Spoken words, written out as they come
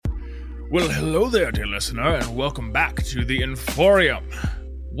Well, hello there, dear listener, and welcome back to the Inforium.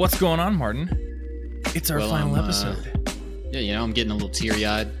 What's going on, Martin? It's our final episode. Yeah, I'm getting a little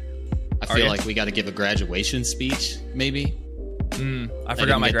teary-eyed. I feel like we got to give a graduation speech, maybe. I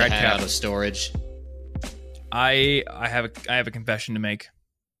forgot my grad cap out of storage. I have a confession to make.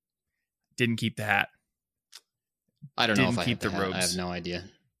 Didn't keep the hat. I don't know if I keep have the robes. I have no idea.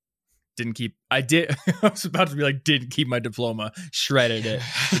 I did. I was about to be like, didn't keep my diploma. Shredded it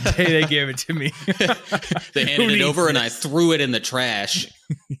the day they gave it to me. They handed it over and I threw it in the trash.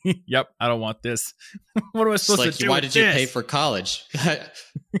 Yep, I don't want this. What am I supposed to do? Why did you pay for college?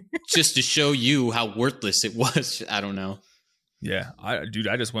 Just to show you how worthless it was. I don't know. Yeah, I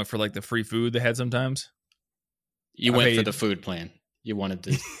just went for like the free food they had sometimes. You went for the food plan. You wanted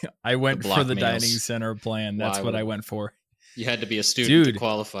to. I went for the meals. Dining center plan. That's what I went for. You had to be a student to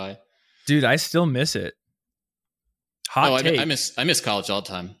qualify. Dude, I still miss it. Hot take. I miss college all the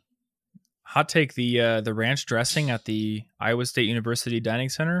time. Hot take, the ranch dressing at the Iowa State University Dining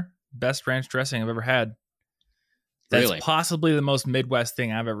Center, best ranch dressing I've ever had. That's really? Possibly the most Midwest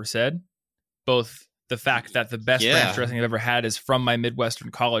thing I've ever said. Both the fact that the best ranch dressing I've ever had is from my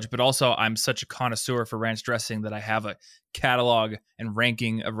Midwestern college, but also I'm such a connoisseur for ranch dressing that I have a catalog and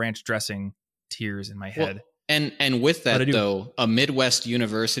ranking of ranch dressing tiers in my head. Well, and with that, though, a Midwest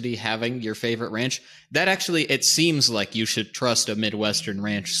university having your favorite ranch, that actually, it seems like you should trust a Midwestern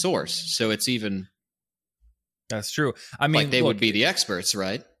ranch source. So it's even... That's true. I mean, like they would be the experts,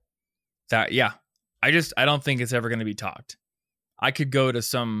 right? I don't think it's ever going to be topped. I could go to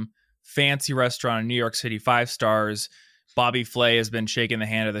some fancy restaurant in New York City, 5 stars. Bobby Flay has been shaking the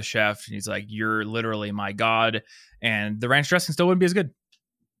hand of the chef. And he's like, you're literally my god. And the ranch dressing still wouldn't be as good.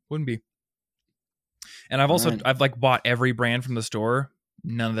 Wouldn't be. And I've like bought every brand from the store.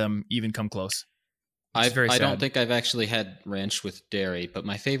 None of them even come close. I don't think I've actually had ranch with dairy, but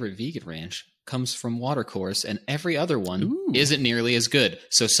my favorite vegan ranch comes from Watercourse, and every other one isn't nearly as good.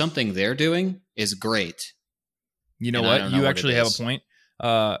 So something they're doing is great. You know what? You actually have a point.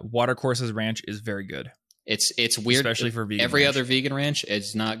 Watercourse's ranch is very good. It's weird, especially for vegan. Every other vegan ranch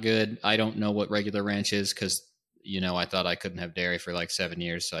is not good. I don't know what regular ranch is because I thought I couldn't have dairy for like 7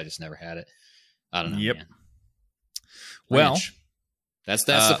 years, so I just never had it. I don't know. Yep. Man. Well, that's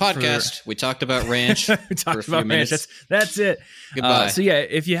the podcast. We talked about ranch. We talked about ranch. That's it. Goodbye. So yeah,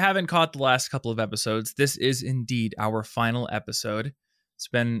 if you haven't caught the last couple of episodes, this is indeed our final episode. It's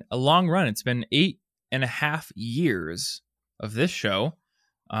been a long run. It's been 8.5 years of this show.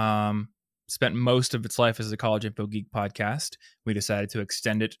 Spent most of its life as a College Info Geek podcast. We decided to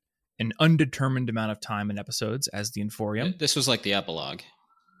extend it an undetermined amount of time in episodes as the Inforium. This was like the epilogue.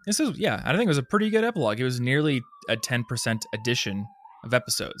 I think it was a pretty good epilogue. It was nearly a 10% addition of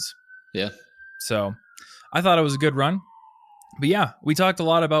episodes. Yeah. So I thought it was a good run. But yeah, we talked a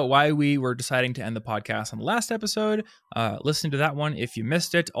lot about why we were deciding to end the podcast on the last episode. Listen to that one if you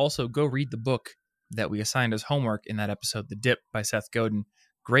missed it. Also, go read the book that we assigned as homework in that episode, The Dip by Seth Godin.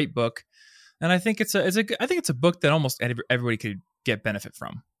 Great book. And I think it's a book that almost everybody could get benefit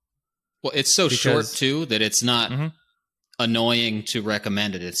from. Well, it's so short too that it's not annoying to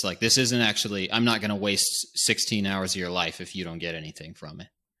recommend it. It's like, this isn't actually, I'm not going to waste 16 hours of your life if you don't get anything from it.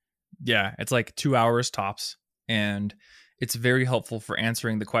 Yeah, it's like 2 hours tops. And it's very helpful for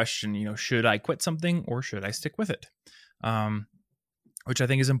answering the question, should I quit something or should I stick with it? Which I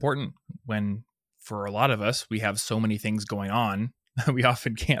think is important when, for a lot of us, we have so many things going on, we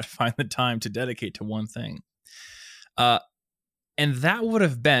often can't find the time to dedicate to one thing. And that would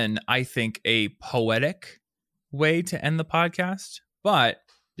have been, I think, a poetic way to end the podcast, but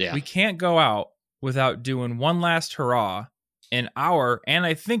we can't go out without doing one last hurrah in our, and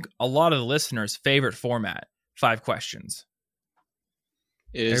I think a lot of the listeners' favorite format, 5 questions.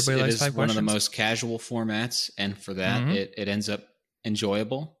 It is one of the most casual formats, and for that, it ends up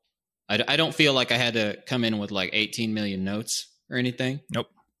enjoyable. I don't feel like I had to come in with like 18 million notes or anything. Nope.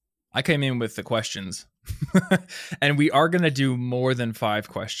 I came in with the questions. And we are going to do more than 5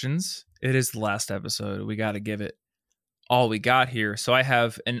 questions. It is the last episode. We got to give it all we got here. So I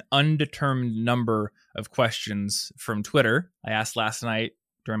have an undetermined number of questions from Twitter. I asked last night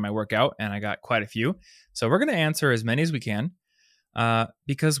during my workout, and I got quite a few. So we're going to answer as many as we can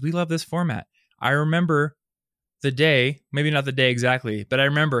because we love this format. I remember the day, maybe not the day exactly, but I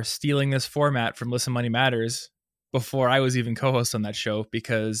remember stealing this format from Listen Money Matters before I was even co-host on that show,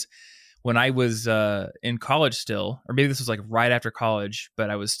 because when I was in college still, or maybe this was like right after college, but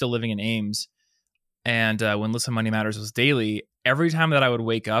I was still living in Ames. And when Listen Money Matters was daily, every time that I would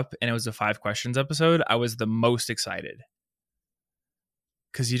wake up and it was a 5 questions episode, I was the most excited.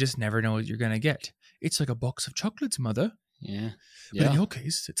 Because you just never know what you're going to get. It's like a box of chocolates, mother. Yeah. But in your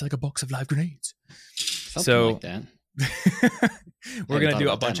case, it's like a box of live grenades. Something like that. We're going to do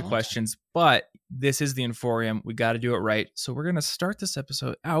a bunch of questions, but this is the Inforium. We got to do it right. So we're going to start this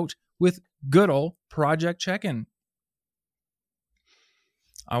episode out with good old project check-in.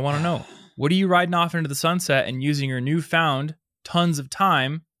 I want to know, what are you riding off into the sunset and using your newfound tons of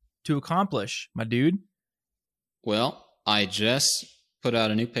time to accomplish, my dude? Well, I just put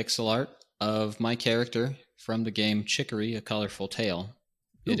out a new pixel art of my character from the game Chicory, A Colorful Tale.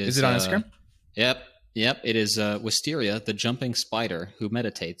 Ooh, is it on Instagram? Yep. It is Wisteria, the jumping spider who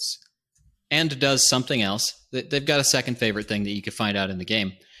meditates and does something else. They've got a second favorite thing that you could find out in the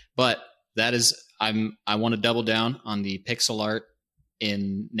game. But that is, I want to double down on the pixel art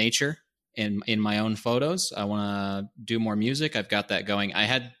in nature, in my own photos. I want to do more music. I've got that going.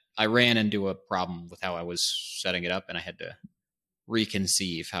 I ran into a problem with how I was setting it up, and I had to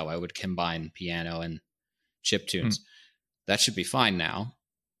reconceive how I would combine piano and chiptunes. That should be fine now.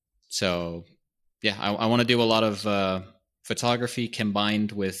 So yeah, I want to do a lot of photography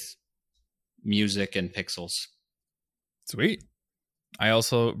combined with music and pixels. Sweet. I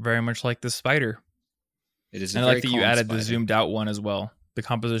also very much like this spider. It is. And I like that you added the zoomed out one as well. The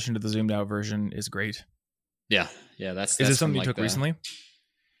composition to the zoomed out version is great. Yeah. That's is it something you took recently?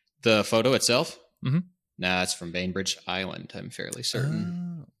 The photo itself? Mm-hmm. Nah, it's from Bainbridge Island, I'm fairly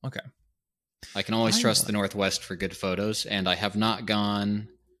certain. Okay. I can always trust the Northwest for good photos, and I have not gone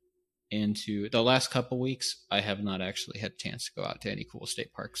into the last couple weeks. I have not actually had a chance to go out to any cool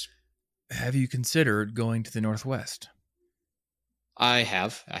state parks. Have you considered going to the Northwest? I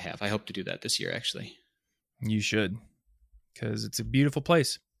have. I hope to do that this year, actually. You should, because it's a beautiful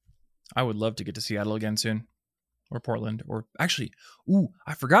place. I would love to get to Seattle again soon. Or Portland, or actually,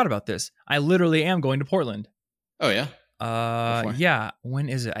 I forgot about this. I literally am going to Portland. Oh, yeah? Yeah. When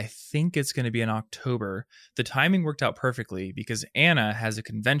is it? I think it's going to be in October. The timing worked out perfectly because Anna has a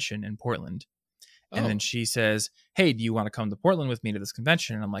convention in Portland. And then she says, hey, do you want to come to Portland with me to this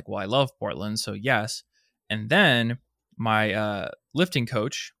convention? And I'm like, well, I love Portland, so yes. And then my lifting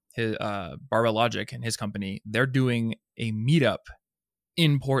coach, his Barbell Logic and his company, they're doing a meetup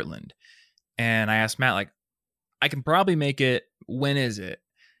in Portland. And I asked Matt, like, I can probably make it. When is it?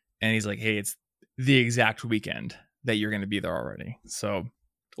 And he's like, hey, it's the exact weekend that you're going to be there already. So,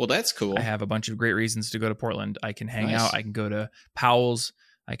 well, that's cool. I have a bunch of great reasons to go to Portland. I can hang out. I can go to Powell's.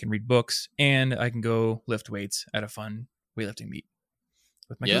 I can read books, and I can go lift weights at a fun weightlifting meet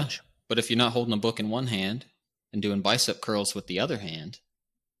with my coach. But if you're not holding a book in one hand and doing bicep curls with the other hand,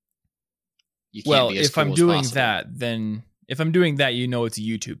 you can't be as cool as possible. Then if I'm doing that, you know, it's a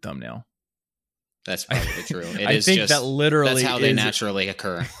YouTube thumbnail. That's probably true. I think that literally that's how they naturally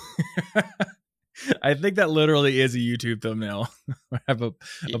occur. I think that literally is a YouTube thumbnail. I have a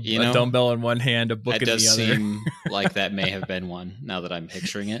dumbbell in one hand, a book in the other. It does seem like that may have been one, now that I'm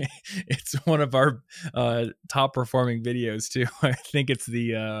picturing it. It's one of our top performing videos, too. I think it's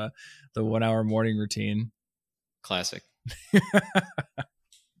the 1 hour morning routine. Classic.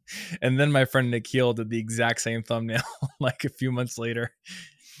 And then my friend Nikhil did the exact same thumbnail like a few months later.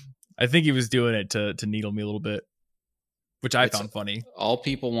 I think he was doing it to needle me a little bit, which I found funny. All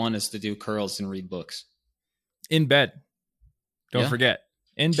people want is to do curls and read books. In bed. Don't forget.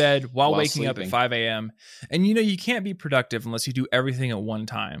 In bed while waking up at 5 a.m. And you can't be productive unless you do everything at one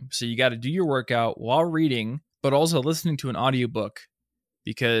time. So you got to do your workout while reading, but also listening to an audiobook.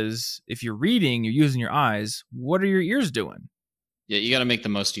 Because if you're reading, you're using your eyes. What are your ears doing? Yeah, you got to make the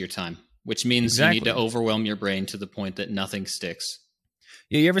most of your time, which means you need to overwhelm your brain to the point that nothing sticks.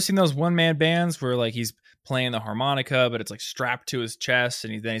 Yeah, you ever seen those one-man bands where like he's playing the harmonica, but it's like strapped to his chest,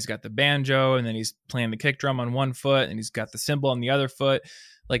 and then he's got the banjo, and then he's playing the kick drum on one foot, and he's got the cymbal on the other foot?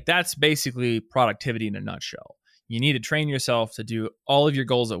 Like, that's basically productivity in a nutshell. You need to train yourself to do all of your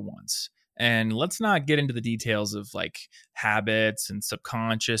goals at once. And let's not get into the details of like habits and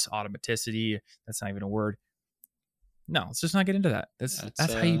subconscious automaticity. That's not even a word. No, let's just not get into that.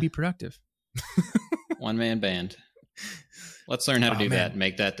 That's how you be productive. One-man band. Let's learn how to do that and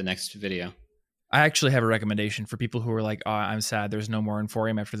make that the next video. I actually have a recommendation for people who are like, oh, I'm sad there's no more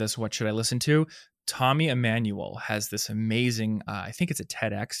Inforium after this. What should I listen to? Tommy Emmanuel has this amazing, I think it's a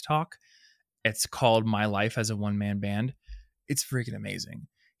TEDx talk. It's called My Life as a One-Man Band. It's freaking amazing.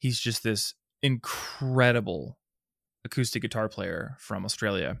 He's just this incredible acoustic guitar player from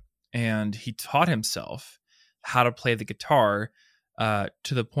Australia. And he taught himself how to play the guitar to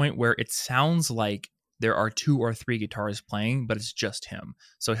the point where it sounds like there are 2 or 3 guitars playing, but it's just him.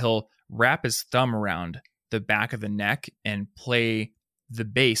 So he'll wrap his thumb around the back of the neck and play the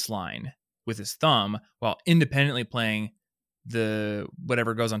bass line with his thumb while independently playing the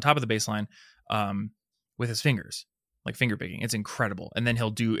whatever goes on top of the bass line with his fingers. like finger picking. It's incredible. And then he'll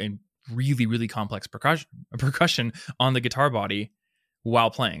do a really, really complex percussion on the guitar body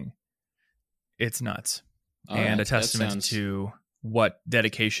while playing. It's nuts. And a testament to what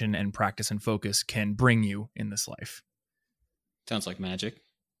dedication and practice and focus can bring you in this life. Sounds like magic.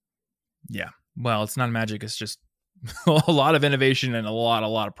 Yeah. Well, it's not magic. It's just a lot of innovation and a lot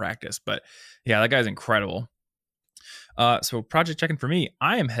of practice. But yeah, that guy's incredible. So project check-in for me,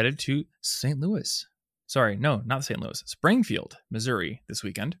 I am headed to St. Louis. Sorry, no, not St. Louis. Springfield, Missouri this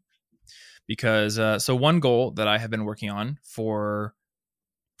weekend. Because so one goal that I have been working on for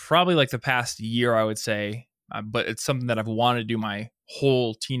probably like the past year, I would say, but it's something that I've wanted to do my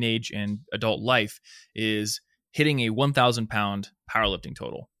whole teenage and adult life, is hitting a 1,000 pound powerlifting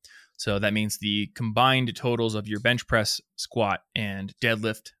total. So that means the combined totals of your bench press, squat, and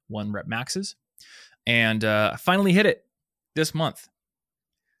deadlift 1 rep maxes. And I finally hit it this month.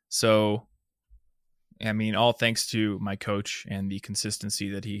 So, I mean, all thanks to my coach and the consistency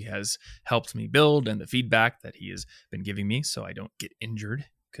that he has helped me build and the feedback that he has been giving me so I don't get injured,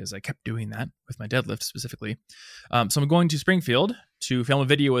 because I kept doing that with my deadlift specifically. So I'm going to Springfield to film a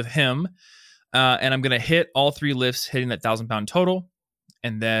video with him, and I'm going to hit all 3 lifts, hitting that 1,000 pound total.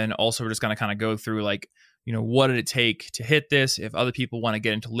 And then also we're just going to kind of go through like, you know, what did it take to hit this? If other people want to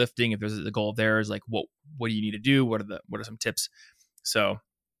get into lifting, if there's the goal of theirs, like what do you need to do? What are some tips? So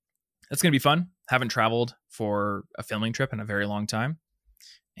that's going to be fun. Haven't traveled for a filming trip in a very long time.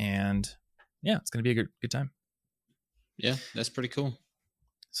 And yeah, it's going to be a good time. Yeah, that's pretty cool.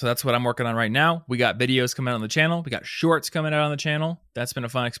 So that's what I'm working on right now. We got videos coming out on the channel. We got shorts coming out on the channel. That's been a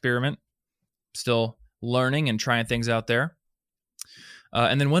fun experiment. Still learning and trying things out there.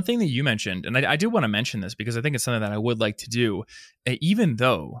 And then one thing that you mentioned, and I do want to mention this because I think it's something that I would like to do, even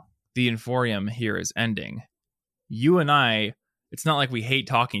though the Inforium here is ending, you and I, it's not like we hate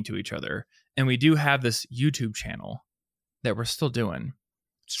talking to each other. And we do have this YouTube channel that we're still doing.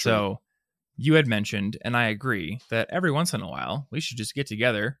 So you had mentioned, and I agree, that every once in a while, we should just get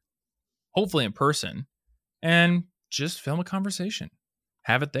together, hopefully in person, and just film a conversation.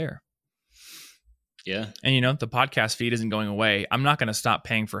 Have it there. Yeah. And, you know, the podcast feed isn't going away. I'm not going to stop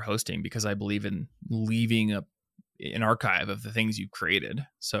paying for hosting because I believe in leaving an archive of the things you've created.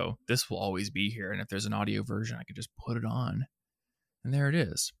 So this will always be here. And if there's an audio version, I can just put it on. And there it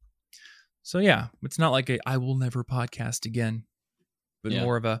is. So, yeah, it's not like I will never podcast again, but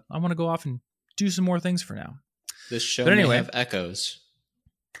more of I want to go off and do some more things for now. This show may have echoes.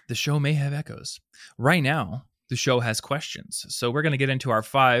 The show may have echoes. Right now, the show has questions. So we're going to get into our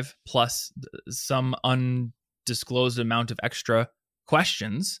 5 plus some undisclosed amount of extra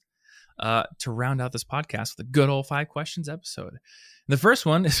questions to round out this podcast with a good old 5 questions episode. And the first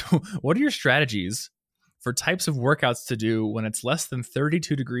one is, what are your strategies for types of workouts to do when it's less than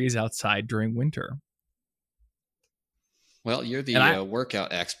 32 degrees outside during winter? Well, you're the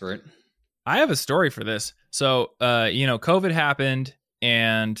workout expert. I have a story for this. So, COVID happened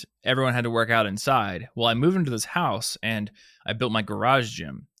and everyone had to work out inside. Well, I moved into this house and I built my garage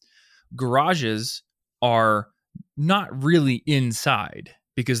gym. Garages are not really inside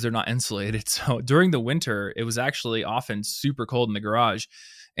because they're not insulated. So during the winter, it was actually often super cold in the garage.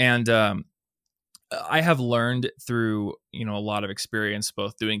 And I have learned through, a lot of experience,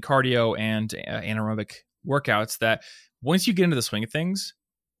 both doing cardio and anaerobic workouts, that once you get into the swing of things,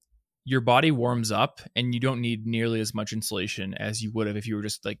 your body warms up and you don't need nearly as much insulation as you would have if you were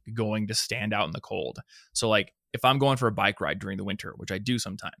just like going to stand out in the cold. So like if I'm going for a bike ride during the winter, which I do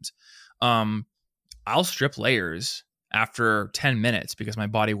sometimes, I'll strip layers after 10 minutes because my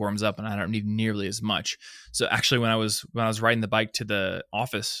body warms up and I don't need nearly as much. So actually when I was riding the bike to the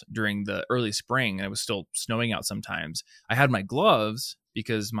office during the early spring and it was still snowing out sometimes, I had my gloves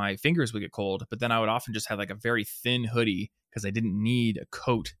because my fingers would get cold, but then I would often just have like a very thin hoodie because I didn't need a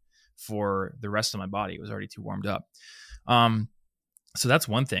coat for the rest of my body. It was already too warmed up. So that's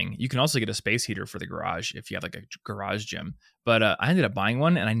one thing. You can also get a space heater for the garage if you have like a garage gym. But I ended up buying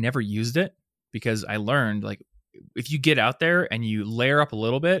one and I never used it because I learned like if you get out there and you layer up a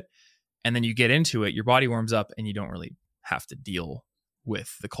little bit and then you get into it, your body warms up and you don't really have to deal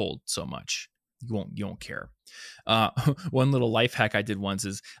with the cold so much. You won't care. One little life hack I did once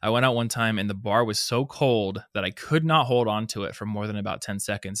is I went out one time and the bar was so cold that I could not hold on to it for more than about 10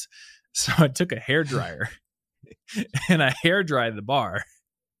 seconds. So I took a hairdryer and I hair dried the bar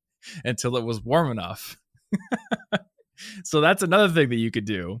until it was warm enough. So that's another thing that you could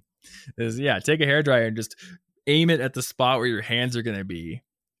do is, take a hairdryer and just aim it at the spot where your hands are going to be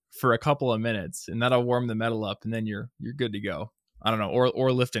for a couple of minutes, and that'll warm the metal up, and then you're good to go. I don't know,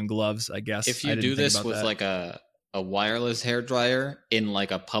 or lifting gloves, I guess. If you do this with like a wireless hairdryer in like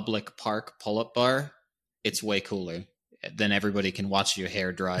a public park pull-up bar, it's way cooler. Then everybody can watch your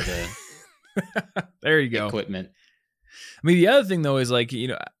hair dry the there you go. Equipment. I mean, the other thing though is like,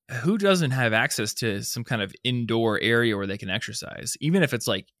 who doesn't have access to some kind of indoor area where they can exercise, even if it's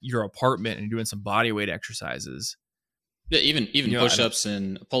like your apartment and doing some body weight exercises. Yeah, even push-ups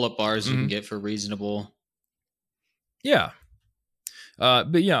and pull-up bars you can get for reasonable. Yeah.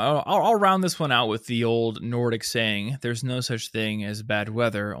 But yeah, I'll round this one out with the old Nordic saying, there's no such thing as bad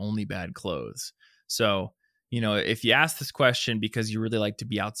weather, only bad clothes. So, if you ask this question because you really like to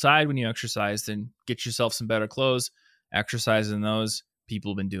be outside when you exercise, then get yourself some better clothes, exercise in those.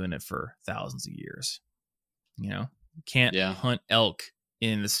 People have been doing it for thousands of years. You can't hunt elk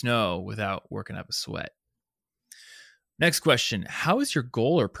in the snow without working up a sweat. Next question. How has your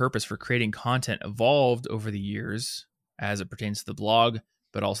goal or purpose for creating content evolved over the years as it pertains to the blog,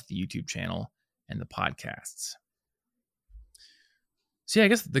 but also the YouTube channel and the podcasts? So yeah, I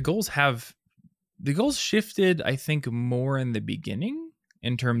guess the goals shifted, I think, more in the beginning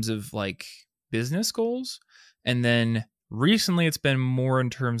in terms of like business goals. And then recently it's been more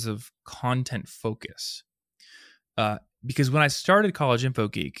in terms of content focus. Because when I started College Info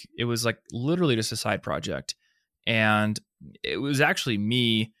Geek, it was like literally just a side project. And it was actually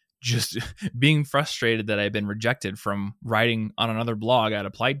me just being frustrated that I'd been rejected from writing on another blog I'd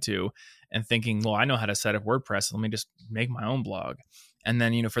applied to and thinking, well, I know how to set up WordPress. Let me just make my own blog. And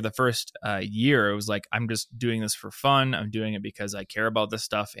then, for the first year, it was like, I'm just doing this for fun. I'm doing it because I care about this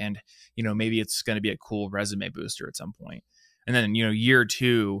stuff. And, maybe it's going to be a cool resume booster at some point. And then, year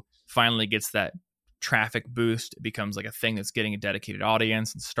 2 finally gets that traffic boost. It becomes like a thing that's getting a dedicated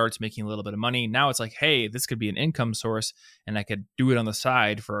audience and starts making a little bit of money. Now it's like, hey, this could be an income source and I could do it on the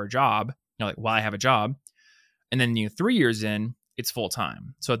side for a job, like while I have a job. And then 3 years in, it's full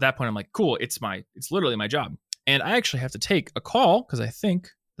time. So at that point, I'm like, cool, it's literally my job. And I actually have to take a call because I think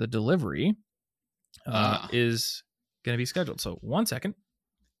the delivery is going to be scheduled. So 1 second.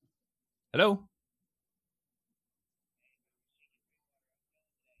 Hello.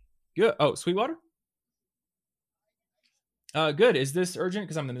 Good. Oh, Sweetwater? Good. Is this urgent?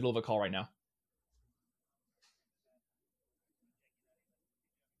 Because I'm in the middle of a call right now.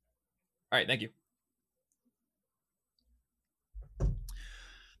 All right. Thank you.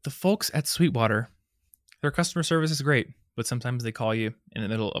 The folks at Sweetwater, their customer service is great, but sometimes they call you in the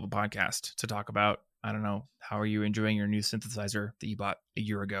middle of a podcast to talk about, I don't know, how are you enjoying your new synthesizer that you bought a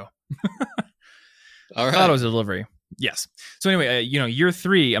year ago? All right. I thought it was a delivery. Yes. So anyway, year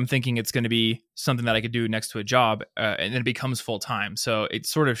 3, I'm thinking it's going to be something that I could do next to a job, and then it becomes full time. So it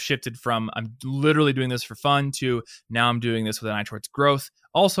sort of shifted from I'm literally doing this for fun to now I'm doing this with an eye towards growth,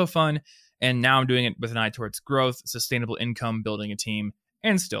 also fun, and now I'm doing it with an eye towards growth, sustainable income, building a team,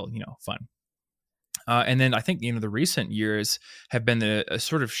 and still, fun. And then I think, the recent years have been a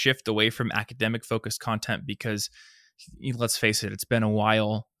sort of shift away from academic focused content because let's face it, it's been a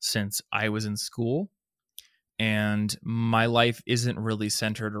while since I was in school. And my life isn't really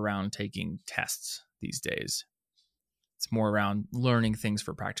centered around taking tests these days. It's more around learning things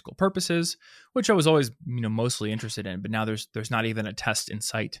for practical purposes, which I was always, mostly interested in. But now there's not even a test in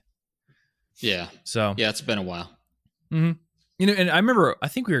sight. Yeah. So yeah, it's been a while. Mm-hmm. And I remember, I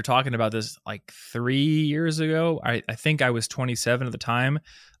think we were talking about this like 3 years ago. I think I was 27 at the time.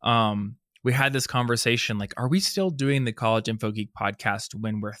 We had this conversation like, are we still doing the College Info Geek podcast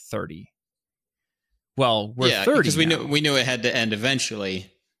when we're 30? Well, we're 30 because we knew it had to end eventually.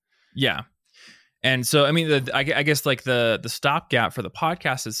 Yeah. And so, I mean, I guess like the stopgap for the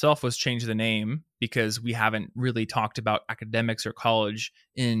podcast itself was change the name because we haven't really talked about academics or college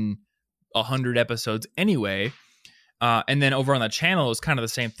in 100 episodes anyway. And then over on the channel, it's kind of the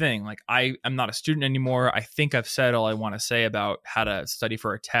same thing. Like I'm not a student anymore. I think I've said all I want to say about how to study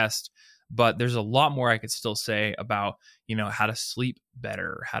for a test, but there's a lot more I could still say about, how to sleep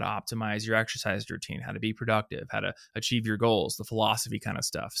better, how to optimize your exercise routine, how to be productive, how to achieve your goals, the philosophy kind of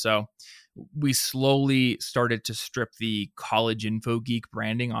stuff. So we slowly started to strip the College Info Geek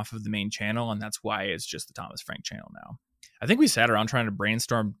branding off of the main channel. And that's why it's just the Thomas Frank channel now. I think we sat around trying to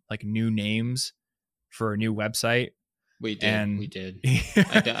brainstorm like new names for a new website. We did.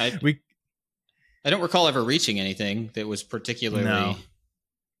 I don't recall ever reaching anything that was particularly.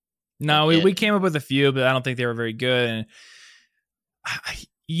 No, we came up with a few, but I don't think they were very good. And I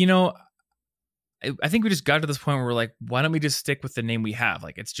think we just got to this point where we're like, why don't we just stick with the name we have?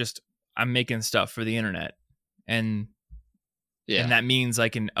 Like, it's just I'm making stuff for the internet, and that means I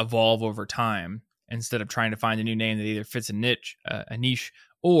can evolve over time instead of trying to find a new name that either fits a niche,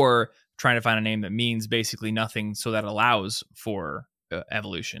 or trying to find a name that means basically nothing so that allows for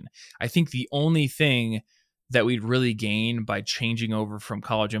evolution. I think the only thing that we'd really gain by changing over from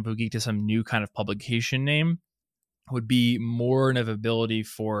College Info Geek to some new kind of publication name would be more of an ability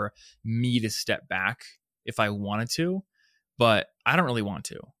for me to step back if I wanted to, but I don't really want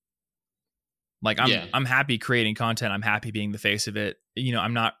to. Like I'm happy creating content. I'm happy being the face of it. You know,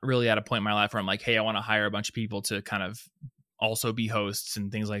 I'm not really at a point in my life where I'm like, hey, I want to hire a bunch of people to kind of also be hosts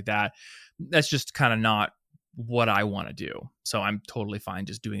and things like that. That's just kind of not what I want to do. So I'm totally fine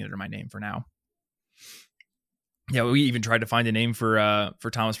just doing it under my name for now. Yeah, we even tried to find a name for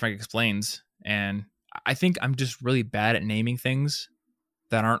Thomas Frank Explains, and I think I'm just really bad at naming things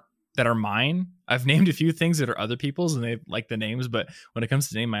that are mine. I've named a few things that are other people's and they like the names, but when it comes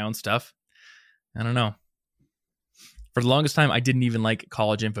to name my own stuff, I don't know. For the longest time, I didn't even like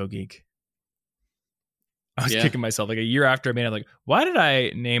College Info Geek. I was kicking myself like a year after I made it. Like, why did I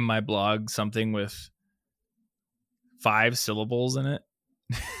name my blog something with 5 syllables in it?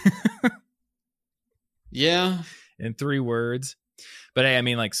 Yeah. In 3 words. But hey, I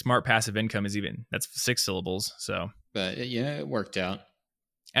mean, like Smart Passive Income that's 6 syllables. So, but yeah, it worked out.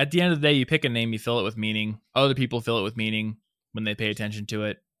 At the end of the day, you pick a name, you fill it with meaning. Other people fill it with meaning when they pay attention to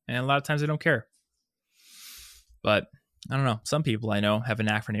it. And a lot of times they don't care. But I don't know. Some people I know have a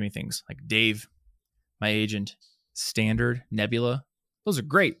knack for naming things, like Dave, my agent, Standard, Nebula. Those are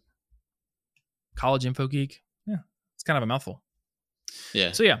great. College Info Geek. Yeah, it's kind of a mouthful.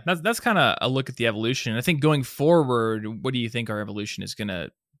 Yeah. So yeah, that's kind of a look at the evolution. I think going forward, what do you think our evolution is going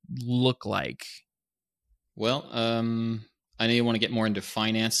to look like? Well, I know you want to get more into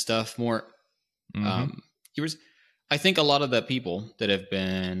finance stuff more. I think a lot of the people that have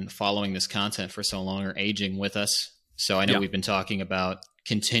been following this content for so long are aging with us. So I know we've been talking about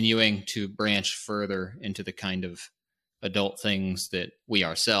continuing to branch further into the kind of adult things that we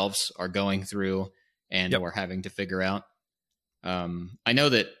ourselves are going through and we're having to figure out. I know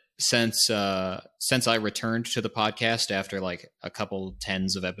that since I returned to the podcast after like a couple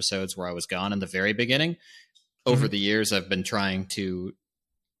tens of episodes where I was gone in the very beginning, over the years, I've been trying to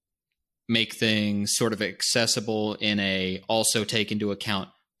make things sort of accessible in a also take into account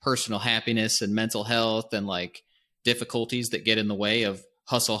personal happiness and mental health and like difficulties that get in the way of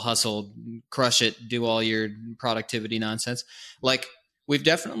hustle, crush it, do all your productivity nonsense. Like we've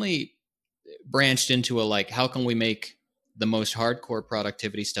definitely branched into a like, how can we make the most hardcore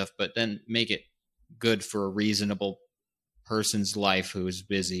productivity stuff, but then make it good for a reasonable person's life who is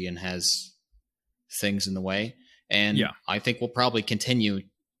busy and has things in the way. And I think we'll probably continue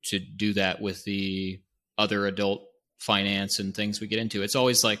to do that with the other adult finance and things we get into. It's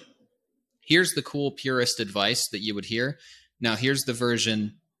always like, here's the cool purist advice that you would hear. Now here's the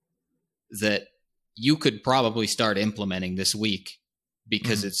version that you could probably start implementing this week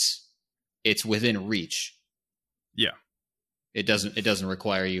because it's within reach. Yeah. It doesn't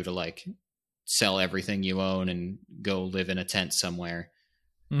require you to like sell everything you own and go live in a tent somewhere.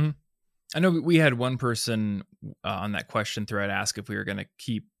 Mm-hmm. I know we had one person on that question thread ask if we were going to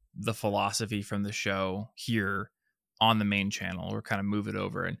keep the philosophy from the show here on the main channel or kind of move it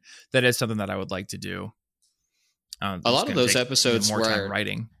over. And that is something that I would like to do. A lot of those episodes more time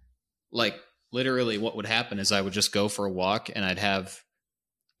writing. Like literally what would happen is I would just go for a walk and I'd have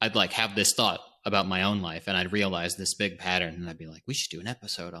this thought about my own life and I'd realize this big pattern and I'd be like, we should do an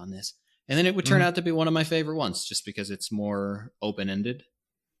episode on this. And then it would turn out to be one of my favorite ones just because it's more open-ended.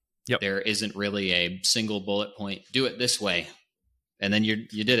 Yep. There isn't really a single bullet point. Do it this way. And then you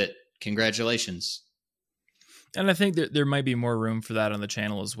did it. Congratulations. And I think that there might be more room for that on the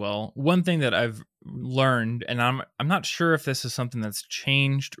channel as well. One thing that I've learned, and I'm not sure if this is something that's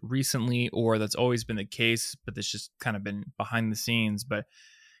changed recently or that's always been the case, but that's just kind of been behind the scenes. But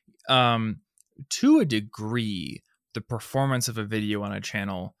to a degree, the performance of a video on a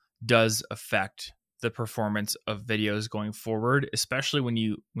channel does affect the performance of videos going forward, especially when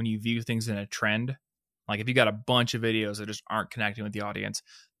you view things in a trend. Like if you got a bunch of videos that just aren't connecting with the audience,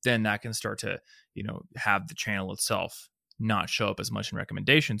 then that can start to, have the channel itself not show up as much in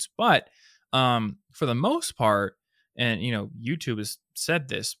recommendations. But for the most part, and YouTube has said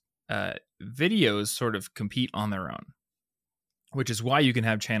this, videos sort of compete on their own, which is why you can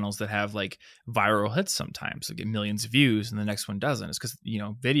have channels that have like viral hits sometimes, that get millions of views and the next one doesn't. It's because,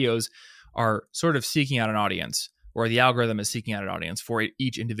 videos are sort of seeking out an audience, or the algorithm is seeking out an audience for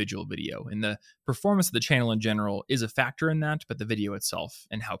each individual video. And the performance of the channel in general is a factor in that, but the video itself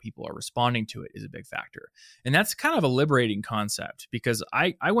and how people are responding to it is a big factor. And that's kind of a liberating concept because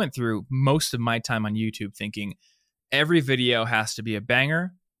I went through most of my time on YouTube thinking every video has to be a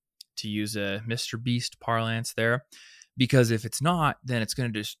banger, to use a Mr. Beast parlance there, because if it's not, then it's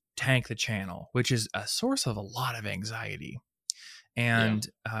going to just tank the channel, which is a source of a lot of anxiety. And,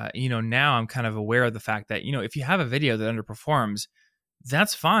 now I'm kind of aware of the fact that, if you have a video that underperforms,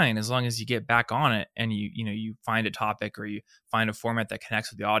 that's fine as long as you get back on it and you find a topic or you find a format that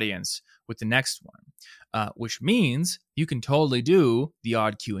connects with the audience with the next one, which means you can totally do the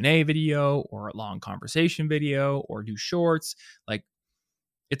odd Q&A video or a long conversation video or do shorts. Like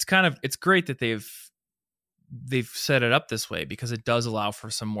it's great that they've set it up this way because it does allow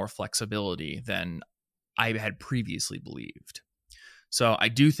for some more flexibility than I had previously believed. So I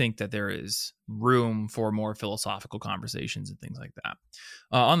do think that there is room for more philosophical conversations and things like that.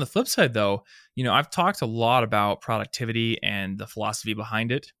 On the flip side, though, I've talked a lot about productivity and the philosophy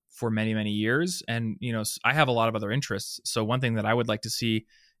behind it for many, many years. And, I have a lot of other interests. So one thing that I would like to see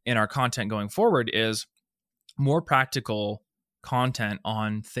in our content going forward is more practical content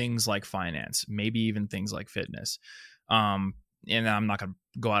on things like finance, maybe even things like fitness. And I'm not going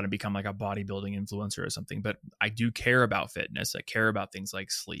to go out and become like a bodybuilding influencer or something, but I do care about fitness. I care about things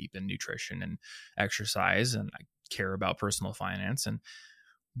like sleep and nutrition and exercise, and I care about personal finance, and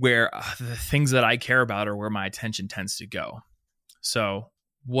where the things that I care about are where my attention tends to go. So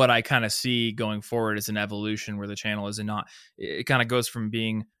what I kind of see going forward is an evolution where the channel it kind of goes from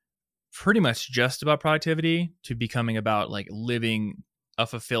being pretty much just about productivity to becoming about like living a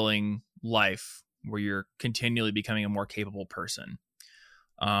fulfilling life where you're continually becoming a more capable person.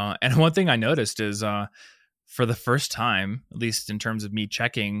 And one thing I noticed is for the first time, at least in terms of me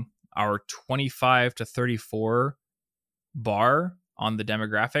checking, our 25 to 34 bar on the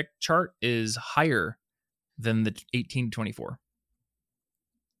demographic chart is higher than the 18 to 24.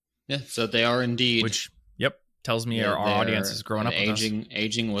 Yeah, so they are indeed. Which, tells me our audience is growing up with us.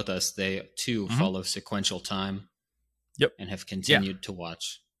 Aging with us. They too follow sequential time. Yep. And have continued to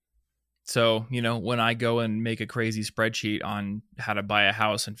watch. So, when I go and make a crazy spreadsheet on how to buy a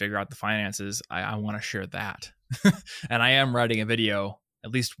house and figure out the finances, I want to share that. And I am writing a video, at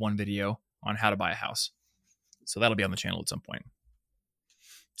least one video, on how to buy a house. So that'll be on the channel at some point.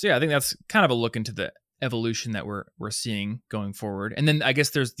 So yeah, I think that's kind of a look into the evolution that we're seeing going forward. And then I guess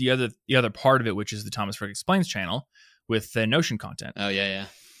there's the other part of it, which is the Thomas Frick Explains channel with the Notion content. Oh, yeah.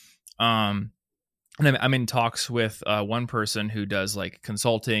 And then I'm in talks with one person who does like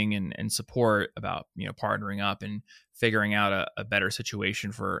consulting and support about, partnering up and figuring out a better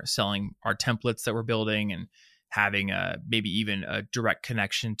situation for selling our templates that we're building and having maybe even a direct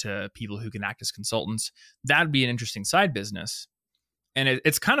connection to people who can act as consultants. That'd be an interesting side business. And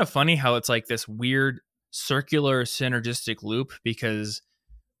it's kind of funny how it's like this weird circular synergistic loop, because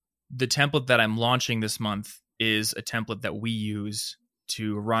the template that I'm launching this month is a template that we use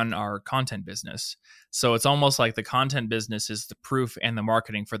to run our content business. So it's almost like the content business is the proof and the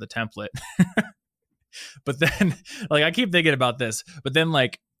marketing for the template. But then like, I keep thinking about this, but then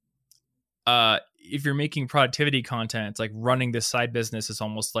like, if you're making productivity content, it's like running this side business is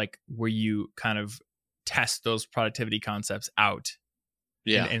almost like where you kind of test those productivity concepts out.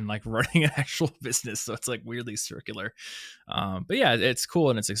 Yeah. And like running an actual business. So it's like weirdly circular. But yeah, it's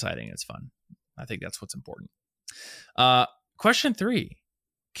cool and it's exciting. It's fun. I think that's what's important. Question 3.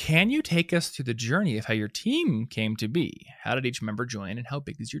 Can you take us through the journey of how your team came to be? How did each member join and how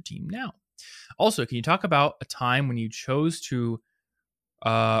big is your team now? Also, can you talk about a time when you chose to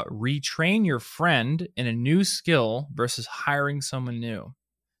retrain your friend in a new skill versus hiring someone new?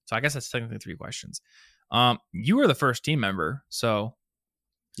 So I guess that's technically 3 questions. You were the first team member, so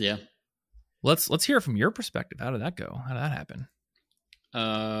yeah. Let's hear from your perspective. How did that go? How did that happen?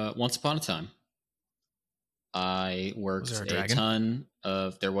 Once upon a time, I worked a ton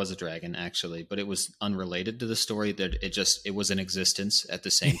of. There was a dragon actually, but it was unrelated to the story. That it was in existence at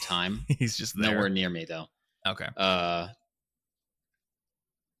the same time. He's just there. Nowhere near me though. Okay.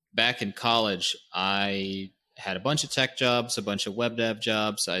 Back in college, I had a bunch of tech jobs, a bunch of web dev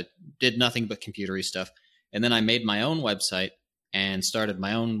jobs. I did nothing but computery stuff, and then I made my own website and started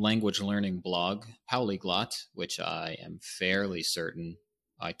my own language learning blog, Polyglot, which I am fairly certain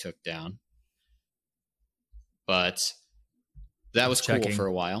I took down. But that was cool for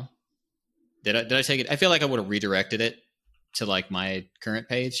a while. Did I take it? I feel like I would have redirected it to like my current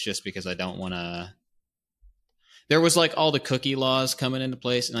page just because I don't want to. There was like all the cookie laws coming into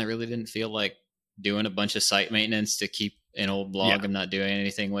place, and I really didn't feel like doing a bunch of site maintenance to keep an old blog I'm not doing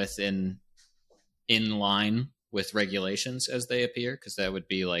anything with in line with regulations as they appear, because that would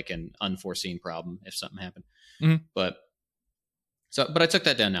be like an unforeseen problem if something happened. Mm-hmm. But I took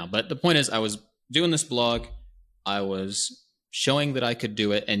that down now. But the point is, I was doing this blog. I was showing that I could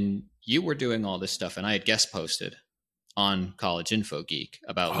do it, and you were doing all this stuff, and I had guest posted on College Info Geek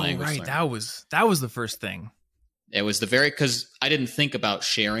about language learning. That was the first thing. It was because I didn't think about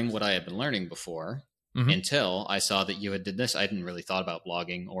sharing what I had been learning before. until I saw that you had did this. I hadn't really thought about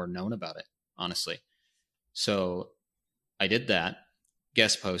blogging or known about it, honestly. So I did that,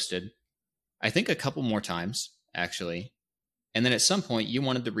 guest posted, I think a couple more times, actually. And then at some point, you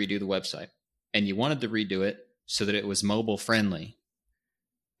wanted to redo the website. And you wanted to redo it so that it was mobile friendly.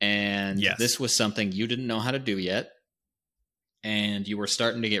 And this was something you didn't know how to do yet. And you were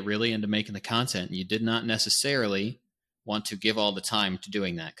starting to get really into making the content. You did not necessarily want to give all the time to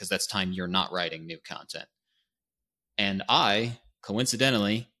doing that, because that's time you're not writing new content. And I,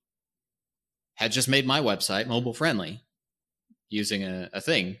 coincidentally, had just made my website mobile friendly using a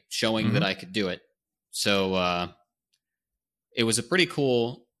thing showing that I could do it. So it was a pretty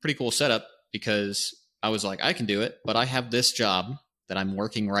cool setup, because I was like, I can do it, but I have this job that I'm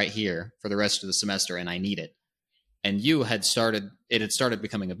working right here for the rest of the semester, and I need it. And it had started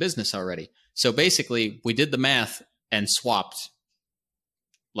becoming a business already. So basically, we did the math and swapped.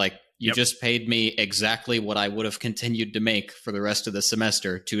 Like, you just paid me exactly what I would have continued to make for the rest of the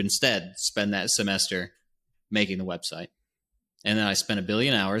semester to instead spend that semester making the website. And then I spent 1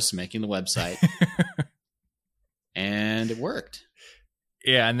 billion hours making the website. And it worked.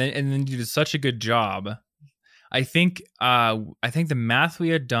 Yeah, and then you did such a good job. I think the math we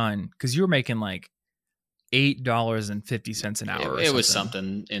had done, because you were making like $8.50 an hour. It was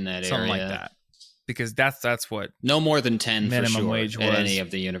something in that something area, like that. Because that's what no more than 10 minimum for sure wage was at any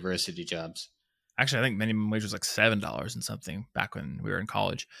of the university jobs. Actually, I think minimum wage was like $7 and something back when we were in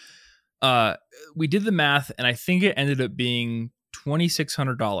college. We did the math, and I think it ended up being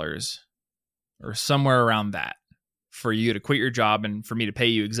 $2,600 or somewhere around that for you to quit your job and for me to pay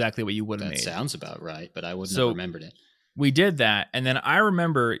you exactly what you would have made. That sounds about right, but I wouldn't have remembered it. We did that, and then I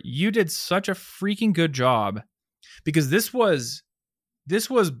remember you did such a freaking good job, because this was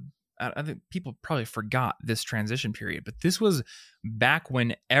I think people probably forgot this transition period, but this was back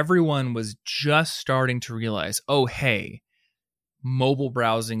when everyone was just starting to realize, oh, hey, mobile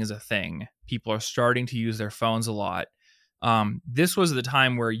browsing is a thing. People are starting to use their phones a lot. This was the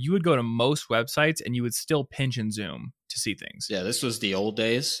time where you would go to most websites and you would still pinch and zoom to see things. Yeah, this was the old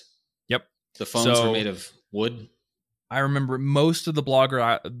days. Yep. The phones were made of wood. I remember most of the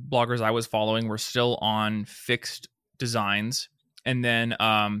bloggers I was following were still on fixed designs. And then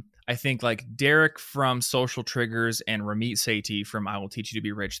I think like Derek from Social Triggers and Ramit Sethi from I Will Teach You to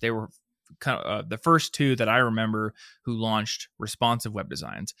Be Rich, they were kind of the first two that I remember who launched responsive web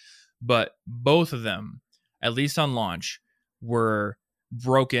designs. But both of them, at least on launch, were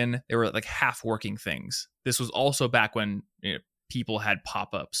broken. They were like half working things. This was also back when people had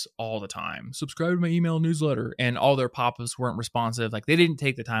pop-ups all the time. Subscribe to my email newsletter, and all their pop-ups weren't responsive. Like, they didn't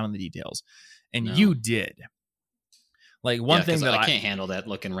take the time on the details, and you did. Like, one thing that I can't handle that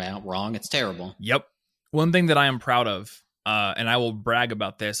looking wrong. It's terrible. Yep. One thing that I am proud of, and I will brag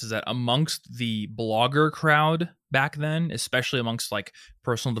about this, is that amongst the blogger crowd back then, especially amongst like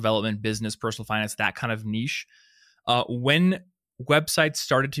personal development, business, personal finance, that kind of niche, when websites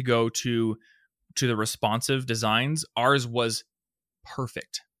started to go to the responsive designs, ours was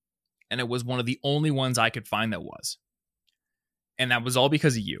perfect. And it was one of the only ones I could find that was. And that was all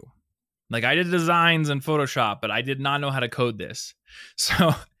because of you. Like, I did designs in Photoshop, but I did not know how to code this.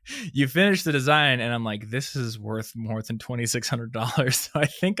 So you finished the design, and I'm like, this is worth more than $2,600. So I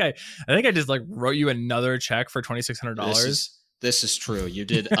think I just like wrote you another check for $2,600. This is true. You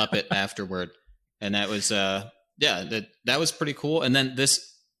did up it afterward, and that was that was pretty cool. And then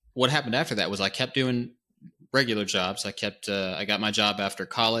what happened after that was I kept doing regular jobs. I got my job after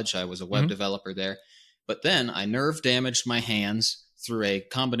college. I was a web developer there, but then I nerve damaged my hands through a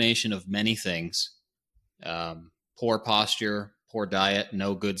combination of many things. Poor posture, poor diet,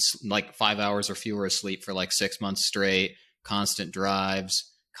 no good, like 5 hours or fewer of sleep for like 6 months straight, constant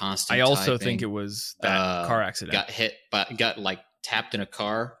drives, constant I also typing. think it was that car accident. Got like tapped in a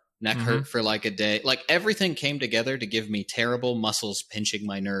car, neck hurt for like a day. Like, everything came together to give me terrible muscles pinching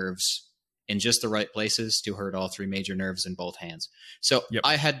my nerves in just the right places to hurt all three major nerves in both hands. So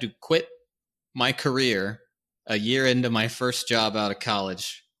I had to quit my career a year into my first job out of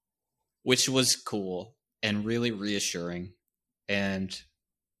college, which was cool and really reassuring. And,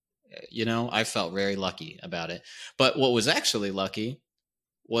 I felt very lucky about it. But what was actually lucky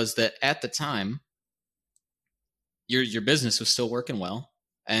was that at the time, your business was still working well.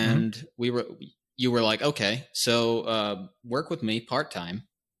 And you were like, okay, so work with me part-time,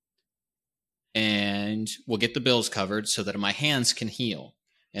 and we'll get the bills covered so that my hands can heal.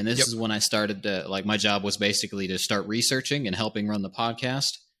 And this is when I started to, like, my job was basically to start researching and helping run the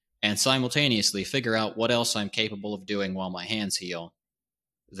podcast, and simultaneously figure out what else I'm capable of doing while my hands heal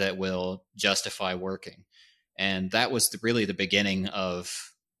that will justify working. And that was really the beginning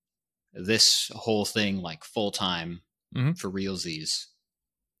of this whole thing like full time for realsies.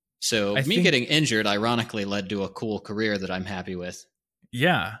 So I think getting injured ironically led to a cool career that I'm happy with.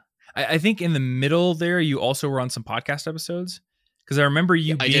 Yeah. I think in the middle there, you also were on some podcast episodes. Because I remember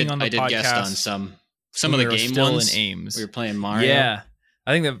you being on the podcast. I did guest on some of the game ones. In Ames. We were playing Mario. Yeah.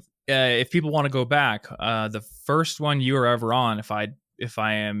 I think that if people want to go back, the first one you were ever on, if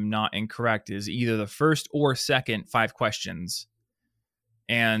I am not incorrect, is either the first or second 5 questions.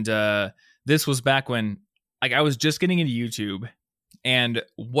 And this was back when like I was just getting into YouTube. And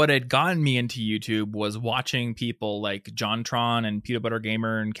what had gotten me into YouTube was watching people like JonTron and Peanut Butter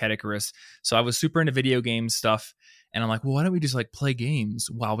Gamer and Cat Icarus. So I was super into video game stuff. And I'm like, well, why don't we just like play games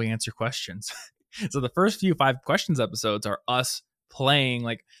while we answer questions? So the first few 5 questions episodes are us playing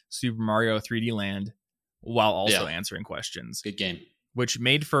like Super Mario 3D Land while also answering questions. Good game. Which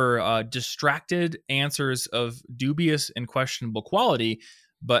made for distracted answers of dubious and questionable quality,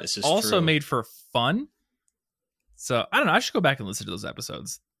 but also made for fun. So I don't know. I should go back and listen to those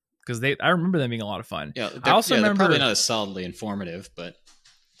episodes because I remember them being a lot of fun. Yeah, I also remember they're probably not as solidly informative, but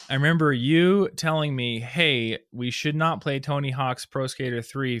I remember you telling me, "Hey, we should not play Tony Hawk's Pro Skater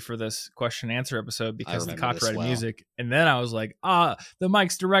 3 for this question and answer episode because of the copyrighted music." And then I was like, the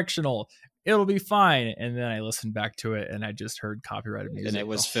mic's directional. It'll be fine. And then I listened back to it and I just heard copyrighted music. And it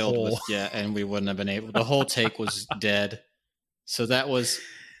was filled with, and we wouldn't have been able, the whole take was dead. So that was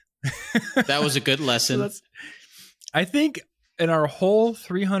a good lesson. So I think in our whole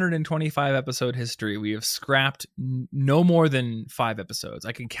 325 episode history, we have scrapped no more than 5 episodes.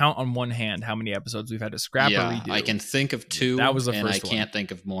 I can count on one hand how many episodes we've had to scrap or redo. I can think of 2. That was the and first I can't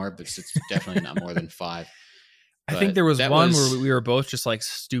think of more, but it's definitely not more than 5. I think there was one where we were both just like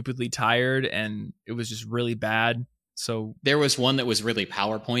stupidly tired and it was just really bad. So there was one that was really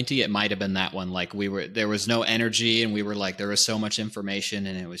PowerPointy. It might have been that one. Like there was no energy and we were like, there was so much information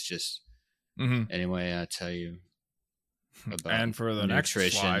and it was just, anyway, I'll tell you. And for the next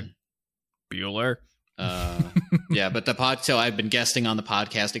slide, Bueller. Yeah, but so I've been guesting on the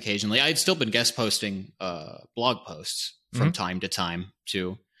podcast occasionally. I'd still been guest posting blog posts from time to time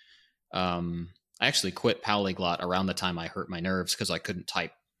too. I actually quit Polyglot around the time I hurt my nerves because I couldn't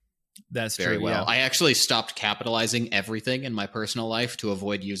type. That's very true, well. Yeah. I actually stopped capitalizing everything in my personal life to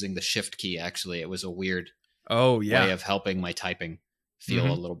avoid using the shift key. Actually, it was a weird way of helping my typing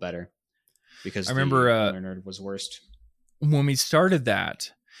feel a little better because I remember the nerd was worst. When we started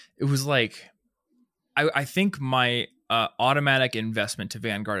that, it was like I think my automatic investment to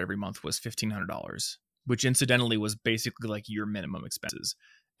Vanguard every month was $1,500, which incidentally was basically like your minimum expenses.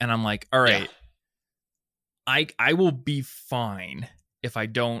 And I'm like, all right, I will be fine if I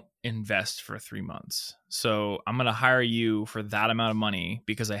don't invest for 3 months. So I'm going to hire you for that amount of money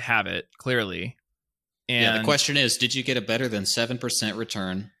because I have it clearly. And the question is, did you get a better than 7%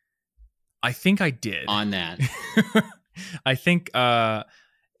 return? I think I did on that. I think,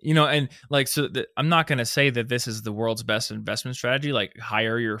 and like, so I'm not going to say that this is the world's best investment strategy, like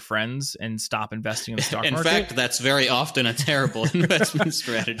hire your friends and stop investing in the stock market. In fact, that's very often a terrible investment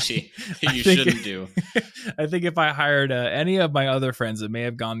strategy you shouldn't do. I think if I hired any of my other friends, it may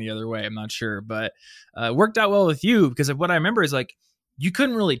have gone the other way. I'm not sure, but it worked out well with you because what I remember is like, you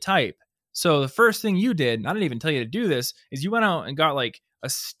couldn't really type. So the first thing you did, and I didn't even tell you to do this, is you went out and got like a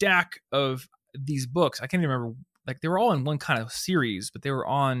stack of these books. I can't even remember. Like they were all in one kind of series, but they were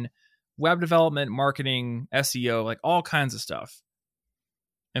on web development, marketing, SEO, like all kinds of stuff.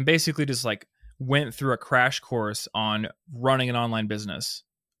 And basically just like went through a crash course on running an online business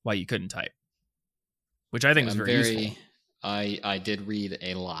while you couldn't type, which I think was very useful. I did read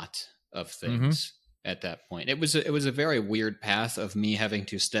a lot of things at that point. It was a very weird path of me having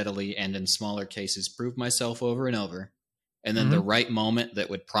to steadily and in smaller cases prove myself over and over. And then the right moment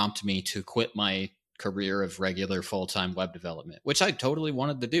that would prompt me to quit my career of regular full-time web development, which I totally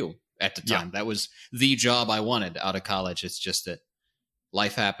wanted to do at the time. That was the job I wanted out of college. It's just that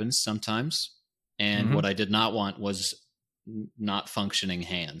life happens sometimes. And what I did not want was not functioning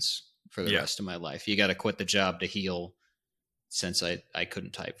hands for the rest of my life. You got to quit the job to heal, since I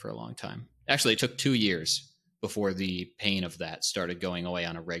couldn't type for a long time. Actually, it took 2 years before the pain of that started going away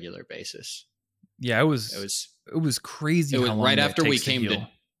on a regular basis. Yeah, it was crazy. It was right after we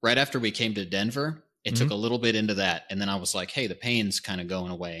came to Denver. It took a little bit into that. And then I was like, hey, the pain's kind of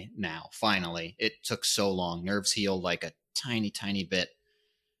going away now. Finally. It took so long. Nerves heal like a tiny, tiny bit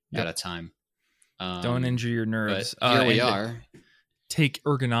at a time. Don't injure your nerves. Here we are. Take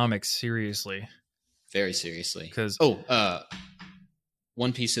ergonomics seriously. Very seriously. Because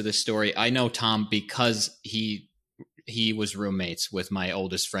one piece of this story, I know Tom because he was roommates with my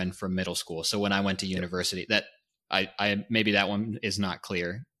oldest friend from middle school. So when I went to university, that I maybe that one is not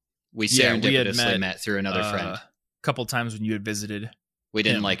clear. We serendipitously met through another friend. A couple times when you had visited. We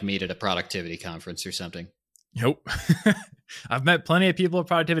didn't meet at a productivity conference or something. Nope. I've met plenty of people at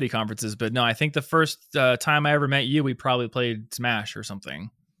productivity conferences, but no, I think the first time I ever met you, we probably played Smash or something.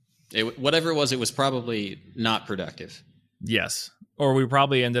 Whatever it was probably not productive. Yes. Or we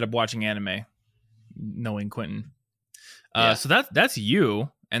probably ended up watching anime, knowing Quentin. So that's you.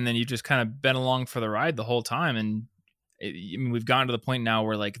 And then you just kind of been along for the ride the whole time. And we've gotten to the point now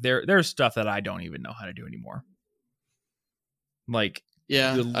where like there's stuff that I don't even know how to do anymore. Like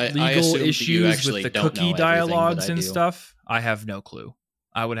the legal issues with the cookie dialogues and stuff. I have no clue.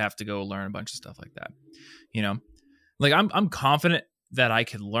 I would have to go learn a bunch of stuff like that. You know, like I'm confident that I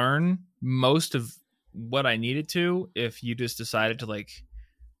could learn most of what I needed to if you just decided to like,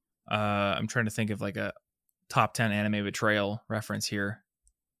 I'm trying to think of like a top 10 anime betrayal reference here.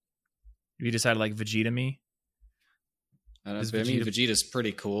 If you decided like Vegeta me. Vegeta's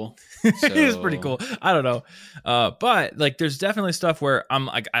pretty cool. So. It is pretty cool. I don't know. But like, there's definitely stuff where I'm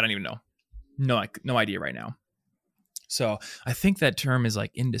like, I don't even know. No idea right now. So I think that term is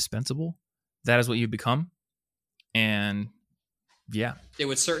like indispensable. That is what you become. And yeah. It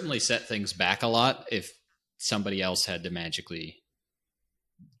would certainly set things back a lot if somebody else had to magically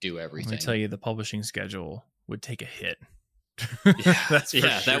do everything. Let me tell you, the publishing schedule would take a hit. Sure.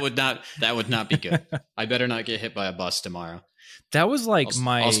 That would not be good. I better not get hit by a bus tomorrow. That was like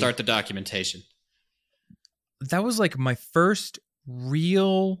I'll start the documentation. That was like my first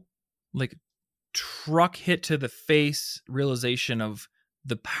real like truck hit to the face realization of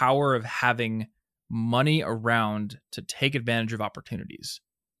the power of having money around to take advantage of opportunities.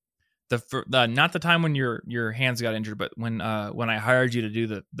 Not the time when your hands got injured, but when I hired you to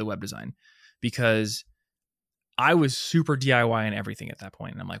do the web design, because I was super DIY and everything at that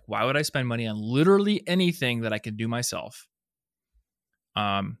point. And I'm like, why would I spend money on literally anything that I could do myself?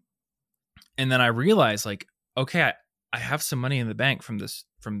 And then I realized like, okay, I have some money in the bank from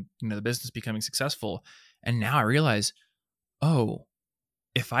the business becoming successful. And now I realize, oh,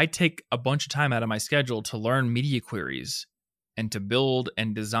 if I take a bunch of time out of my schedule to learn media queries and to build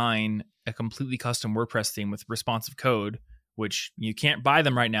and design a completely custom WordPress theme with responsive code, which you can't buy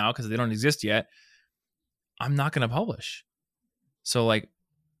them right now because they don't exist yet, I'm not going to publish. So like,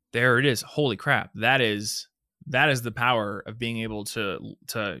 there it is. Holy crap. That is the power of being able to,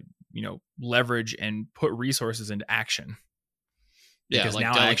 leverage and put resources into action. Because like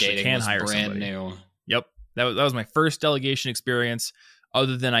now I actually can hire somebody. New. Yep. That was my first delegation experience,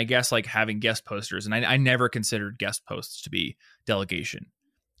 other than I guess like having guest posters. And I never considered guest posts to be delegation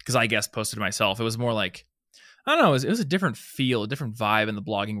because I guest posted myself. It was more like, I don't know, it was a different feel, a different vibe in the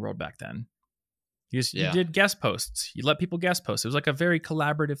blogging world back then. You did guest posts. You let people guest post. It was like a very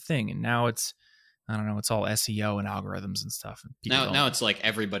collaborative thing. And now it's, I don't know, it's all SEO and algorithms and stuff. And now it's like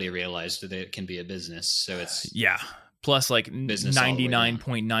everybody realized that it can be a business. So it's... Yeah. Plus like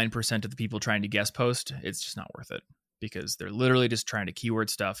 99.9% of the people trying to guest post, it's just not worth it because they're literally just trying to keyword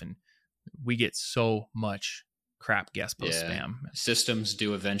stuff. And we get so much crap guest post spam. Systems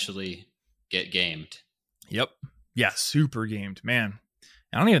do eventually get gamed. Yep. Yeah. Super gamed, man.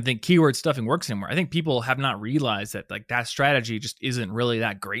 I don't even think keyword stuffing works anymore. I think people have not realized that like that strategy just isn't really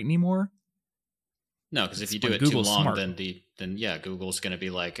that great anymore. No, because if you do it Google's too long, then Google's going to be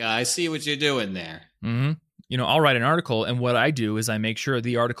like, I see what you're doing there. Mm-hmm. I'll write an article, and what I do is I make sure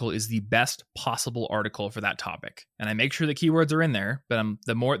the article is the best possible article for that topic, and I make sure the keywords are in there. But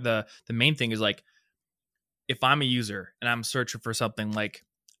the main thing is like, if I'm a user and I'm searching for something like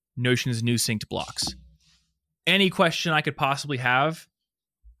Notion's new synced blocks, any question I could possibly have.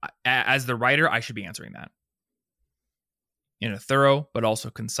 As the writer, I should be answering that in a thorough but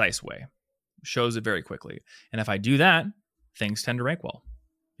also concise way. Shows it very quickly. And if I do that, things tend to rank well.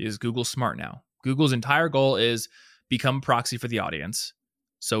 Because Google's smart now. Google's entire goal is become proxy for the audience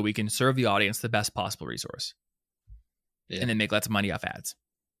so we can serve the audience the best possible resource. And then make lots of money off ads.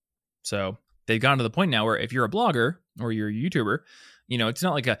 So they've gotten to the point now where if you're a blogger or you're a YouTuber, it's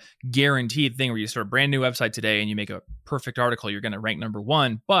not like a guaranteed thing where you start a brand new website today and you make a perfect article, you're going to rank number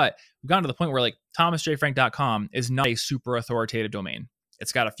one. But we've gotten to the point where like thomasjfrank.com is not a super authoritative domain.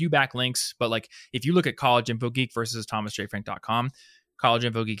 It's got a few backlinks, but like if you look at College Info Geek versus thomasjfrank.com, College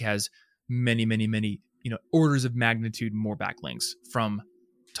Info Geek has many, many, many, orders of magnitude more backlinks from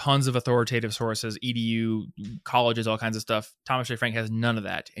tons of authoritative sources, EDU, colleges, all kinds of stuff. Thomas J. Frank has none of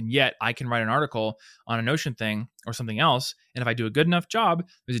that. And yet I can write an article on a Notion thing or something else. And if I do a good enough job,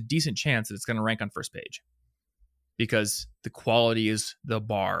 there's a decent chance that it's going to rank on first page because the quality is the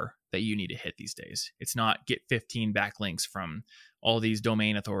bar that you need to hit these days. It's not get 15 backlinks from all these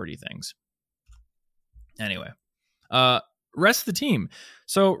domain authority things. Anyway, rest of the team.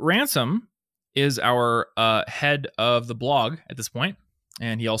 So Ransom is our head of the blog at this point,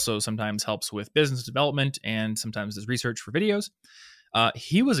 and he also sometimes helps with business development and sometimes does research for videos.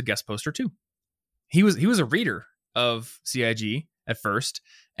 He was a guest poster too. He was a reader of CIG at first,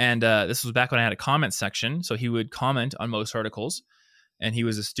 and this was back when I had a comment section, so he would comment on most articles. And he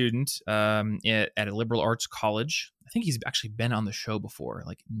was a student at a liberal arts college. I think he's actually been on the show before,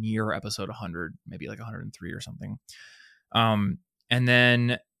 like near episode 100, maybe like 103 or something. And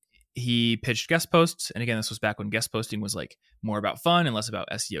then he pitched guest posts. And again, this was back when guest posting was like more about fun and less about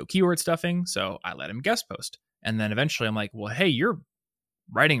SEO keyword stuffing. So I let him guest post. And then eventually I'm like, well, hey, you're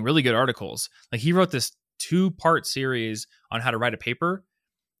writing really good articles. Like he wrote this 2-part series on how to write a paper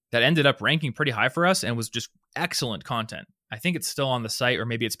that ended up ranking pretty high for us and was just excellent content. I think it's still on the site, or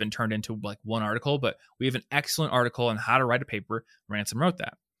maybe it's been turned into like one article, but we have an excellent article on how to write a paper. Ransom wrote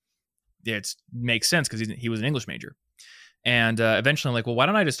that. It makes sense because he was an English major. And eventually I'm like, well, why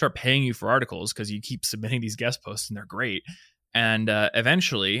don't I just start paying you for articles? Because you keep submitting these guest posts and they're great. And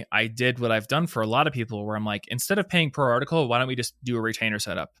eventually I did what I've done for a lot of people where I'm like, instead of paying per article, why don't we just do a retainer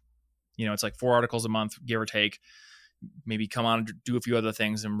setup? You know, it's like 4 articles a month, give or take. Maybe come on and do a few other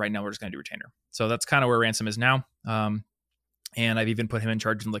things. And right now we're just going to do retainer. So that's kind of where Ransom is now. And I've even put him in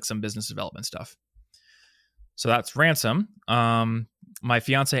charge of like some business development stuff. So that's Ransom. My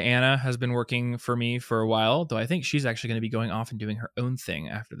fiance Anna has been working for me for a while, though I think she's actually going to be going off and doing her own thing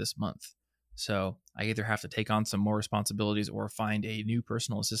after this month. So I either have to take on some more responsibilities or find a new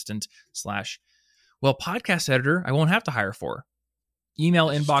personal assistant / podcast editor I won't have to hire for. Email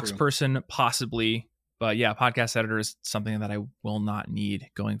inbox person, possibly. But yeah, podcast editor is something that I will not need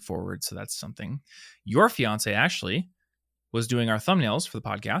going forward. So that's something. Your fiance actually was doing our thumbnails for the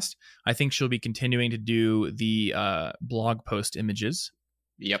podcast. I think she'll be continuing to do the blog post images.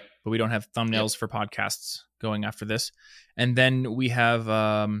 Yep. But we don't have thumbnails for podcasts going after this. And then we have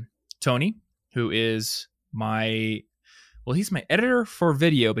Tony, who is he's my editor for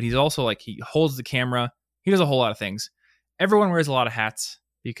video, but he's also like, he holds the camera. He does a whole lot of things. Everyone wears a lot of hats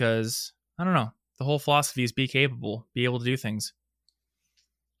because, I don't know, the whole philosophy is be able to do things.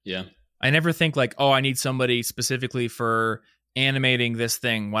 Yeah. I never think like, oh, I need somebody specifically for animating this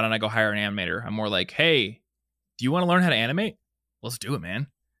thing. Why don't I go hire an animator? I'm more like, hey, do you want to learn how to animate? Let's do it, man.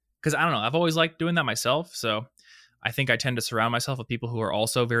 Because I don't know. I've always liked doing that myself. So I think I tend to surround myself with people who are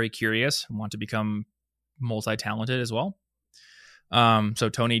also very curious and want to become multi-talented as well. So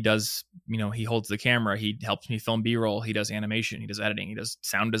Tony does, he holds the camera. He helps me film B-roll. He does animation. He does editing. He does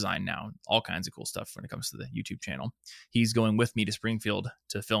sound design now. All kinds of cool stuff when it comes to the YouTube channel. He's going with me to Springfield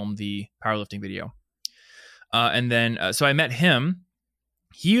to film the powerlifting video. And then, so I met him.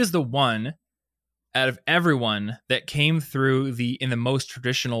 He is the one out of everyone that came through in the most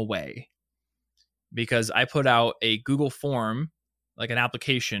traditional way, because I put out a Google form, like an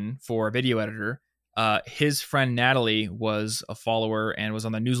application for a video editor. His friend Natalie was a follower and was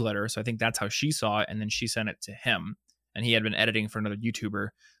on the newsletter. So I think that's how she saw it. And then she sent it to him, and he had been editing for another YouTuber.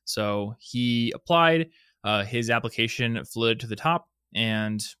 So he applied, his application floated to the top,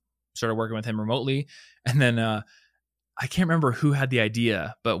 and started working with him remotely. And then, I can't remember who had the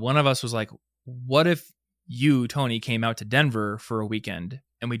idea, but one of us was like, what if you, Tony, came out to Denver for a weekend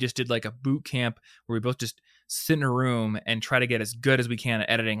and we just did like a boot camp where we both just sit in a room and try to get as good as we can at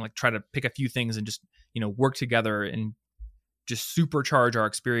editing, like try to pick a few things and just, work together and just supercharge our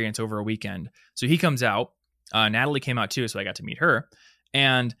experience over a weekend. So he comes out, Natalie came out too. So I got to meet her.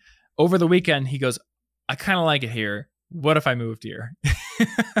 And over the weekend, he goes, I kind of like it here. What if I moved here?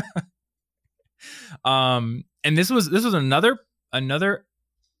 And this was another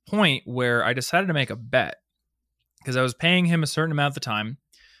point where I decided to make a bet, because I was paying him a certain amount at the time.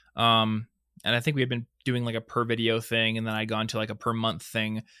 And I think we had been doing like a per video thing, and then I'd gone to like a per month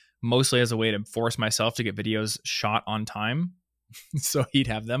thing, mostly as a way to force myself to get videos shot on time so he'd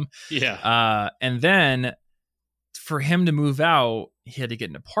have them. Yeah. And then for him to move out, he had to get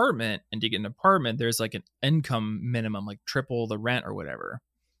an apartment, and to get an apartment, there's like an income minimum, like triple the rent or whatever.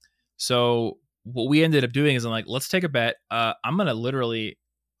 So what we ended up doing is I'm like, let's take a bet. I'm going to literally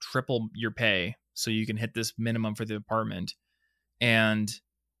triple your pay so you can hit this minimum for the apartment. And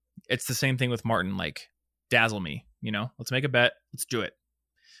it's the same thing with Martin, like dazzle me, let's make a bet. Let's do it.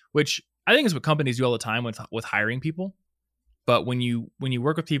 Which I think is what companies do all the time with hiring people. But when you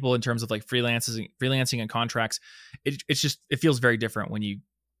work with people in terms of like freelancing and contracts, it feels very different when you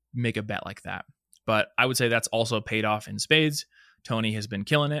make a bet like that. But I would say that's also paid off in spades. Tony has been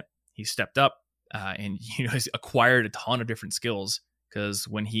killing it. He stepped up and he's acquired a ton of different skills, because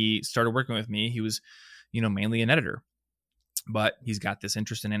when he started working with me, he was mainly an editor. but he's got this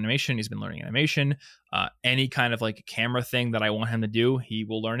interest in animation. He's been learning animation. Any kind of like camera thing that I want him to do, he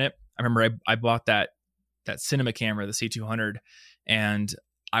will learn it. I remember I bought that cinema camera, the C200, and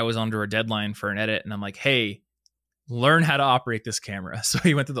I was under a deadline for an edit, and I'm like, hey, learn how to operate this camera. So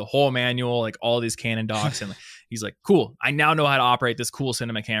he went through the whole manual, like all these Canon docs, and he's like, cool, I now know how to operate this cool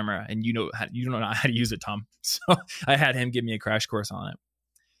cinema camera, and you don't know how to use it, Tom. So I had him give me a crash course on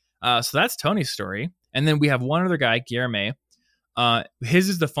it. So that's Tony's story. And then we have one other guy, Guillerme. His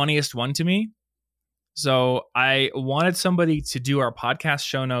is the funniest one to me. So I wanted somebody to do our podcast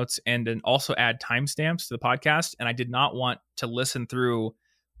show notes and then also add timestamps to the podcast. And I did not want to listen through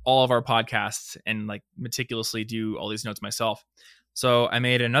all of our podcasts and like meticulously do all these notes myself. So I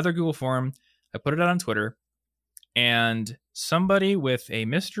made another Google form. I put it out on Twitter, and somebody with a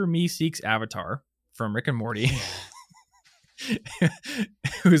Mr. Meeseeks avatar from Rick and Morty,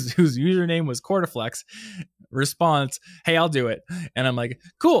 whose username was Cortiflex, responds, hey, I'll do it. And I'm like,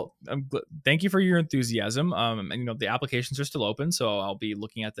 cool. Thank you for your enthusiasm. And the applications are still open, so I'll be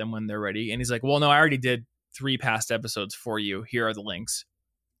looking at them when they're ready. And he's like, well, no, I already did 3 past episodes for you. Here are the links.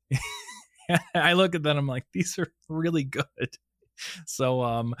 I look at them, I'm like, these are really good.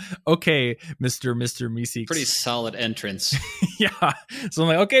 So, okay, Mr. Meeseeks. Pretty solid entrance. Yeah. So I'm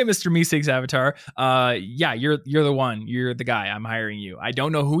like, okay, Mr. Meeseeks avatar. Yeah, you're the one. You're the guy. I'm hiring you. I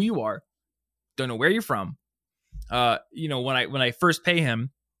don't know who you are. Don't know where you're from. When I first pay him,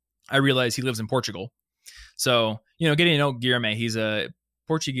 I realized he lives in Portugal. So, getting to know Guillerme, he's a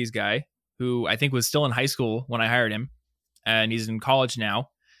Portuguese guy who I think was still in high school when I hired him, and he's in college now.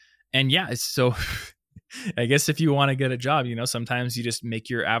 And yeah, so I guess if you want to get a job, sometimes you just make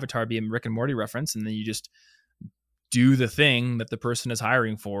your avatar be a Rick and Morty reference, and then you just do the thing that the person is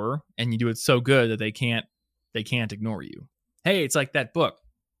hiring for, and you do it so good that they can't ignore you. Hey, it's like that book.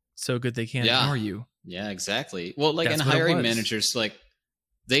 So good they can't ignore you. Yeah, exactly. Well, like, and hiring managers, like,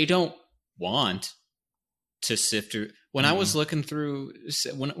 they don't want to sift through. When I was looking through,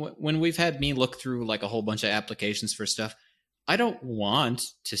 when we've had me look through like a whole bunch of applications for stuff, I don't want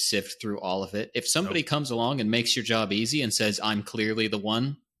to sift through all of it. If somebody comes along and makes your job easy and says, I'm clearly the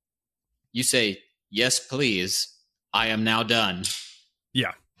one, you say, yes, please. I am now done.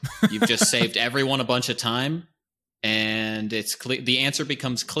 Yeah. You've just saved everyone a bunch of time, and it's clear. The answer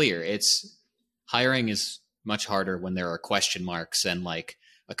becomes clear. Hiring is much harder when there are question marks and like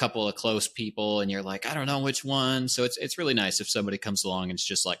a couple of close people, and you're like, I don't know which one. So it's really nice if somebody comes along and it's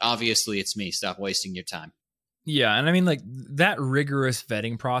just like, obviously it's me. Stop wasting your time. Yeah, and I mean, like, that rigorous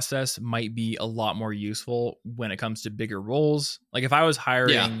vetting process might be a lot more useful when it comes to bigger roles. Like, if I was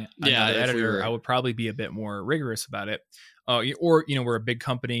hiring another editor, I would probably be a bit more rigorous about it. Or, we're a big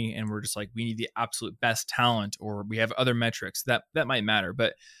company and we're just like, we need the absolute best talent, or we have other metrics that might matter.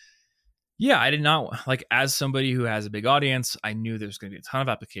 But yeah, I did not, like, as somebody who has a big audience, I knew there's going to be a ton of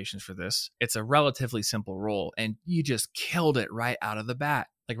applications for this. It's a relatively simple role, and you just killed it right out of the bat,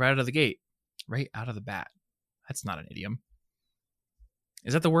 like right out of the gate, right out of the bat. That's not an idiom.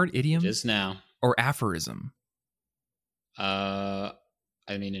 Is that the word, idiom? It is now. Or aphorism? I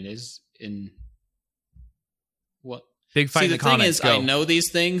mean, it is in what? Big fight in the comments. The thing is, I know these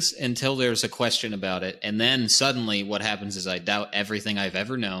things until there's a question about it. And then suddenly what happens is I doubt everything I've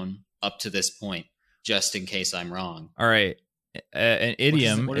ever known up to this point, just in case I'm wrong. All right. An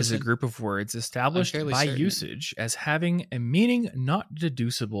idiom is a group of words established by usage as having a meaning not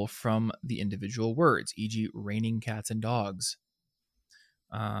deducible from the individual words, e.g. raining cats and dogs.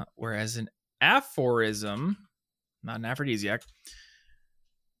 Whereas an aphorism, not an aphrodisiac,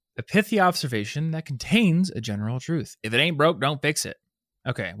 a pithy observation that contains a general truth. If it ain't broke, don't fix it.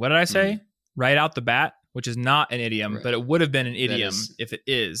 Okay, what did I say? Right out the bat, which is not an idiom, but it would have been an idiom if it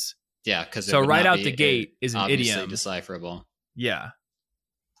is. Yeah, because so right out the gate is an idiom. Decipherable. Yeah.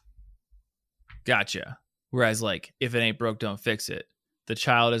 Gotcha. Whereas, like, if it ain't broke, don't fix it. The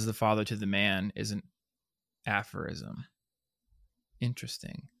child is the father to the man is an aphorism.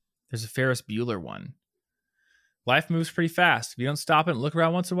 Interesting. There's a Ferris Bueller one. Life moves pretty fast. If you don't stop it and look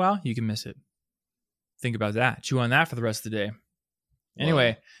around once in a while, you can miss it. Think about that. Chew on that for the rest of the day.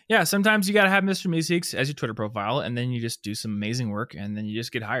 Anyway, yeah, sometimes you got to have Mr. Meeseeks as your Twitter profile, and then you just do some amazing work, and then you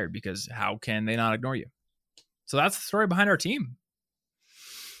just get hired, because how can they not ignore you? So that's the story behind our team.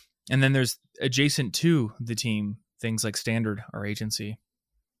 And then there's adjacent to the team, things like Standard, our agency.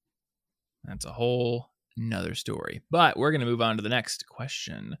 That's a whole nother story. But we're going to move on to the next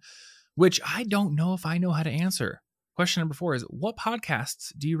question, which I don't know if I know how to answer. Question number 4 is, what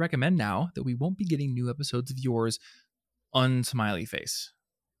podcasts do you recommend now that we won't be getting new episodes of yours unsmiley face?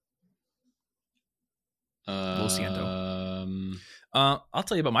 Lo siento. I'll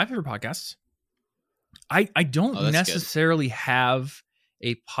tell you about my favorite podcasts. I don't necessarily have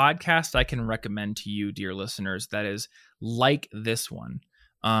a podcast I can recommend to you, dear listeners, that is like this one.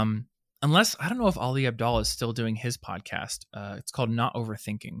 Unless, I don't know if Ali Abdallah is still doing his podcast. It's called Not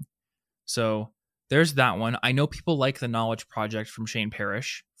Overthinking. So there's that one. I know people like The Knowledge Project from Shane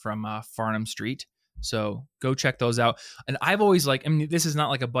Parrish from Farnham Street. So go check those out. And I've always liked, I mean, this is not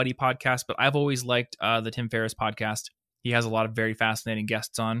like a buddy podcast, but I've always liked the Tim Ferriss podcast. He has a lot of very fascinating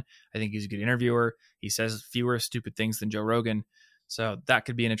guests on. I think he's a good interviewer. He says fewer stupid things than Joe Rogan. So that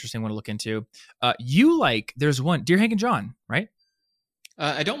could be an interesting one to look into. There's one, Dear Hank and John, right?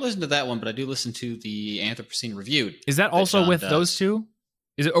 I don't listen to that one, but I do listen to the Anthropocene Reviewed. Is that also with those two?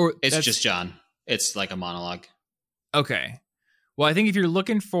 Is it, or it's just John? It's like a monologue. Okay. Well, I think if you're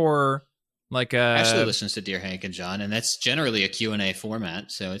looking for like Ashley listens to Dear Hank and John, and that's generally a Q&A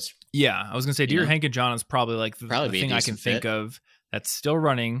format. So it's I was gonna say Dear Hank and John is probably like the thing I can think of that's still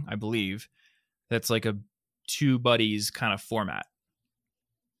running, I believe. That's like a two buddies kind of format.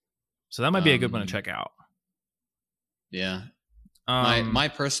 So that might be a good one to check out. Yeah. My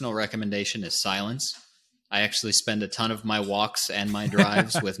personal recommendation is silence. I actually spend a ton of my walks and my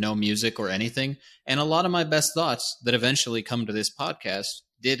drives with no music or anything. And a lot of my best thoughts that eventually come to this podcast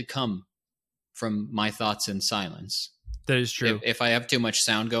did come from my thoughts in silence. That is true. If I have too much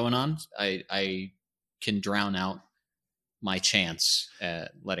sound going on, I can drown out my chance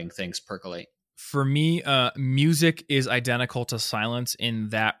at letting things percolate. For me, music is identical to silence in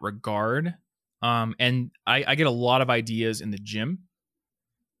that regard. And I get a lot of ideas in the gym.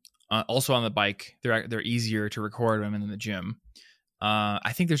 Also on the bike, they're easier to record them in the gym.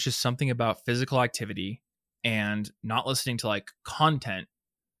 I think there's just something about physical activity and not listening to like content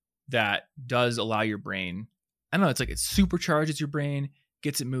that does allow your brain. I don't know, it's like it supercharges your brain,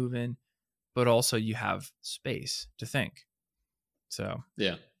 gets it moving, but also you have space to think. So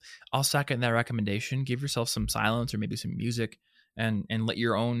yeah, I'll second that recommendation. Give yourself some silence or maybe some music and let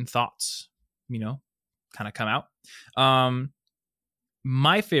your own thoughts, kind of come out.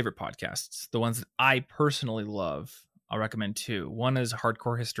 My favorite podcasts, the ones that I personally love, I'll recommend two. One is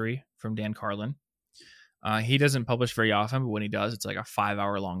Hardcore History from Dan Carlin. He doesn't publish very often, but when he does, it's like a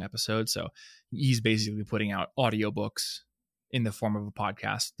 5-hour long episode. So he's basically putting out audiobooks in the form of a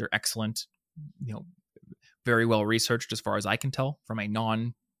podcast. They're excellent, very well researched as far as I can tell from a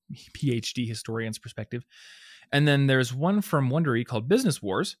non-PhD historian's perspective. And then there's one from Wondery called Business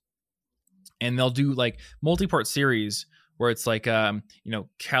Wars. And they'll do like multi-part series where it's like,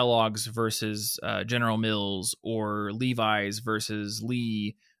 Kellogg's versus General Mills, or Levi's versus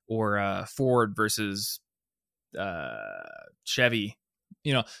Lee, or Ford versus Chevy,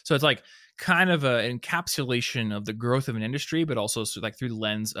 so it's like kind of an encapsulation of the growth of an industry, but also like through the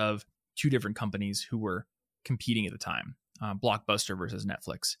lens of two different companies who were competing at the time, Blockbuster versus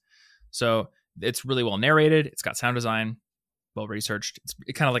Netflix. So it's really well narrated. It's got sound design, well researched. It's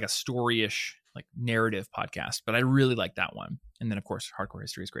kind of like a story-ish, like narrative podcast, but I really like that one. And then of course, Hardcore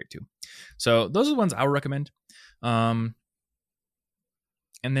History is great too. So those are the ones I would recommend. And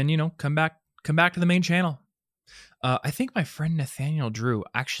then, come back to the main channel. I think my friend Nathaniel Drew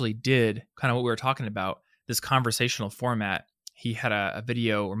actually did kind of what we were talking about, this conversational format. He had a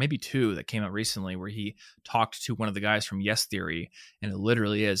video, or maybe two, that came out recently where he talked to one of the guys from Yes Theory, and it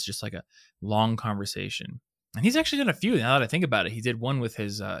literally is just like a long conversation. And he's actually done a few now that I think about it. He did one with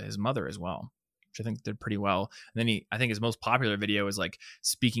his mother as well, which I think did pretty well. And then I think his most popular video is like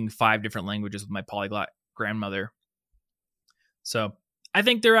speaking 5 different languages with my polyglot grandmother. So I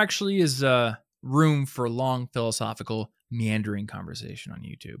think there actually is room for long philosophical meandering conversation on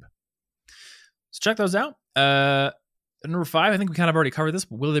YouTube. So check those out. Number 5, I think we kind of already covered this,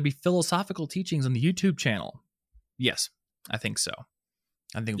 but will there be philosophical teachings on the YouTube channel? Yes, I think so.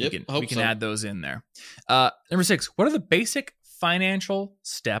 I think we can add those in there. Number 6, what are the basic financial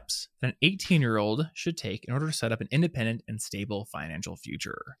steps that an 18-year-old should take in order to set up an independent and stable financial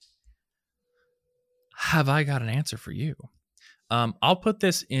future? Have I got an answer for you? I'll put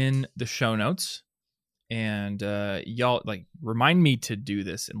this in the show notes, and y'all remind me to do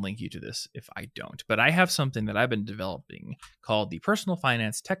this and link you to this if I don't. But I have something that I've been developing called the Personal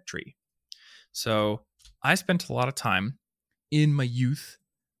Finance Tech Tree. So I spent a lot of time in my youth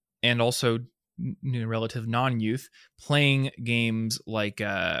and also relative non-youth playing games like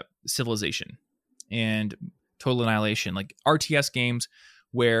Civilization and Total Annihilation, like RTS games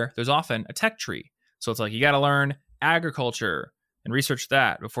where there's often a tech tree. So it's like you got to learn agriculture and research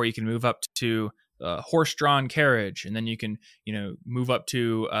that before you can move up to horse-drawn carriage, and then you can move up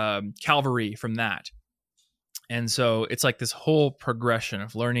to cavalry from that. And so it's like this whole progression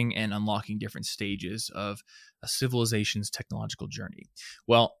of learning and unlocking different stages of a civilization's technological journey.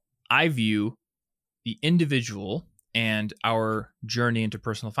 Well, I view the individual and our journey into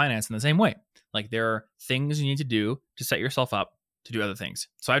personal finance in the same way. Like there are things you need to do to set yourself up to do other things.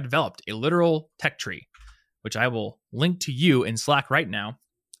 So I've developed a literal tech tree, which I will link to you in Slack right now,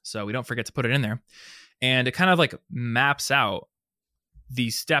 so we don't forget to put it in there. And it kind of like maps out the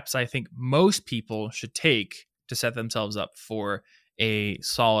steps I think most people should take to set themselves up for a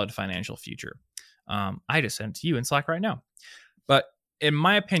solid financial future. I just sent it to you in Slack right now. But in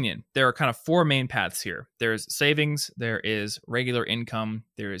my opinion, there are kind of four main paths here. There's savings, there is regular income,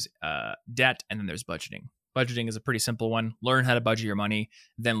 there's debt, and then there's budgeting. Budgeting is a pretty simple one. Learn how to budget your money,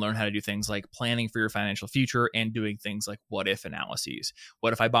 then learn how to do things like planning for your financial future and doing things like what if analyses.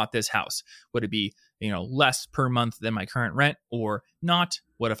 What if I bought this house? Would it be, less per month than my current rent or not?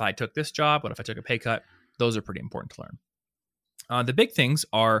 What if I took this job? What if I took a pay cut? Those are pretty important to learn. The big things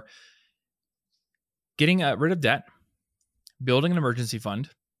are getting rid of debt, building an emergency fund,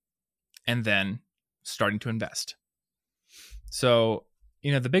 and then starting to invest. So,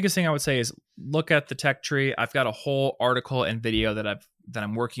 the biggest thing I would say is look at the tech tree. I've got a whole article and video that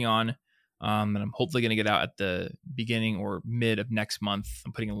I'm working on, and I'm hopefully going to get out at the beginning or mid of next month.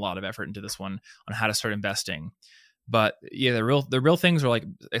 I'm putting a lot of effort into this one on how to start investing. But yeah, the real things are like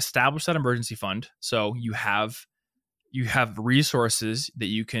establish that emergency fund. So you have resources that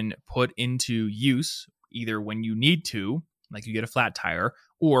you can put into use either when you need to, like you get a flat tire,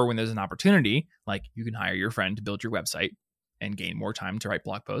 or when there's an opportunity, like you can hire your friend to build your website and gain more time to write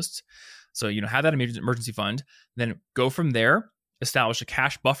blog posts. So, have that emergency fund, then go from there, establish a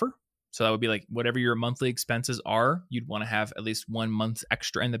cash buffer. So that would be like whatever your monthly expenses are, you'd want to have at least 1 month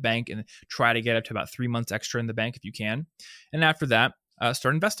extra in the bank and try to get up to about 3 months extra in the bank if you can. And after that,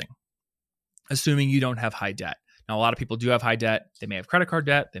 start investing, assuming you don't have high debt. Now, a lot of people do have high debt. They may have credit card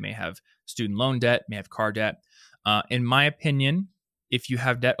debt. They may have student loan debt, may have car debt. In my opinion, if you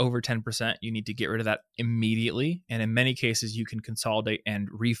have debt over 10%, you need to get rid of that immediately. And in many cases, you can consolidate and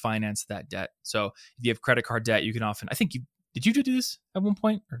refinance that debt. So if you have credit card debt, you can often, did you do this at one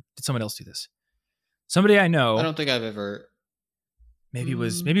point or did someone else do this? Somebody I know. I don't think I've ever. Maybe it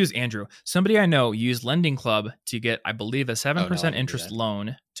was Andrew. Somebody I know used Lending Club to get, I believe, a 7% interest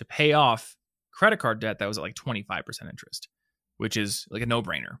loan to pay off credit card debt that was at like 25% interest, which is like a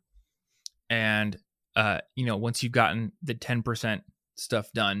no-brainer. And, once you've gotten the 10%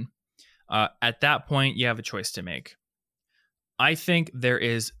 stuff done, at that point, you have a choice to make. I think there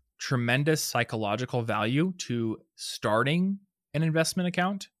is tremendous psychological value to starting an investment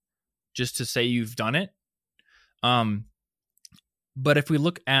account just to say you've done it. But if we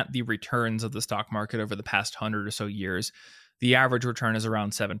look at the returns of the stock market over the past 100 or so years, the average return is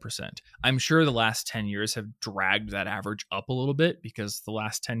around 7%. I'm sure the last 10 years have dragged that average up a little bit because the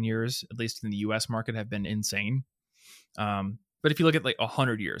last 10 years, at least in the US market, have been insane. But if you look at like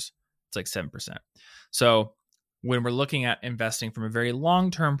 100 years, it's like 7%. So when we're looking at investing from a very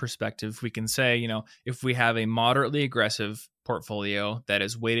long-term perspective, we can say, if we have a moderately aggressive portfolio that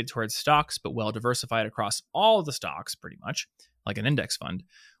is weighted towards stocks, but well diversified across all the stocks, pretty much like an index fund,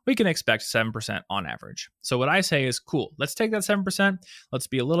 we can expect 7% on average. So what I say is, cool, let's take that 7%. Let's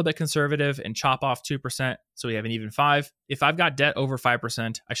be a little bit conservative and chop off 2% so we have an even 5. If I've got debt over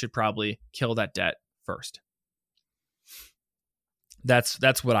 5%, I should probably kill that debt first.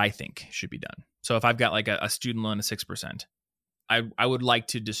 That's what I think should be done. So if I've got like a student loan of 6%, I would like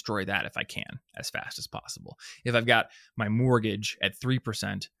to destroy that if I can as fast as possible. If I've got my mortgage at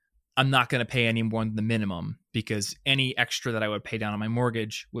 3%, I'm not going to pay any more than the minimum because any extra that I would pay down on my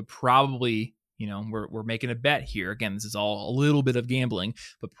mortgage would probably, we're making a bet here. Again, this is all a little bit of gambling,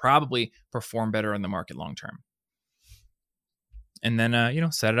 but probably perform better in the market long term. And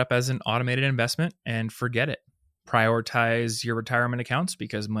then, set it up as an automated investment and forget it. Prioritize your retirement accounts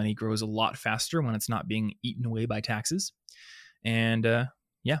because money grows a lot faster when it's not being eaten away by taxes. And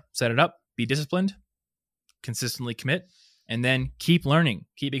set it up, be disciplined, consistently commit, and then keep learning,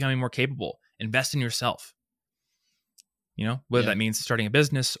 keep becoming more capable, invest in yourself. Whether that means starting a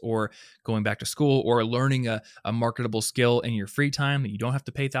business or going back to school or learning a marketable skill in your free time that you don't have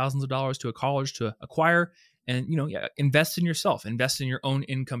to pay thousands of dollars to a college to acquire. And, invest in yourself, invest in your own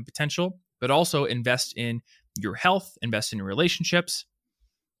income potential, but also invest in your health, invest in your relationships,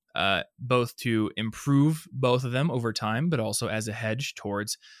 both to improve both of them over time, but also as a hedge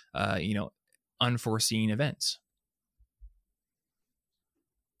towards, unforeseen events.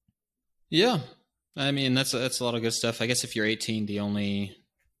 Yeah. I mean, that's a lot of good stuff. I guess if you're 18, the only,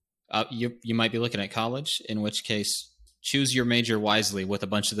 you might be looking at college, in which case choose your major wisely with a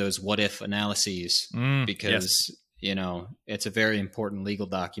bunch of those what if analyses, because, it's a very important legal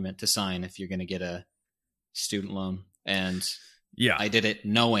document to sign if you're going to get a student loan. And I did it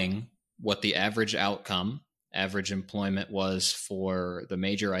knowing what the average employment was for the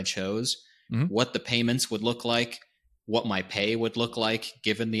major I chose, what the payments would look like, what my pay would look like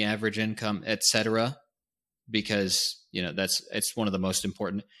given the average income, etc. Because, it's one of the most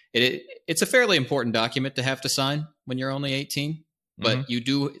important. It's a fairly important document to have to sign when you're only 18, but you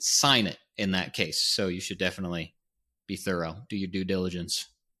do sign it in that case. So you should definitely be thorough, do your due diligence.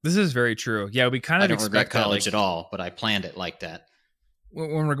 This is very true. Yeah, we kind of I don't regret college at all, but I planned it like that.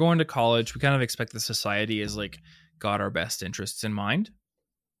 When we're going to college, we kind of expect the society is got our best interests in mind.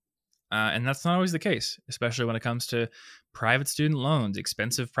 And that's not always the case, especially when it comes to private student loans,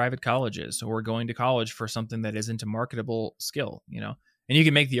 expensive private colleges, or going to college for something that isn't a marketable skill, And you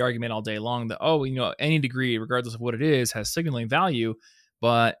can make the argument all day long that, any degree, regardless of what it is, has signaling value.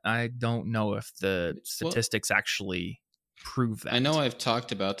 But I don't know if the statistics actually prove that. I know I've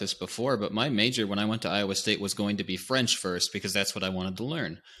talked about this before, but my major when I went to Iowa State was going to be French first because that's what I wanted to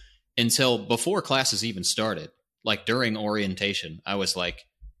learn. Until before classes even started, like during orientation, I was like,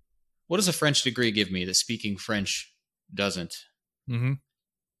 what does a French degree give me that speaking French doesn't? I'm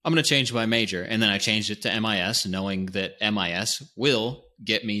going to change my major. And then I changed it to MIS, knowing that MIS will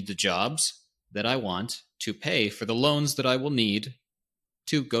get me the jobs that I want to pay for the loans that I will need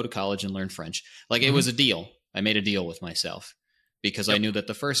to go to college and learn French. It was a deal. I made a deal with myself because I knew that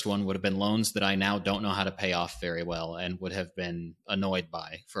the first one would have been loans that I now don't know how to pay off very well and would have been annoyed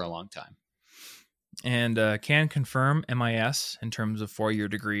by for a long time. And can confirm MIS in terms of 4-year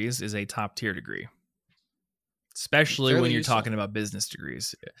degrees is a top tier degree, especially when you're talking about business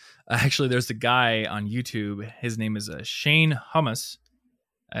degrees. Actually, there's a guy on YouTube. His name is Shane Hummus,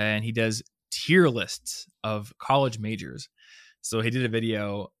 and he does tier lists of college majors. So he did a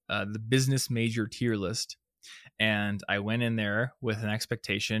video, the business major tier list. And I went in there with an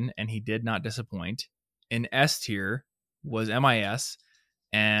expectation, and he did not disappoint. In S tier was MIS,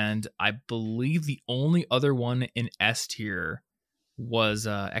 and I believe the only other one in S tier was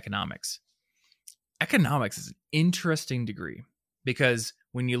economics. Economics is an interesting degree because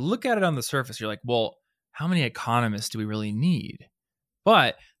when you look at it on the surface, you're like, well, how many economists do we really need?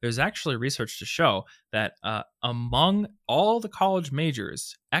 But there's actually research to show that among all the college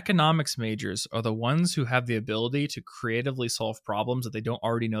majors, economics majors are the ones who have the ability to creatively solve problems that they don't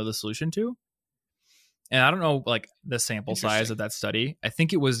already know the solution to. And I don't know, the sample size of that study. I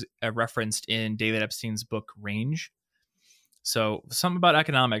think it was referenced in David Epstein's book, Range. So something about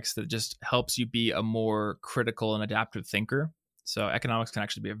economics that just helps you be a more critical and adaptive thinker. So economics can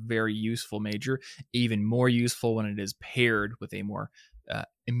actually be a very useful major, even more useful when it is paired with a more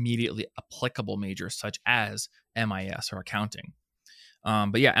immediately applicable major such as MIS or accounting.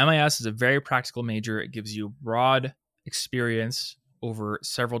 But yeah, MIS is a very practical major. It gives you broad experience over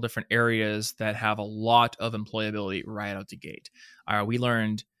several different areas that have a lot of employability right out the gate. We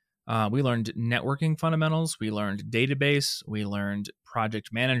learned networking fundamentals. We learned database. We learned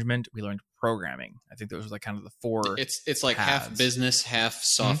project management. We learned programming. I think those were kind of the four. It's like paths. Half business, half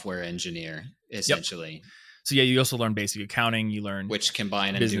software engineer, essentially. Yep. So yeah, you also learn basic accounting. You learn which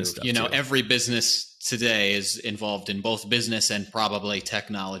combine and do. Stuff every business today is involved in both business and probably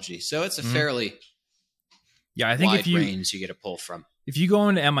technology. So it's a fairly I think wide range you get a pull from. If you go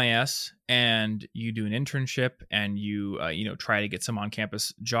into MIS and you do an internship and you try to get some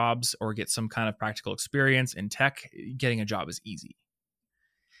on-campus jobs or get some kind of practical experience in tech, getting a job is easy.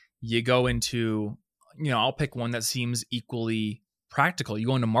 You go into, I'll pick one that seems equally practical. You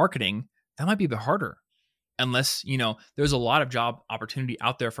go into marketing, that might be a bit harder. Unless, there's a lot of job opportunity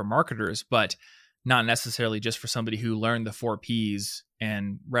out there for marketers, but not necessarily just for somebody who learned the 4 Ps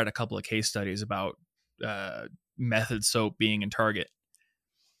and read a couple of case studies about Method Soap being in Target.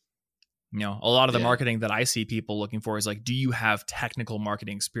 A lot of the marketing that I see people looking for is do you have technical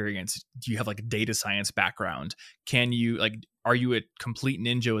marketing experience? Do you have a data science background? Can you are you a complete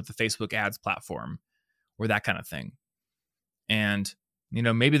ninja with the Facebook ads platform or that kind of thing? And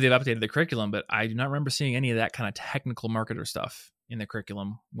maybe they've updated the curriculum, but I do not remember seeing any of that kind of technical marketer stuff in the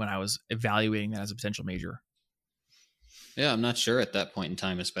curriculum when I was evaluating that as a potential major. Yeah, I'm not sure at that point in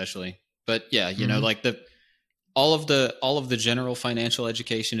time, especially. But yeah, all of the general financial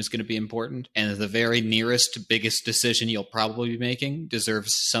education is going to be important, and the very nearest biggest decision you'll probably be making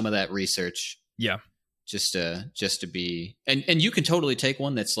deserves some of that research. Yeah. Just to be, and you can totally take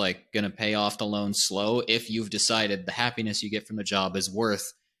one that's going to pay off the loan slow if you've decided the happiness you get from the job is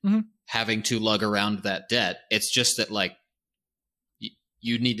worth having to lug around that debt. It's just that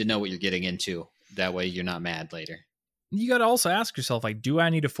you need to know what you're getting into. That way you're not mad later. You got to also ask yourself, do I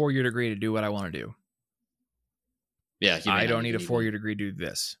need a 4-year degree to do what I want to do? Yeah, I don't need a 4-year degree to do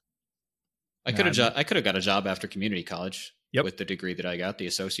this. I could have got a job after community college. with the degree that I got, the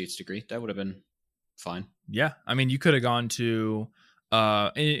associate's degree. That would have been fine. Yeah. I mean, you could have gone to,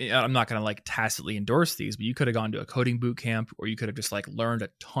 I'm not going to like tacitly endorse these, but you could have gone to a coding boot camp, or you could have just like learned a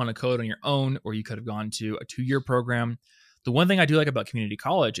ton of code on your own, or you could have gone to a 2-year program. The one thing I do like about community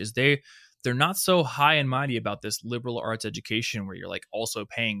college is they're not so high and mighty about this liberal arts education where you're like also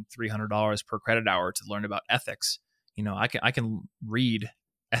paying $300 per credit hour to learn about ethics. You know, I can read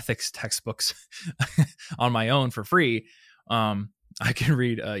ethics textbooks on my own for free. I can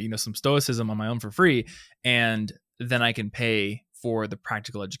read, some stoicism on my own for free, and then I can pay for the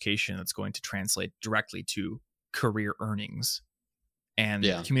practical education that's going to translate directly to career earnings. And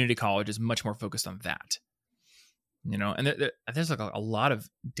community college is much more focused on that. You know, and there's like a lot of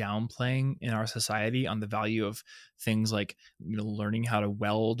downplaying in our society on the value of things like, learning how to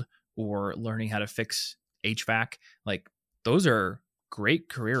weld or learning how to fix HVAC. Like, those are great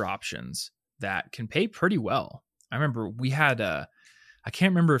career options that can pay pretty well. I remember we had I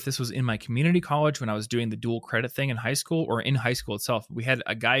can't remember if this was in my community college when I was doing the dual credit thing in high school or in high school itself. We had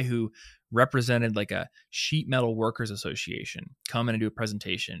a guy who represented like a sheet metal workers association come in and do a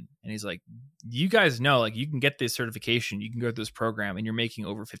presentation. And he's like, you guys know, like, you can get this certification, you can go through this program, and you're making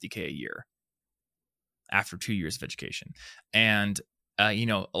over $50K a year after 2 years of education. And,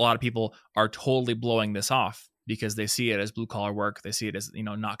 a lot of people are totally blowing this off because they see it as blue collar work. They see it as,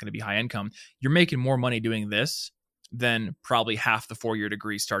 not going to be high income. You're making more money doing this than probably half the 4-year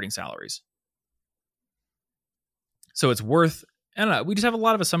degree starting salaries. So it's worth, I don't know, we just have a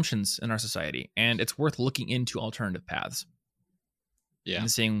lot of assumptions in our society, and it's worth looking into alternative paths. Yeah.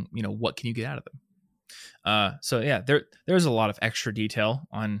 And seeing, what can you get out of them? There's a lot of extra detail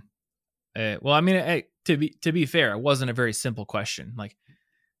on, to be fair, it wasn't a very simple question. Like,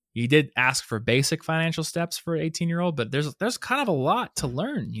 you did ask for basic financial steps for an 18-year-old, but there's kind of a lot to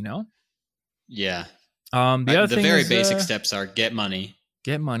learn, Yeah. The very basic steps are get money.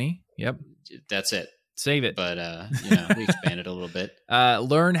 Get money. Yep. That's it. Save it. But, we expanded a little bit.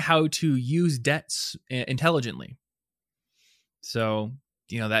 Learn how to use debts intelligently. So,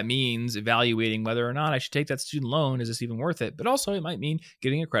 that means evaluating whether or not I should take that student loan. Is this even worth it? But also it might mean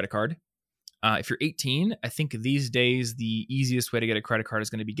getting a credit card. If you're 18, I think these days the easiest way to get a credit card is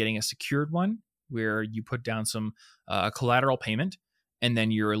going to be getting a secured one where you put down some collateral payment, and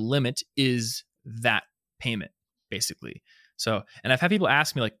then your limit is that payment, basically. So, and I've had people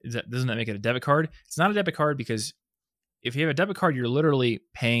ask me, like, doesn't that make it a debit card? It's not a debit card, because if you have a debit card, you're literally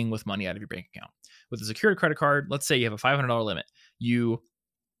paying with money out of your bank account. With a secured credit card, let's say you have a $500 limit. You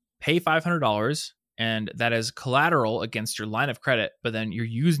pay $500, and that is collateral against your line of credit, but then you're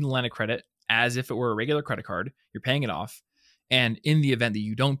using the line of credit as if it were a regular credit card. You're paying it off. And in the event that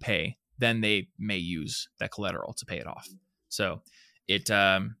you don't pay, then they may use that collateral to pay it off. So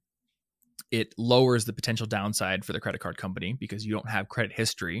it lowers the potential downside for the credit card company because you don't have credit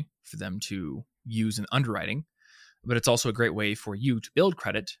history for them to use in underwriting. But it's also a great way for you to build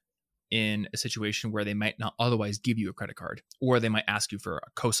credit in a situation where they might not otherwise give you a credit card, or they might ask you for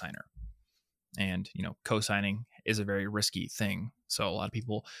a cosigner. And, cosigning is a very risky thing. So a lot of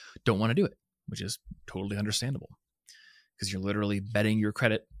people don't want to do it, which is totally understandable, because you're literally betting your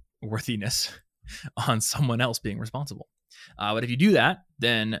credit worthiness on someone else being responsible. But if you do that,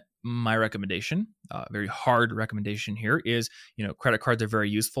 then my recommendation, very hard recommendation here, is, credit cards are very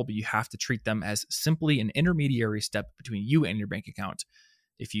useful, but you have to treat them as simply an intermediary step between you and your bank account.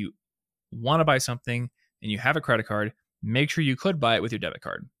 If you want to buy something and you have a credit card, make sure you could buy it with your debit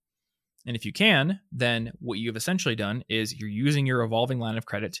card. And if you can, then what you've essentially done is you're using your revolving line of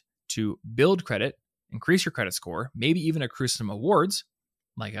credit to build credit, increase your credit score, maybe even accrue some awards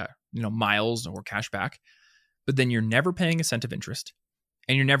like miles or cash back. But then you're never paying a cent of interest,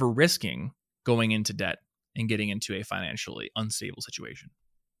 and you're never risking going into debt and getting into a financially unstable situation.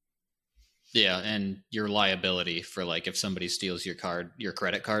 Yeah, and your liability for, like, if somebody steals your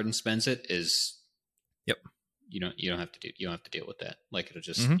credit card and spends it is, yep. You don't have to deal with that. Like, it'll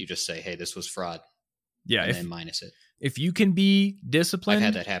just you just say, hey, this was fraud. Yeah, and then minus it. If you can be disciplined, I've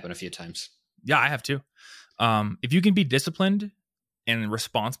had that happen a few times. Yeah, I have too. If you can be disciplined and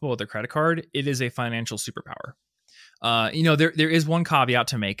responsible with a credit card, it is a financial superpower. There is one caveat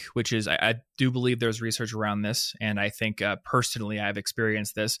to make, which is I do believe there's research around this, and I think personally I've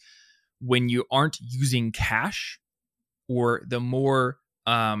experienced this. When you aren't using cash, or the more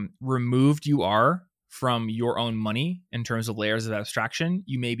removed you are from your own money in terms of layers of abstraction,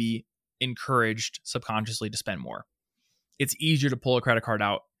 you may be encouraged subconsciously to spend more. It's easier to pull a credit card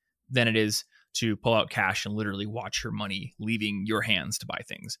out than it is to pull out cash and literally watch your money leaving your hands to buy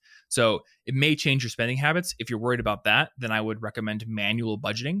things. So it may change your spending habits. If you're worried about that, then I would recommend manual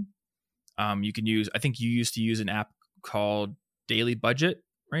budgeting. I think you used to use an app called Daily Budget,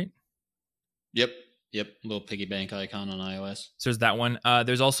 right? Yep. Little piggy bank icon on iOS. So there's that one.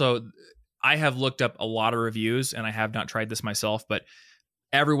 There's also, I have looked up a lot of reviews, and I have not tried this myself, but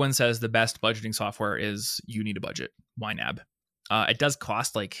everyone says the best budgeting software is You Need a Budget, YNAB. It does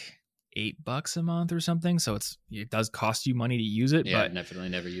cost like $8 a month or something, so it does cost you money to use it. Yeah, but definitely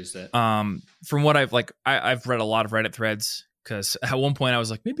never used that. From what I've I've read a lot of Reddit threads, because at one point I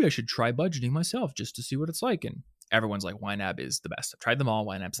was like, maybe I should try budgeting myself just to see what it's like, and everyone's like, YNAB is the best. I've tried them all.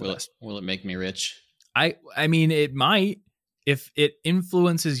 YNAB's the best. Will it make me rich? I mean, it might, if it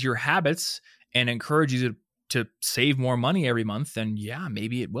influences your habits and encourages you to save more money every month, then yeah,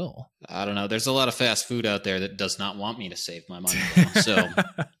 maybe it will. I don't know. There's a lot of fast food out there that does not want me to save my money, so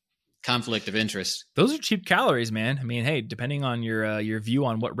conflict of interest. Those are cheap calories, man. I mean, hey, depending on your view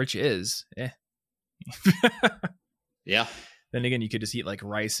on what rich is, yeah. Then again, you could just eat like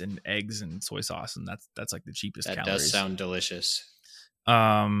rice and eggs and soy sauce, and that's like the cheapest calories. That does sound delicious.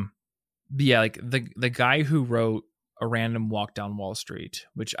 But yeah, like the guy who wrote A Random Walk Down Wall Street,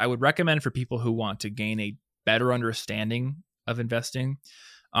 which I would recommend for people who want to gain a better understanding of investing.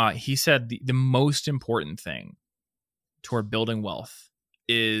 He said the most important thing toward building wealth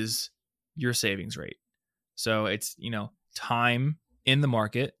is your savings rate. So it's, time in the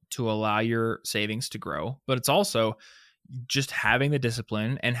market to allow your savings to grow, but it's also just having the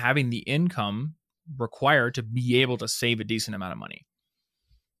discipline and having the income required to be able to save a decent amount of money.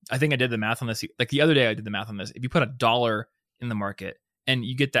 I think I did the math on this. Like the other day, I did the math on this. If you put $1 in the market and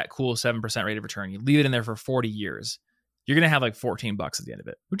you get that cool 7% rate of return, you leave it in there for 40 years, you're going to have like $14 at the end of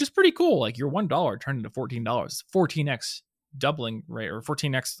it, which is pretty cool. Like your $1 turned into $14, 14x doubling rate, or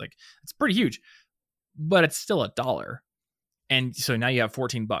 14x. Like it's pretty huge, but it's still $1. And so now you have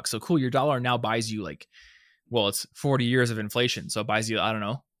 $14. So cool. Your dollar now buys you it's 40 years of inflation. So it buys you, I don't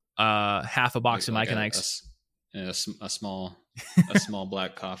know, half a box of Mike and Ike's. A small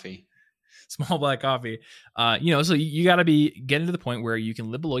black coffee. Small black coffee. So you got to be getting to the point where you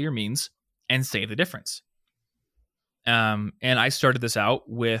can live below your means and save the difference. And I started this out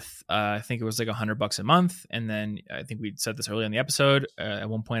with, I think it was like $100 a month. And then I think we said this earlier in the episode. At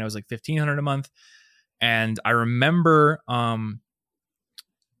one point I was like $1,500 a month. And I remember,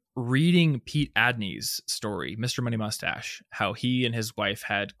 reading Pete Adney's story, Mr. Money Mustache, how he and his wife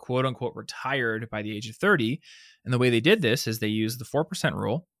had quote unquote retired by the age of 30. And the way they did this is they used the 4%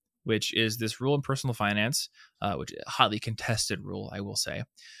 rule, which is this rule in personal finance, which is a highly contested rule, I will say.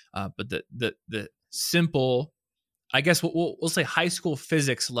 But the simple, I guess we'll say high school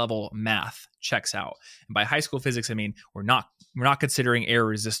physics level math checks out. And by high school physics, I mean, we're not considering air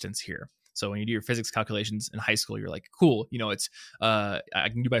resistance here. So when you do your physics calculations in high school, you're like, cool, it's I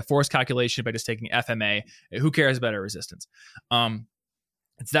can do by force calculation by just taking FMA. Who cares about air resistance?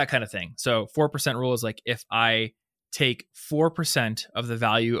 It's that kind of thing. So 4% rule is like, if I take 4% of the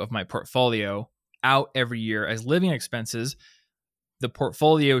value of my portfolio out every year as living expenses, the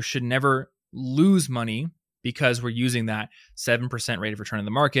portfolio should never lose money, because we're using that 7% rate of return in the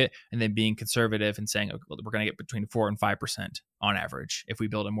market and then being conservative and saying, okay, well, we're going to get between 4 and 5% on average if we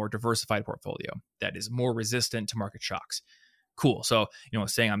build a more diversified portfolio that is more resistant to market shocks. Cool. So,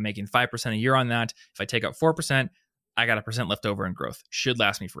 saying I'm making 5% a year on that. If I take out 4%, I got 1% left over in growth. Should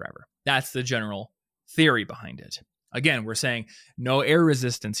last me forever. That's the general theory behind it. Again, we're saying no air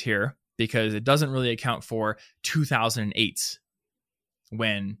resistance here because it doesn't really account for 2008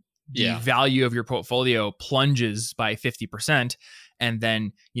 when the value of your portfolio plunges by 50%. And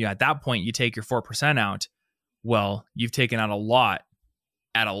then, at that point, you take your 4% out. Well, you've taken out a lot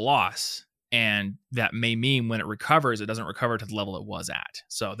at a loss. And that may mean when it recovers, it doesn't recover to the level it was at.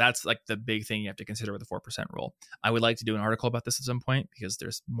 So that's like the big thing you have to consider with the 4% rule. I would like to do an article about this at some point because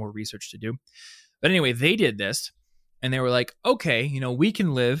there's more research to do. But anyway, they did this and they were like, okay, we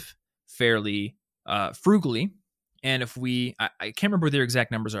can live fairly frugally. And if I can't remember what their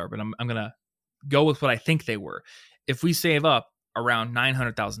exact numbers are, but I'm going to go with what I think they were. If we save up around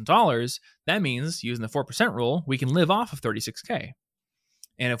 $900,000, that means using the 4% rule, we can live off of $36K.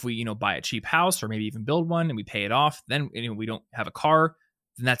 And if we, buy a cheap house or maybe even build one and we pay it off, then we don't have a car,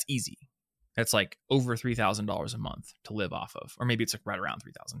 then that's easy. That's like over $3,000 a month to live off of, or maybe it's like right around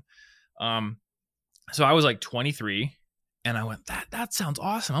 3,000. So I was like 23. And I went, that sounds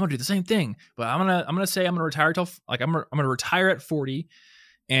awesome. I'm gonna do the same thing, but I'm gonna say I'm gonna retire till I'm gonna retire at 40,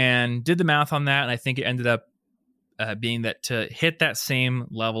 and did the math on that. And I think it ended up being that to hit that same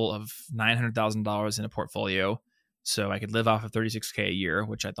level of $900,000 in a portfolio, so I could live off of $36K a year,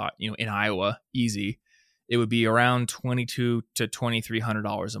 which I thought, in Iowa, easy, it would be around $2,200 to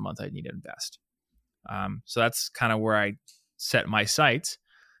 $2,300 a month I'd need to invest. So that's kind of where I set my sights.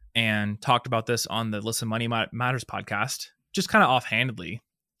 and talked about this on the Listen Money Matters podcast, just kind of offhandedly.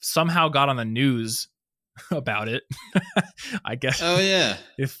 Somehow got on the news about it. I guess. Oh yeah.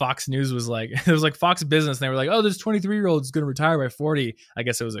 If Fox News was like, it was like Fox Business, and they were like, "Oh, this 23-year-old is going to retire by 40." I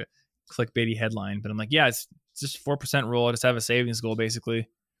guess it was a clickbaity headline, but I'm like, yeah, it's just 4% rule. I just have a savings goal basically.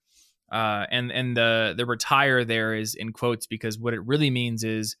 And the retire there is in quotes, because what it really means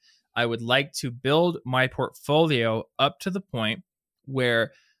is I would like to build my portfolio up to the point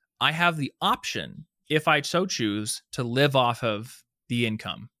where I have the option, if I so choose, to live off of the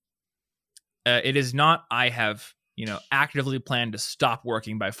income. It is not I have, actively planned to stop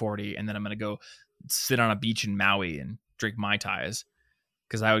working by 40 and then I'm going to go sit on a beach in Maui and drink Mai Tais,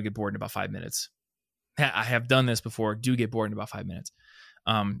 because I would get bored in about 5 minutes. I have done this before, do get bored in about 5 minutes.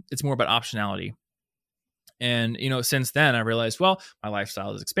 It's more about optionality. And, since then I realized, well, my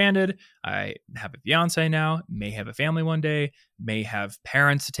lifestyle has expanded. I have a fiance now, may have a family one day, may have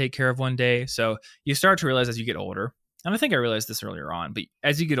parents to take care of one day. So you start to realize as you get older, and I think I realized this earlier on, but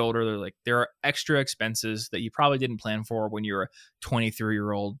as you get older, there are extra expenses that you probably didn't plan for when you're a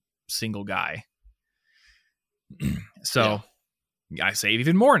 23-year-old single guy. So I save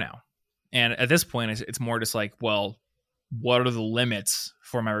even more now. And at this point, it's more just like, well, what are the limits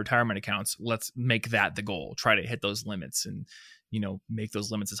for my retirement accounts? Let's make that the goal. Try to hit those limits and, make those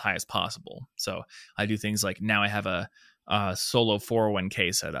limits as high as possible. So I do things like now I have a solo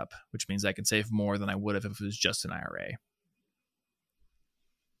 401k set up, which means I can save more than I would have if it was just an IRA.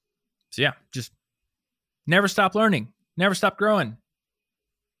 So yeah, just never stop learning, never stop growing,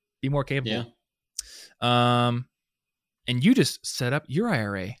 be more capable. Yeah. And you just set up your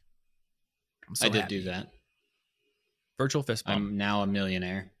IRA. I did do that. Virtual fist bump. I'm now a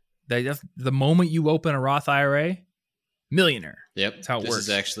millionaire. The moment you open a Roth IRA, millionaire. Yep. That's how it works. This is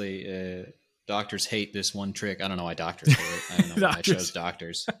actually, doctors hate this one trick. I don't know why doctors hate it. I don't know why I chose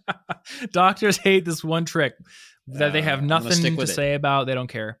doctors. Doctors hate this one trick that they have nothing to say about. They don't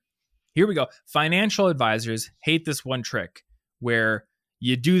care. Here we go. Financial advisors hate this one trick where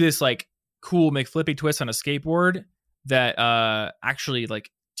you do this like cool McFlippy twist on a skateboard that actually like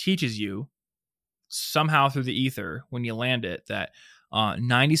teaches you somehow through the ether when you land it that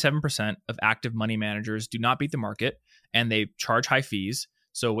 97% of active money managers do not beat the market and they charge high fees.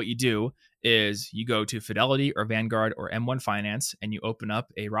 So what you do is you go to Fidelity or Vanguard or M1 Finance and you open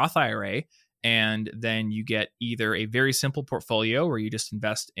up a Roth IRA, and then you get either a very simple portfolio where you just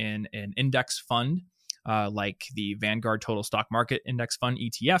invest in an index fund like the Vanguard Total Stock Market Index Fund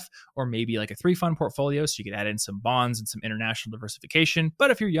ETF, or maybe like a 3-fund portfolio, so you could add in some bonds and some international diversification.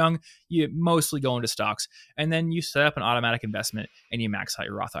 But if you're young, you mostly go into stocks, and then you set up an automatic investment and you max out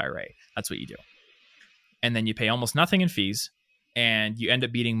your Roth IRA. That's what you do. And then you pay almost nothing in fees, and you end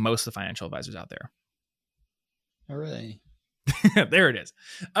up beating most of the financial advisors out there. Hooray. There it is.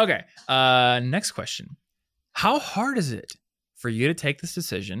 Okay. Next question. How hard is it for you to take this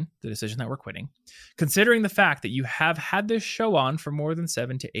decision, the decision that we're quitting, considering the fact that you have had this show on for more than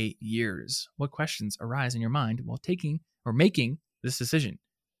 7 to 8 years? What questions arise in your mind while taking or making this decision?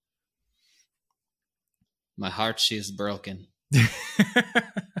 My heart, she is broken.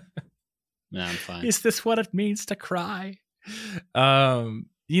 No, I'm fine. Is this what it means to cry?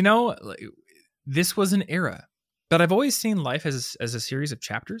 This was an era, but I've always seen life as a series of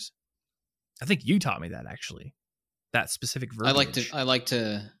chapters. I think you taught me that, actually. That specific verbiage. I like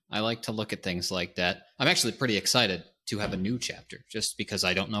to look at things like that. I'm actually pretty excited to have a new chapter, just because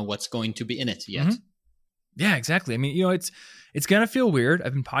I don't know what's going to be in it yet. Mm-hmm. Yeah, exactly. I mean, it's gonna feel weird.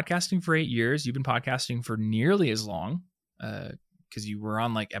 I've been podcasting for 8 years. You've been podcasting for nearly as long, because you were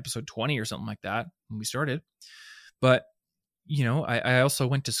on like episode 20 or something like that when we started. But I also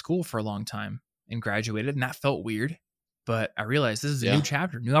went to school for a long time and graduated, and that felt weird. But I realized this is a new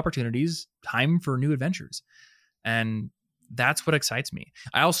chapter, new opportunities, time for new adventures. And that's what excites me.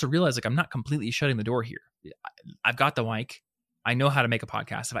 I also realize I'm not completely shutting the door here. I've got the mic. I know how to make a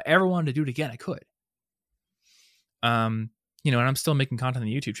podcast. If I ever wanted to do it again, I could. And I'm still making content on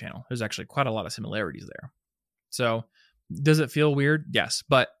the YouTube channel. There's actually quite a lot of similarities there. So does it feel weird? Yes.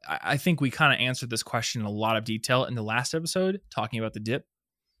 But I think we kind of answered this question in a lot of detail in the last episode, talking about the dip.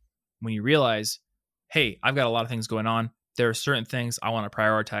 When you realize, hey, I've got a lot of things going on. There are certain things I want to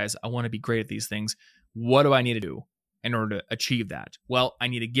prioritize. I want to be great at these things. What do I need to do in order to achieve that? Well, I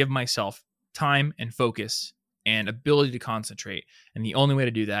need to give myself time and focus and ability to concentrate. And the only way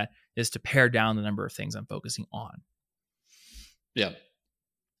to do that is to pare down the number of things I'm focusing on. Yeah.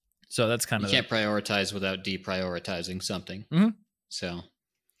 So that's kind of... You can't prioritize without deprioritizing something. Mm-hmm. So.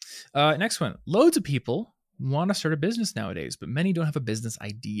 Next one. Loads of people want to start a business nowadays, but many don't have a business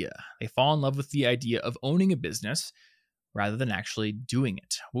idea. They fall in love with the idea of owning a business, rather than actually doing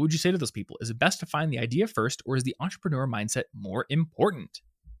it. What would you say to those people? Is it best to find the idea first, or is the entrepreneur mindset more important?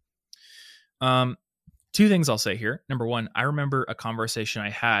 Two things I'll say here. Number one, I remember a conversation I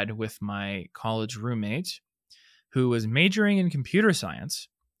had with my college roommate who was majoring in computer science,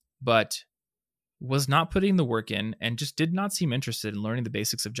 but was not putting the work in and just did not seem interested in learning the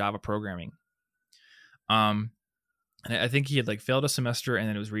basics of Java programming. And I think he had like failed a semester and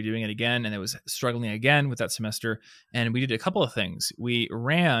then it was redoing it again, and it was struggling again with that semester. And we did a couple of things. We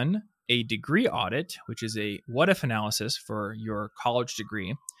ran a degree audit, which is a what if analysis for your college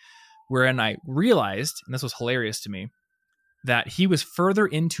degree, wherein I realized, and this was hilarious to me, that he was further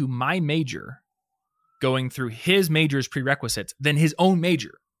into my major going through his major's prerequisites than his own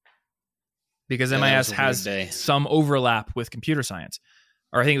major, because MIS has some overlap with computer science,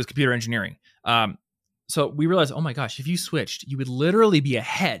 or I think it was computer engineering. So we realized, oh my gosh, if you switched, you would literally be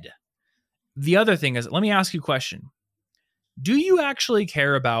ahead. The other thing is, let me ask you a question. Do you actually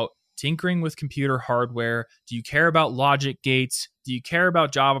care about tinkering with computer hardware? Do you care about logic gates? Do you care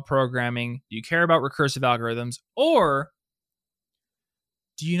about Java programming? Do you care about recursive algorithms? Or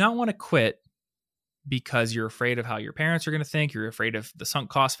do you not want to quit because you're afraid of how your parents are going to think? You're afraid of the sunk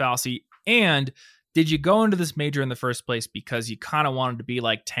cost fallacy? And did you go into this major in the first place because you kind of wanted to be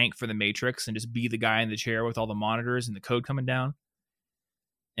like Tank for the Matrix and just be the guy in the chair with all the monitors and the code coming down?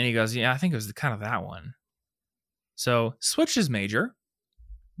 And he goes, yeah, I think it was kind of that one. So switched his major,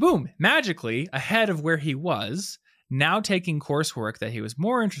 boom, magically ahead of where he was, now taking coursework that he was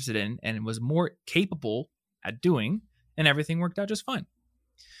more interested in and was more capable at doing, and everything worked out just fine.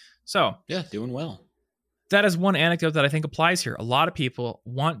 So yeah, doing well. That is one anecdote that I think applies here. A lot of people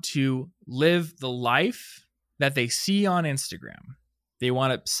want to live the life that they see on Instagram. They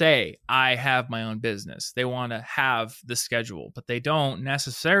want to say, I have my own business. They want to have the schedule, but they don't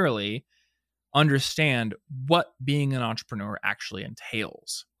necessarily understand what being an entrepreneur actually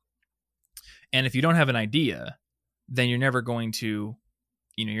entails. And if you don't have an idea, then you're never going to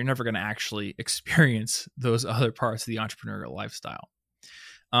actually experience those other parts of the entrepreneurial lifestyle.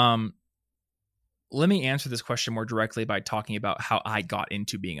 Let me answer this question more directly by talking about how I got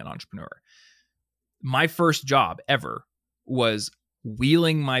into being an entrepreneur. My first job ever was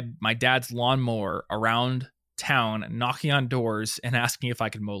wheeling my dad's lawnmower around town, knocking on doors and asking if I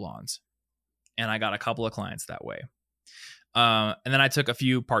could mow lawns. And I got a couple of clients that way. And then I took a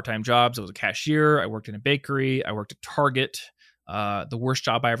few part-time jobs. I was a cashier. I worked in a bakery. I worked at Target. The worst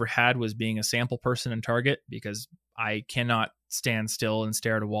job I ever had was being a sample person in Target, because I cannot stand still and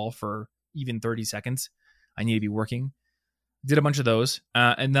stare at a wall for even 30 seconds. I need to be working. Did a bunch of those.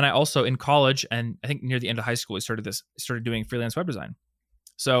 And then I also, in college, and I think near the end of high school, I started doing freelance web design.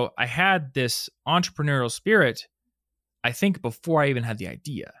 So I had this entrepreneurial spirit, I think, before I even had the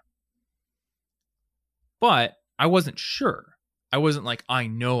idea. But I wasn't sure. I wasn't like, I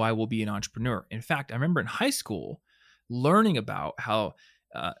know I will be an entrepreneur. In fact, I remember in high school learning about how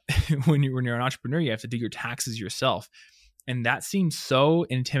when you're an entrepreneur, you have to do your taxes yourself. And that seemed so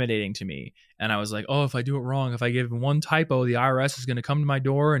intimidating to me. And I was like, oh, if I do it wrong, if I give one typo, the IRS is going to come to my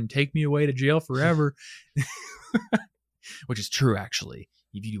door and take me away to jail forever. Which is true, actually.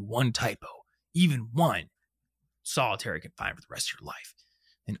 If you do one typo, even one, solitary confinement for the rest of your life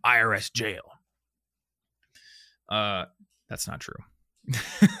in IRS jail. That's not true.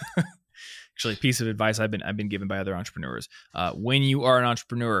 Actually, a piece of advice I've been given by other entrepreneurs. When you are an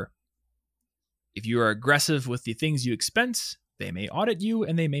entrepreneur, if you are aggressive with the things you expense, they may audit you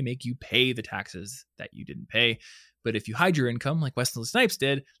and they may make you pay the taxes that you didn't pay. But if you hide your income like Wesley Snipes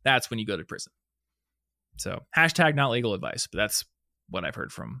did, that's when you go to prison. So hashtag not legal advice, but that's what I've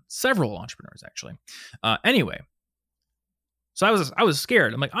heard from several entrepreneurs, actually. Anyway, so I was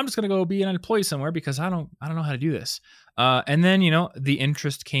scared. I'm like, I'm just going to go be an employee somewhere because I don't know how to do this. And then, the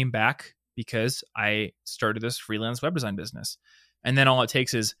interest came back because I started this freelance web design business. And then all it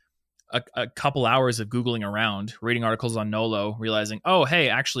takes is a couple hours of Googling around, reading articles on Nolo, realizing, oh, hey,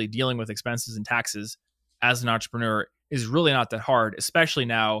 actually dealing with expenses and taxes as an entrepreneur is really not that hard, especially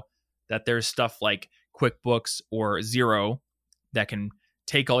now that there's stuff like QuickBooks or Xero that can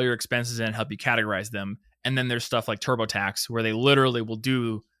take all your expenses and help you categorize them. And then there's stuff like TurboTax where they literally will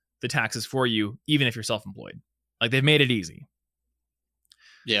do the taxes for you, even if you're self-employed. Like, they've made it easy.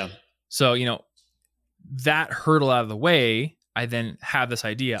 Yeah. So, that hurdle out of the way, I then have this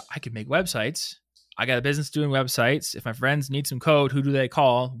idea. I could make websites. I got a business doing websites. If my friends need some code, who do they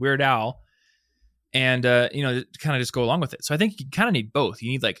call? Weird Al. And, kind of just go along with it. So I think you kind of need both.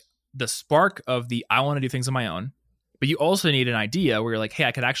 You need like the spark of the, I want to do things on my own, but you also need an idea where you're like, hey,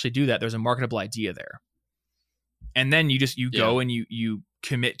 I could actually do that. There's a marketable idea there. And then you go and you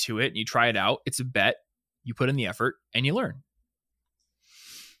commit to it and you try it out. It's a bet. you put in the effort and you learn.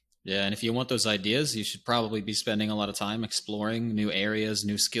 Yeah, and if you want those ideas, you should probably be spending a lot of time exploring new areas,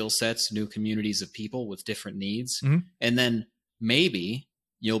 new skill sets, new communities of people with different needs. Mm-hmm. And then maybe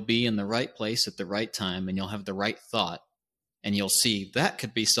you'll be in the right place at the right time and you'll have the right thought. And you'll see that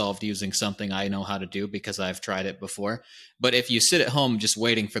could be solved using something I know how to do because I've tried it before. But if you sit at home just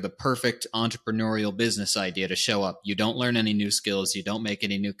waiting for the perfect entrepreneurial business idea to show up, you don't learn any new skills, you don't make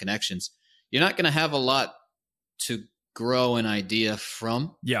any new connections, you're not going to have a lot to grow an idea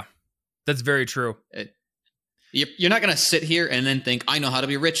from. Yeah, that's very true. You're not going to sit here and then think, I know how to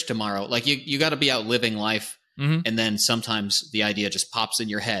be rich tomorrow. Like you got to be out living life. Mm-hmm. And then sometimes the idea just pops in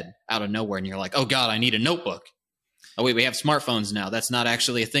your head out of nowhere. And you're like, oh God, I need a notebook. Oh wait, we have smartphones now. That's not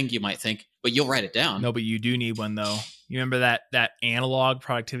actually a thing you might think, but you'll write it down. No, but you do need one though. You remember that analog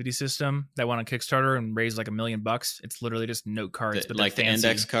productivity system that went on Kickstarter and raised like $1 million? It's literally just note cards, but like the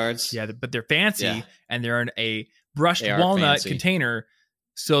index cards. Yeah, but they're fancy and they're in a brushed walnut container,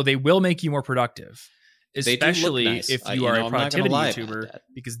 so they will make you more productive. Especially nice. If you are a productivity YouTuber,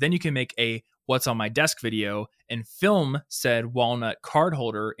 because then you can make a what's on my desk video and film said walnut card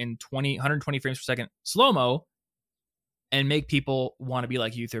holder in 120 frames per second slow-mo and make people want to be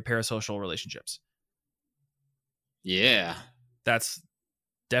like you through parasocial relationships. Yeah. That's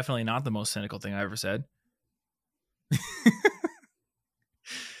definitely not the most cynical thing I ever said.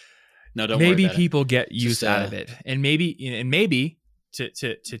 No, don't maybe worry about people it. Get use out of it. And maybe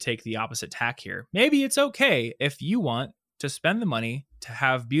to take the opposite tack here, maybe it's okay if you want to spend the money to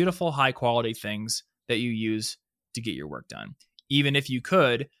have beautiful, high quality things that you use to get your work done. Even if you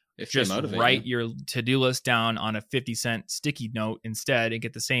could just write your to-do list down on a 50-cent sticky note instead and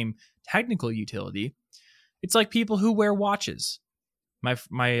get the same technical utility. It's like people who wear watches.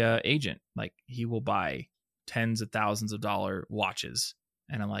 My agent, like, he will buy tens of thousands of dollar watches.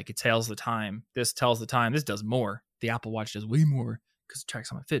 And I'm like, it tells the time. This tells the time. This does more. The Apple Watch does way more because it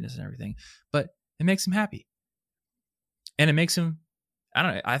tracks on my fitness and everything. But it makes him happy. And it makes him, I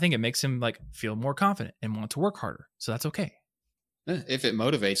don't know, I think it makes him like feel more confident and want to work harder. So that's okay. If it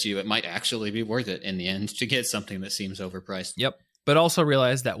motivates you, it might actually be worth it in the end to get something that seems overpriced. Yep. But also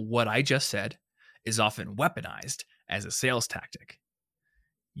realize that what I just said is often weaponized as a sales tactic.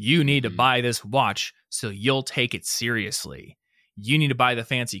 You need to buy this watch so you'll take it seriously. You need to buy the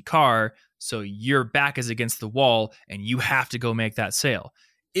fancy car so your back is against the wall and you have to go make that sale.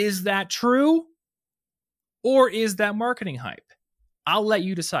 Is that true? Or is that marketing hype? I'll let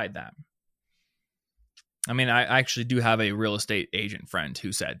you decide that. I mean, I actually do have a real estate agent friend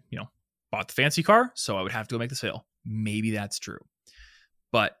who said, bought the fancy car, so I would have to go make the sale. Maybe that's true.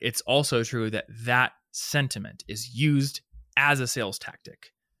 But it's also true that that sentiment is used as a sales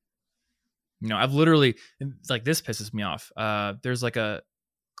tactic. I've literally, like, this pisses me off. There's like a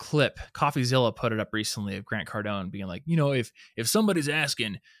clip, CoffeeZilla put it up recently of Grant Cardone being like, if somebody's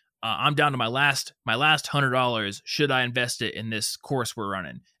asking, I'm down to my last $100, should I invest it in this course we're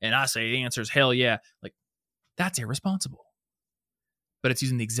running? And I say the answer is hell yeah. Like, that's irresponsible. But it's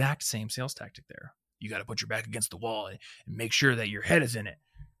using the exact same sales tactic there. You got to put your back against the wall and make sure that your head is in it.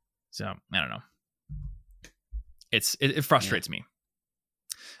 So I don't know. It frustrates me.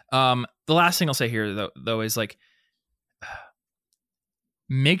 The last thing I'll say here though is like,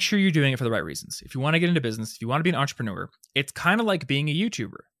 make sure you're doing it for the right reasons. If you want to get into business, if you want to be an entrepreneur, it's kind of like being a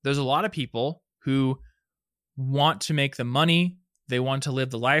YouTuber. There's a lot of people who want to make the money, they want to live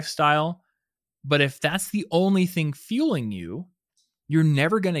the lifestyle, but if that's the only thing fueling you, you're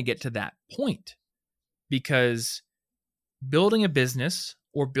never going to get to that point, because building a business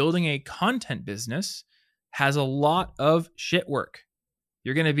or building a content business has a lot of shit work.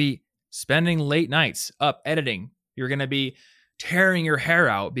 You're going to be spending late nights up editing. You're going to be tearing your hair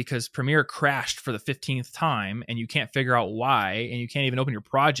out because Premiere crashed for the 15th time and you can't figure out why, and you can't even open your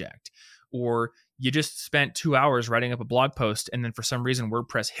project. Or you just spent 2 hours writing up a blog post and then for some reason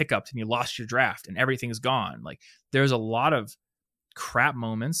WordPress hiccuped and you lost your draft and everything's gone. Like, there's a lot of crap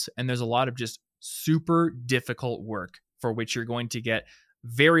moments and there's a lot of just super difficult work for which you're going to get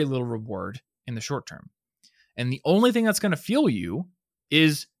very little reward in the short term. And the only thing that's going to fuel you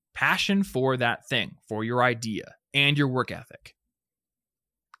is passion for that thing, for your idea, and your work ethic.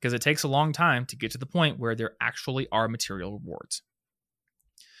 Because it takes a long time to get to the point where there actually are material rewards.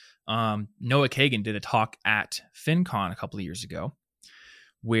 Noah Kagan did a talk at FinCon a couple of years ago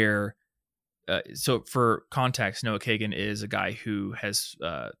where, so for context, Noah Kagan is a guy who has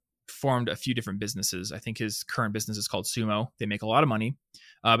formed a few different businesses. I think his current business is called Sumo. They make a lot of money,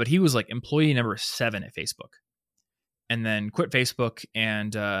 but he was like employee number 7 at Facebook, and then quit Facebook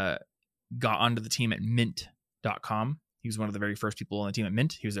and got onto the team at Mint.com. He was one of the very first people on the team at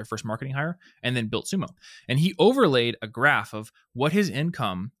Mint. He was their first marketing hire, and then built Sumo. And he overlaid a graph of what his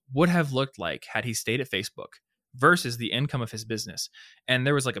income would have looked like had he stayed at Facebook versus the income of his business. And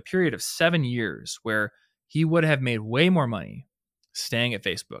there was like a period of 7 years where he would have made way more money staying at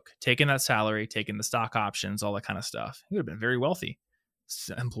Facebook, taking that salary, taking the stock options, all that kind of stuff. He would have been very wealthy.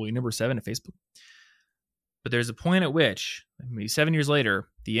 Employee number 7 at Facebook. But there's a point at which, maybe 7 years later,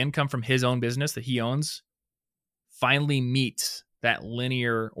 the income from his own business that he owns finally meets that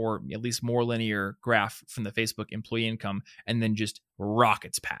linear, or at least more linear, graph from the Facebook employee income, and then just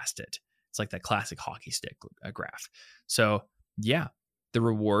rockets past it. It's like that classic hockey stick graph. So yeah, the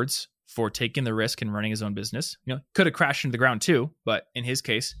rewards for taking the risk and running his own business, could have crashed into the ground too, but in his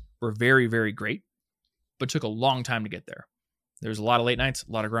case, were very, very great, but took a long time to get there. There's a lot of late nights,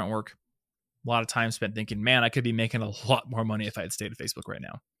 a lot of grunt work, a lot of time spent thinking, man, I could be making a lot more money if I had stayed at Facebook right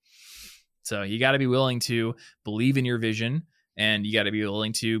now. So you got to be willing to believe in your vision, and you got to be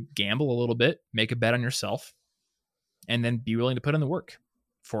willing to gamble a little bit, make a bet on yourself, and then be willing to put in the work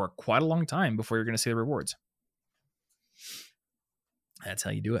for quite a long time before you're going to see the rewards. That's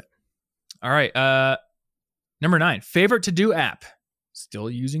how you do it. All right. Number 9, favorite to-do app. Still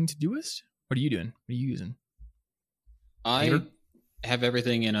using Todoist? What are you doing? What are you using? I have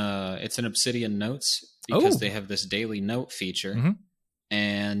everything it's an Obsidian Notes, because they have this daily note feature. Mm-hmm.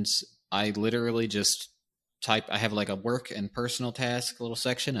 And I literally just I have like a work and personal task little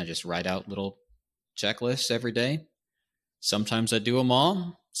section. I just write out little checklists every day. Sometimes I do them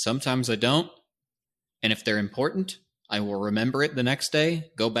all. Sometimes I don't. And if they're important, I will remember it the next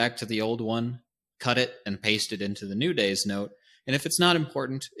day, go back to the old one, cut it, and paste it into the new day's note. And if it's not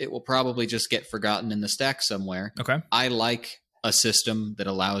important, it will probably just get forgotten in the stack somewhere. Okay. I like a system that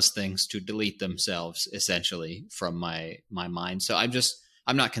allows things to delete themselves, essentially, from my mind. So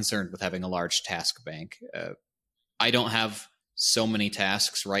I'm not concerned with having a large task bank. I don't have so many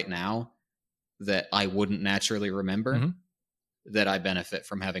tasks right now that I wouldn't naturally remember, that I benefit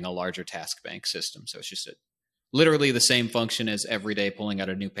from having a larger task bank system. So it's just literally the same function as every day pulling out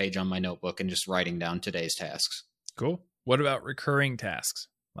a new page on my notebook and just writing down today's tasks. Cool. What about recurring tasks?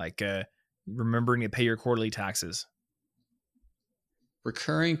 Like remembering to pay your quarterly taxes?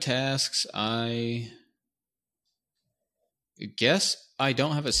 Recurring tasks, I guess I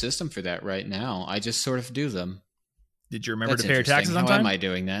don't have a system for that right now. I just sort of do them. Did you remember to pay your taxes on time? How am I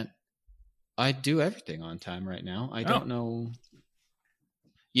doing that? I do everything on time right now. I don't know.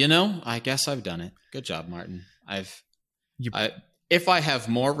 I guess I've done it. Good job, Martin. If I have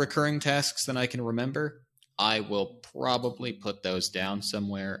more recurring tasks than I can remember, I will probably put those down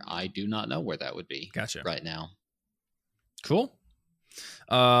somewhere. I do not know where that would be. Gotcha. Right now. Cool.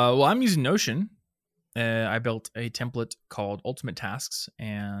 Well, I'm using Notion. I built a template called Ultimate Tasks,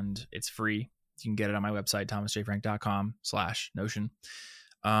 and it's free. You can get it on my website, thomasjfrank.com/Notion.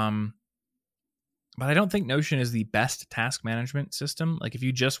 But I don't think Notion is the best task management system. Like if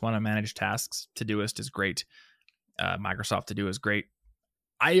you just want to manage tasks, Todoist is great. Microsoft To Do is great.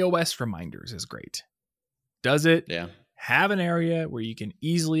 iOS Reminders is great. Does it have an area where you can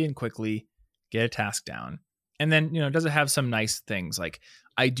easily and quickly get a task down? And then, does it have some nice things? Like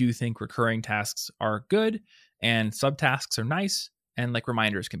I do think recurring tasks are good and subtasks are nice, and like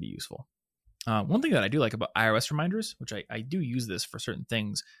reminders can be useful. One thing that I do like about iOS Reminders, which I do use this for certain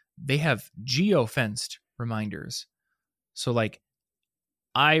things, they have geo-fenced reminders. So like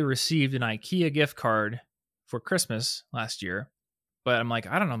I received an IKEA gift card for Christmas last year, but I'm like,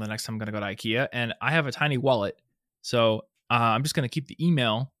 I don't know the next time I'm going to go to IKEA, and I have a tiny wallet. So I'm just going to keep the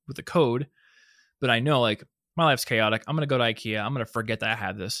email with the code, but I know like my life's chaotic. I'm going to go to IKEA. I'm going to forget that I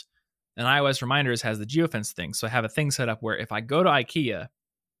have this. And iOS Reminders has the geofence thing. So I have a thing set up where if I go to IKEA,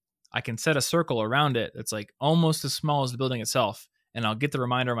 I can set a circle around it that's like almost as small as the building itself. And I'll get the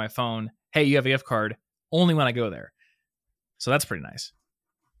reminder on my phone, hey, you have a gift card, only when I go there. So that's pretty nice.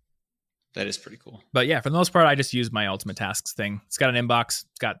 That is pretty cool. But yeah, for the most part, I just use my Ultimate Tasks thing. It's got an inbox.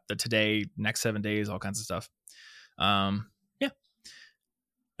 It's got the today, next 7 days, all kinds of stuff. Yeah.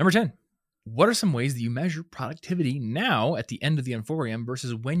 Number 10. What are some ways that you measure productivity now at the end of the Inforium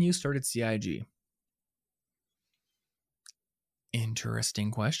versus when you started CIG? Interesting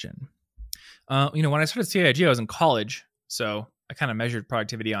question. When I started CIG, I was in college. So I kind of measured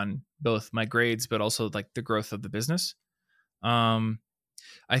productivity on both my grades, but also like the growth of the business.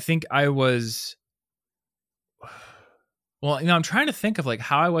 I think I was, I'm trying to think of like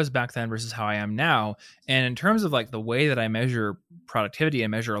how I was back then versus how I am now. And in terms of like the way that I measure productivity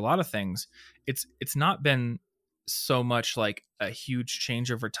and measure a lot of things, it's not been so much like a huge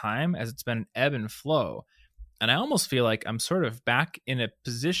change over time as it's been an ebb and flow. And I almost feel like I'm sort of back in a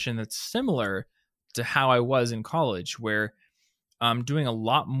position that's similar to how I was in college, where I'm doing a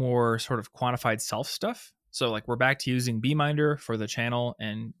lot more sort of quantified self stuff. So like we're back to using Beeminder for the channel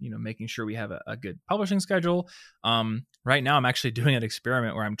and, making sure we have a good publishing schedule. Right now I'm actually doing an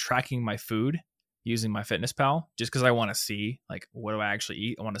experiment where I'm tracking my food using MyFitnessPal just because I want to see like, what do I actually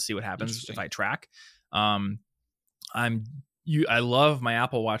eat? I want to see what happens if I track. I love my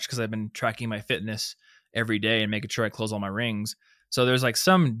Apple Watch because I've been tracking my fitness every day and making sure I close all my rings. So there's like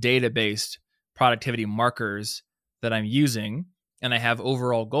some data-based productivity markers that I'm using, and I have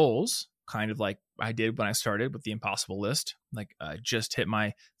overall goals, kind of like I did when I started with the Impossible List. Like I just hit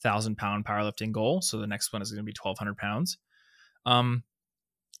my 1,000-pound powerlifting goal, so the next one is going to be 1,200 pounds. And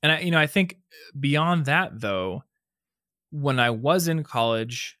I think beyond that, though, when I was in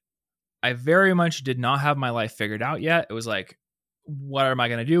college, I very much did not have my life figured out yet. It was like, what am I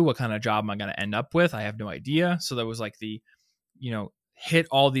going to do? What kind of job am I going to end up with? I have no idea. So there was like the, hit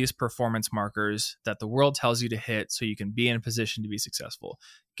all these performance markers that the world tells you to hit so you can be in a position to be successful.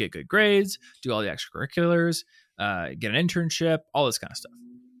 Get good grades, do all the extracurriculars, get an internship, all this kind of stuff.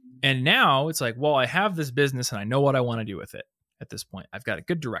 And now it's like, well, I have this business and I know what I want to do with it at this point. I've got a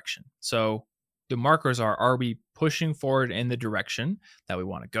good direction. So the markers are we pushing forward in the direction that we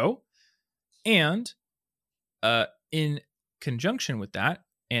want to go? And in conjunction with that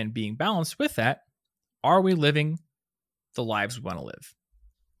and being balanced with that, are we living the lives we want to live?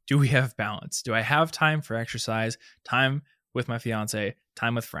 Do we have balance? Do I have time for exercise, time with my fiance,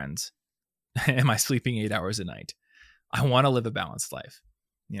 time with friends? Am I sleeping 8 hours a night? I want to live a balanced life.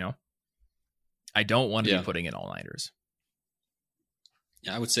 I don't want to be putting in all-nighters.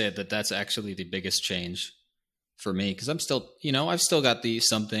 Yeah, I would say that that's actually the biggest change for me, because I'm still, I've still got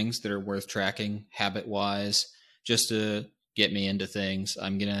some things that are worth tracking habit-wise just to get me into things.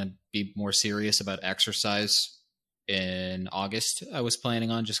 I'm going to be more serious about exercise in August. I was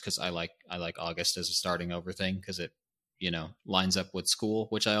planning on, just because I like August as a starting over thing, because it, lines up with school,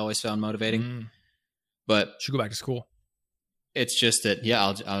 which I always found motivating. But should go back to school. It's just that,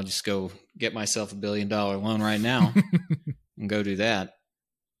 I'll just go get myself $1 billion loan right now and go do that.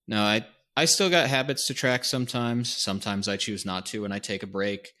 No, I still got habits to track sometimes. Sometimes I choose not to, and I take a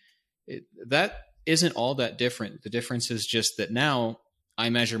break. That isn't all that different. The difference is just that now I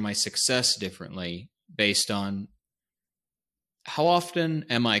measure my success differently based on how often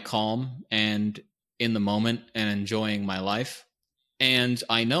am I calm and in the moment and enjoying my life. And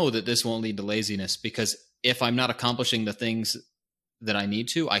I know that this won't lead to laziness, because if I'm not accomplishing the things that I need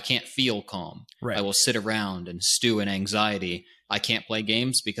to, I can't feel calm. Right. I will sit around and stew in anxiety. I can't play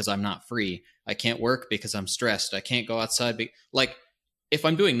games because I'm not free. I can't work because I'm stressed. I can't go outside. If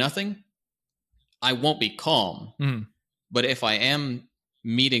I'm doing nothing, I won't be calm. But if I am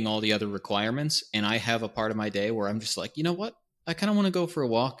meeting all the other requirements and I have a part of my day where I'm just like, you know what? I kind of want to go for a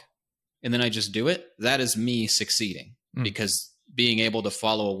walk, and then I just do it. That is me succeeding, because being able to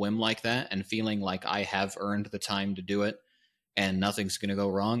follow a whim like that and feeling like I have earned the time to do it and nothing's going to go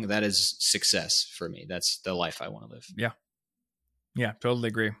wrong, that is success for me. That's the life I want to live. Yeah, totally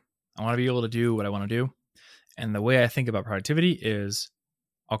agree. I want to be able to do what I want to do. And the way I think about productivity is,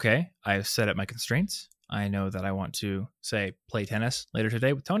 okay, I've set up my constraints. I know that I want to, say, play tennis later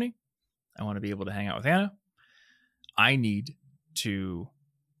today with Tony. I want to be able to hang out with Anna. I need to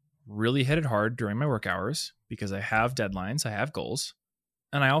really hit it hard during my work hours because I have deadlines, I have goals,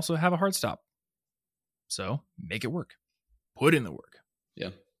 and I also have a hard stop. So make it work. Put in the work. Yeah.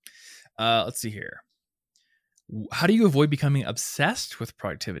 Let's see here. How do you avoid becoming obsessed with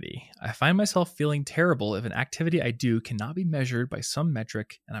productivity? I find myself feeling terrible if an activity I do cannot be measured by some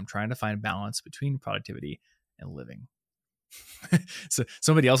metric, and I'm trying to find balance between productivity and living. So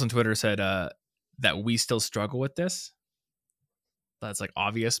somebody else on Twitter said that we still struggle with this. That's like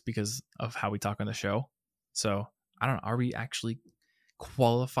obvious because of how we talk on the show. So I don't know. Are we actually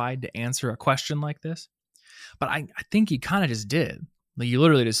qualified to answer a question like this? But I think you kind of just did. Like you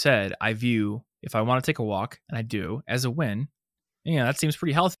literally just said, I view, if I want to take a walk, and I do, as a win. Yeah, that seems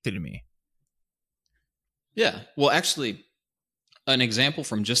pretty healthy to me. Yeah. Well, actually, an example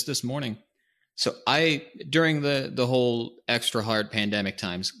from just this morning. So during the whole extra hard pandemic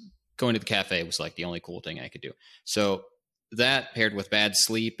times, going to the cafe was like the only cool thing I could do. So that paired with bad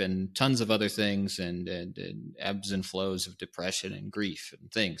sleep and tons of other things and ebbs and flows of depression and grief and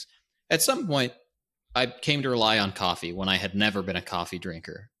things. At some point, I came to rely on coffee when I had never been a coffee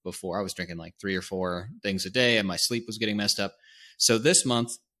drinker before. I was drinking like 3 or 4 things a day and my sleep was getting messed up. So this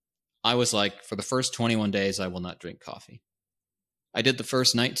month, I was like, for the first 21 days, I will not drink coffee. I did the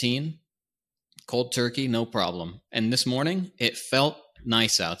first 19, cold turkey, no problem. And this morning, it felt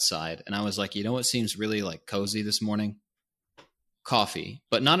nice outside. And I was like, you know what seems really like cozy this morning? coffee,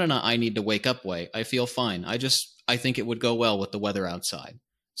 but not in a I need to wake up way. I feel fine. I think it would go well with the weather outside.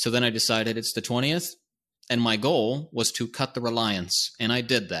 So then I decided it's the 20th, and my goal was to cut the reliance, and I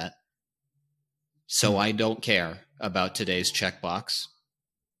did that. So I don't care about today's checkbox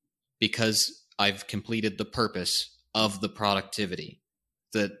because I've completed the purpose of the productivity.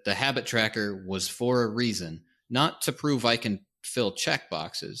 The habit tracker was for a reason, not to prove I can fill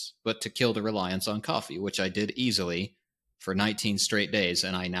checkboxes, but to kill the reliance on coffee, which I did easily for 19 straight days,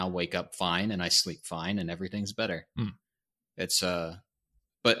 and I now wake up fine and I sleep fine and everything's better. It's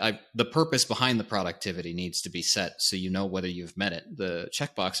but the purpose behind the productivity needs to be set so you know whether you've met it. The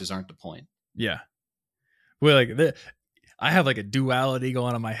checkboxes aren't the point. Yeah. Well, like I have like a duality going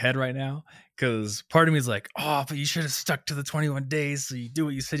on in my head right now, because part of me is like, oh, but you should have stuck to the 21 days so you do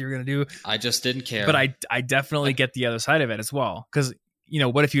what you said you were going to do. I just didn't care. But I definitely get the other side of it as well. Because,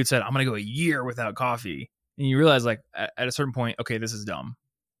 what if you had said, I'm going to go a year without coffee? And you realize, like, at a certain point, okay, this is dumb.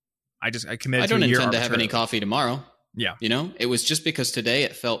 I committed to a year. I don't intend to have any coffee tomorrow. Yeah. It was just because today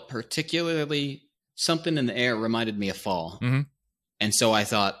it felt particularly, something in the air reminded me of fall. Mm-hmm. And so I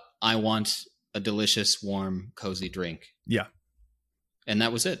thought, I want a delicious, warm, cozy drink. Yeah. And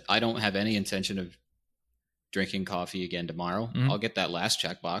that was it. I don't have any intention of drinking coffee again tomorrow. Mm-hmm. I'll get that last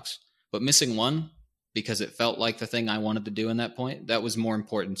checkbox. But missing one, because it felt like the thing I wanted to do in that point, that was more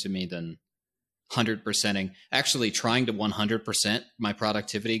important to me than 100%ing. Actually, trying to 100% my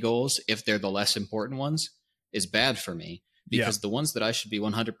productivity goals, if they're the less important ones, is bad for me. Because the ones that I should be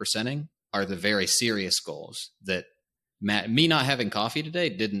 100%ing are the very serious goals that me not having coffee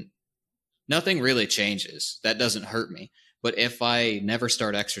today nothing really changes. That doesn't hurt me. But if I never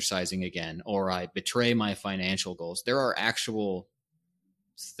start exercising again, or I betray my financial goals, there are actual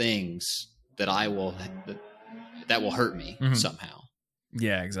things that that will hurt me somehow.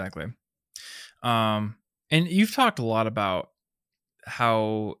 Yeah, exactly. And you've talked a lot about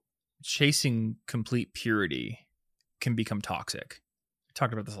how chasing complete purity can become toxic.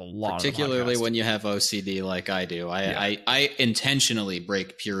 Talked about this a lot, particularly when you have OCD like I do. I intentionally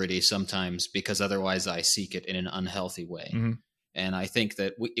break purity sometimes because otherwise I seek it in an unhealthy way. Mm-hmm. And I think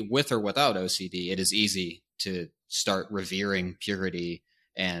that with or without OCD, it is easy to start revering purity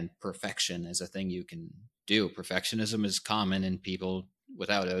and perfection as a thing you can do. Perfectionism is common in people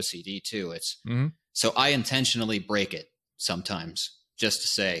without OCD too. So I intentionally break it sometimes just to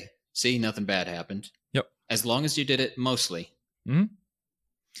say, see, nothing bad happened. Yep. As long as you did it mostly. Mm-hmm.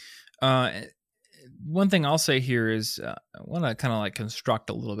 One thing I'll say here is I want to kind of like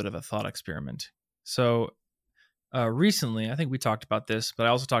construct a little bit of a thought experiment. So recently, I think we talked about this, but I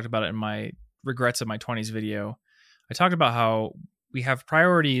also talked about it in my Regrets of My 20s video. I talked about how we have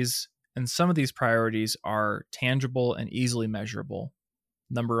priorities, and some of these priorities are tangible and easily measurable.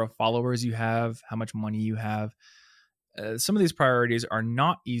 Number of followers you have, how much money you have. Some of these priorities are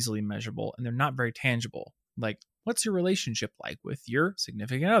not easily measurable, and they're not very tangible. Like, what's your relationship like with your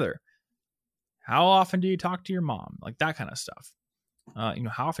significant other? How often do you talk to your mom? Like that kind of stuff.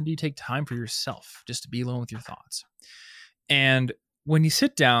 How often do you take time for yourself just to be alone with your thoughts? And when you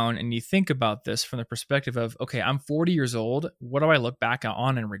sit down and you think about this from the perspective of, okay, I'm 40 years old. What do I look back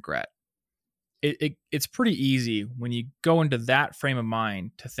on and regret? It's pretty easy when you go into that frame of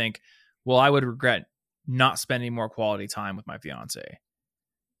mind to think, well, I would regret not spending more quality time with my fiance.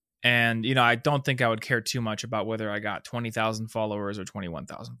 And, I don't think I would care too much about whether I got 20,000 followers or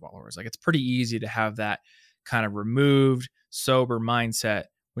 21,000 followers. Like, it's pretty easy to have that kind of removed, sober mindset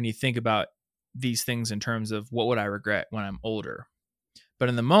when you think about these things in terms of what would I regret when I'm older. But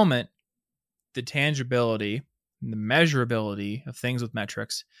in the moment, the tangibility and the measurability of things with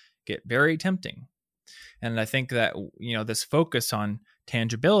metrics get very tempting. And I think that, this focus on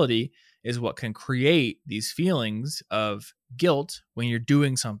tangibility is what can create these feelings of guilt when you're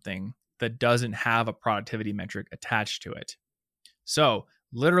doing something that doesn't have a productivity metric attached to it. So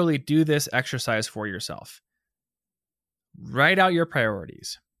literally do this exercise for yourself. Write out your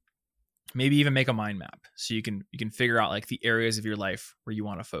priorities. Maybe even make a mind map so you can figure out like the areas of your life where you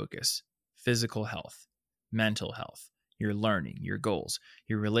want to focus. Physical health, mental health, your learning, your goals,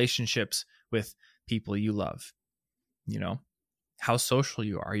 your relationships with people you love. How social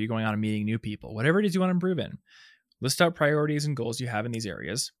you are. Are you going out and meeting new people? Whatever it is you want to improve in. List out priorities and goals you have in these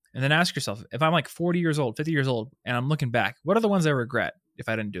areas. And then ask yourself, if I'm like 40 years old, 50 years old, and I'm looking back, what are the ones I regret if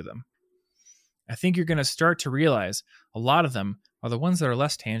I didn't do them? I think you're going to start to realize a lot of them are the ones that are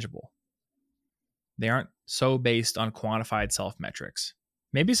less tangible. They aren't so based on quantified self metrics.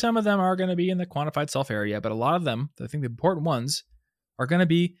 Maybe some of them are going to be in the quantified self area, but a lot of them, I think the important ones, are going to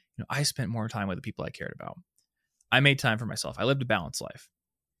be, I spent more time with the people I cared about. I made time for myself. I lived a balanced life.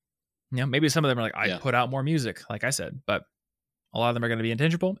 Maybe some of them are like, I put out more music, like I said, but A lot of them are going to be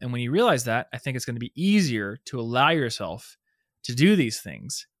intangible. And when you realize that, I think it's going to be easier to allow yourself to do these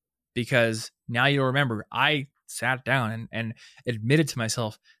things, because now you'll remember, I sat down and admitted to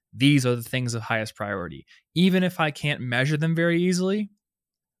myself, these are the things of highest priority. Even if I can't measure them very easily,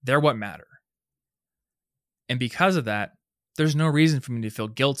 they're what matter. And because of that, there's no reason for me to feel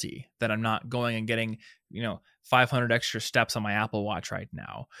guilty that I'm not going and getting, 500 extra steps on my Apple Watch right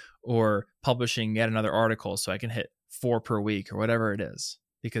now, or publishing yet another article so I can hit 4 per week or whatever it is,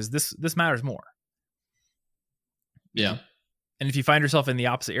 because this matters more. Yeah. And if you find yourself in the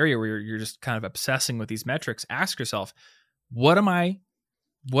opposite area where you're just kind of obsessing with these metrics, ask yourself, what am I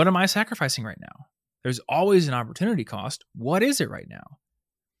sacrificing right now? There's always an opportunity cost. What is it right now?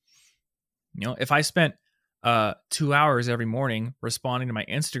 If I spent 2 hours every morning responding to my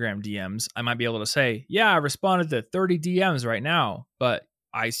Instagram DMs, I might be able to say, yeah, I responded to 30 DMs right now, but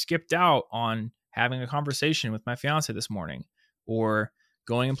I skipped out on having a conversation with my fiance this morning, or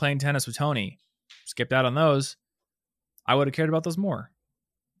going and playing tennis with Tony. Skipped out on those. I would have cared about those more.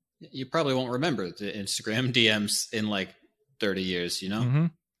 You probably won't remember the Instagram DMs in like 30 years, Mm-hmm.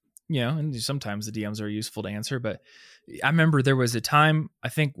 And sometimes the DMs are useful to answer, but I remember there was a time, I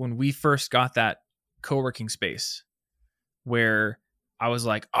think, when we first got that co-working space, where I was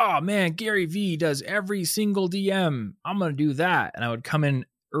like, oh man, Gary Vee does every single DM. I'm going to do that. And I would come in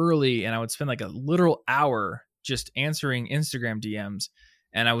early and I would spend like a literal hour just answering Instagram DMs.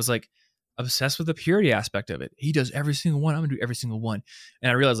 And I was like obsessed with the purity aspect of it. He does every single one. I'm going to do every single one.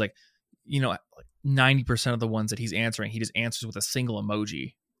 And I realized 90% of the ones that he's answering, he just answers with a single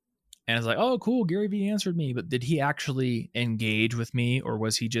emoji. And it's like, oh, cool, Gary Vee answered me. But did he actually engage with me? Or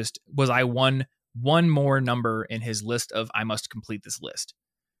was I one more number in his list of, I must complete this list?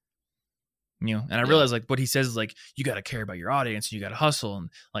 And I realized what he says is you got to care about your audience, you got to hustle.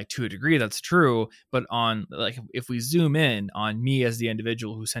 And to a degree, that's true. But on if we zoom in on me as the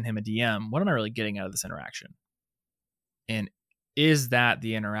individual who sent him a DM, what am I really getting out of this interaction? And is that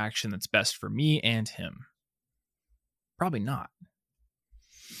the interaction that's best for me and him? Probably not.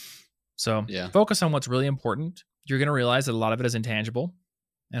 So focus on what's really important. You're going to realize that a lot of it is intangible.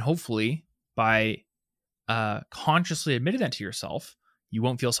 And hopefully by consciously admitting that to yourself, you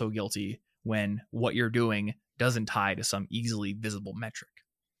won't feel so guilty when what you're doing doesn't tie to some easily visible metric.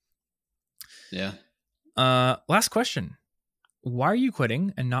 Yeah. Last question. Why are you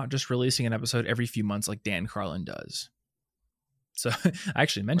quitting and not just releasing an episode every few months like Dan Carlin does? So I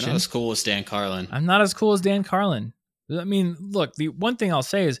actually mentioned... We're not as cool as Dan Carlin. I'm not as cool as Dan Carlin. I mean, look, the one thing I'll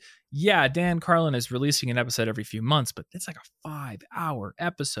say is, yeah, Dan Carlin is releasing an episode every few months, but it's like a 5-hour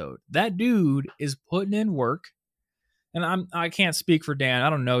episode. That dude is putting in work. And I can't speak for Dan. I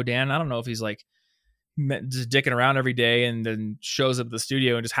don't know Dan. I don't know if he's just dicking around every day and then shows up at the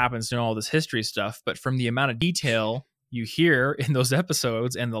studio and just happens to know all this history stuff. But from the amount of detail you hear in those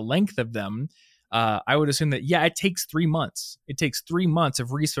episodes and the length of them, I would assume that, it takes 3 months. It takes 3 months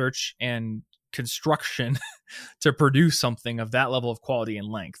of research and construction to produce something of that level of quality and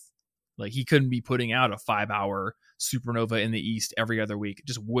length. He couldn't be putting out a 5-hour Supernova in the East every other week. It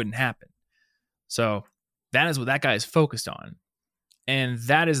just wouldn't happen. So that is what that guy is focused on. And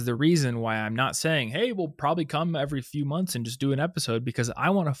that is the reason why I'm not saying, hey, we'll probably come every few months and just do an episode, because I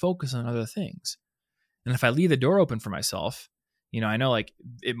want to focus on other things. And if I leave the door open for myself, I know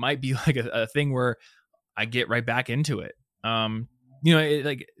it might be a thing where I get right back into it. Part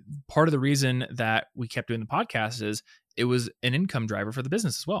of the reason that we kept doing the podcast is it was an income driver for the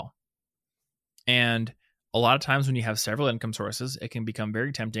business as well. And a lot of times when you have several income sources, it can become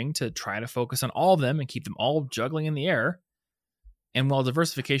very tempting to try to focus on all of them and keep them all juggling in the air. And while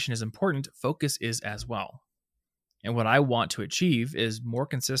diversification is important, focus is as well. And what I want to achieve is more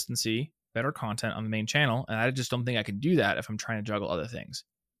consistency, better content on the main channel. And I just don't think I can do that if I'm trying to juggle other things.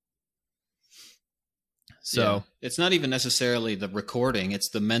 So it's not even necessarily the recording. It's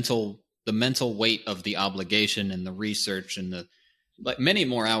the mental weight of the obligation and the research and many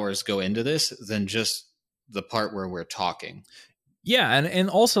more hours go into this than just the part where we're talking. Yeah. And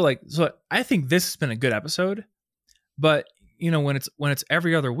also so I think this has been a good episode, but when it's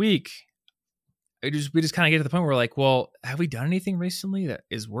every other week, we just kind of get to the point where we're like, well, have we done anything recently that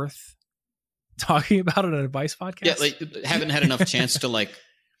is worth talking about on an advice podcast? Yeah. Haven't had enough chance to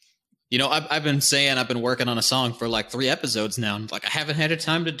I've been saying I've been working on a song for 3 episodes now, and I haven't had a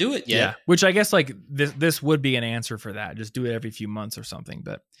time to do it yet. Yeah, which I guess this would be an answer for that. Just do it every few months or something.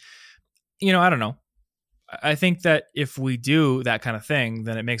 But I don't know. I think that if we do that kind of thing,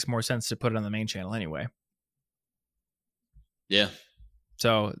 then it makes more sense to put it on the main channel anyway. Yeah.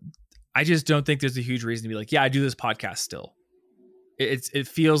 So I just don't think there's a huge reason to be I do this podcast still. It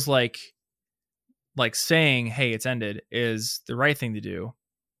feels like like saying, hey, it's ended is the right thing to do,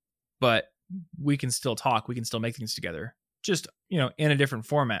 but we can still talk. We can still make things together, just, in a different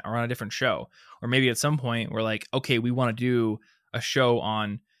format or on a different show. Or maybe at some point we're like, okay, we want to do a show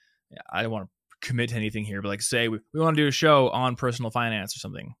on, I don't want to commit to anything here, but like say we want to do a show on personal finance or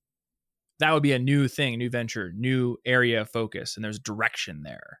something. That would be a new thing, new venture, new area of focus. And there's direction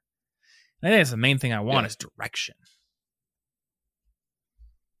there. And I think that's the main thing I want is direction.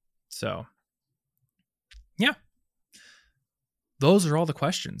 So, yeah. Those are all the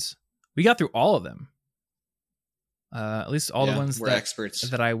questions. We got through all of them. At least all the ones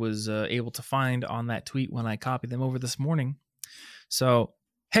that I was able to find on that tweet when I copied them over this morning. So,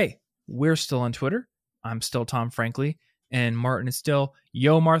 hey, we're still on Twitter. I'm still Tom Frankly, and Martin is still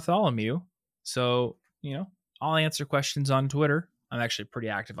Yo Martholomew. So, I'll answer questions on Twitter. I'm actually pretty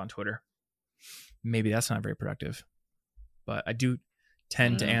active on Twitter. Maybe that's not very productive, but I do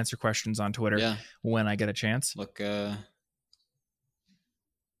tend to answer questions on Twitter when I get a chance.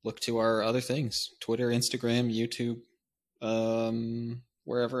 Look to our other things: Twitter, Instagram, YouTube,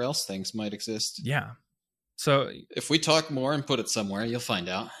 wherever else things might exist. Yeah. So if we talk more and put it somewhere, you'll find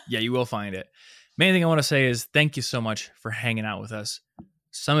out. Yeah, you will find it. Main thing I want to say is thank you so much for hanging out with us.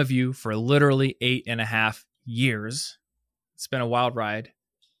 Some of you for literally 8.5 years. It's been a wild ride.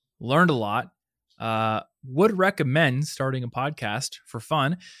 Learned a lot. Would recommend starting a podcast for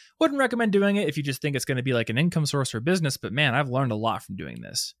fun. Wouldn't recommend doing it if you just think it's going to be like an income source or business, but man, I've learned a lot from doing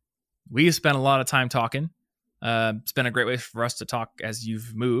this. We've spent a lot of time talking. It's been a great way for us to talk as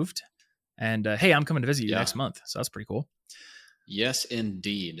you've moved. And hey, I'm coming to visit you next month, so that's pretty cool. Yes,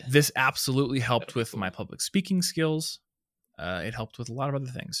 indeed. This absolutely helped with my public speaking skills. It helped with a lot of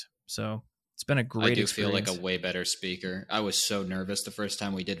other things. So it's been a great experience. I do feel like a way better speaker. I was so nervous the first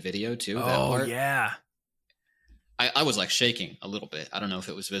time we did video too. Oh, yeah. I was like shaking a little bit. I don't know if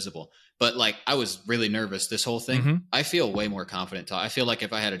it was visible, but like I was really nervous this whole thing. Mm-hmm. I feel way more confident. I feel like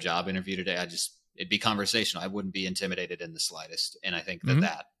if I had a job interview today, it'd be conversational. I wouldn't be intimidated in the slightest. And I think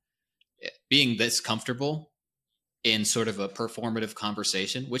that being this comfortable in sort of a performative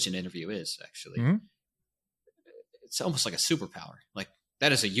conversation, which an interview is actually, it's almost like a superpower. Like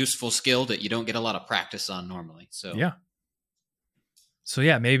that is a useful skill that you don't get a lot of practice on normally. So yeah,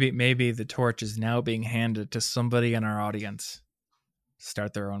 maybe the torch is now being handed to somebody in our audience to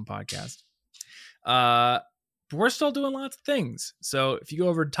start their own podcast. But we're still doing lots of things. So if you go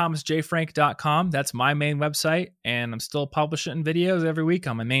over to thomasjfrank.com, that's my main website, and I'm still publishing videos every week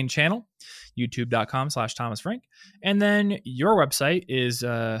on my main channel, youtube.com/thomasfrank. And then your website is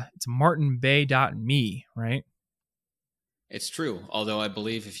it's martinbay.me, right? It's true. Although I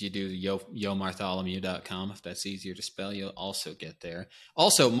believe if you do yomartholomew.com, if that's easier to spell, you'll also get there.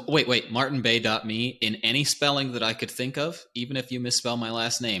 Also, wait, martinbay.me in any spelling that I could think of, even if you misspell my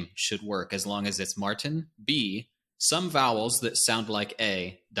last name, should work as long as it's Martin B, some vowels that sound like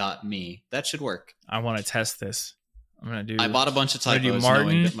A.me. That should work. I want to test this. I bought a bunch of typos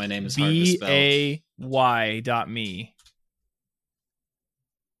knowing that my name is hard to spell. B-A-Y.me.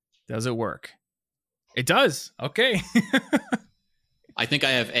 Does it work? It does. Okay. I think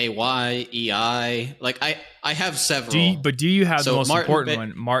I have A-Y-E-I. Like I have several. Do you have the most important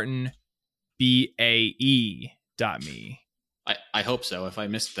one? Martin B-A-E.me. I hope so. If I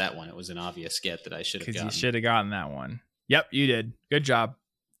missed that one, it was an obvious get that I should have gotten. You should have gotten that one. Yep, you did. Good job.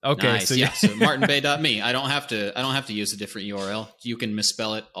 Okay. Nice. So martinbay.me. I don't have to use a different URL. You can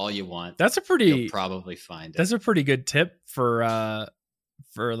misspell it all you want. You'll probably find it. That's a pretty good tip for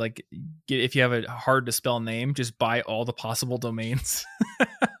like if you have a hard to spell name, just buy all the possible domains.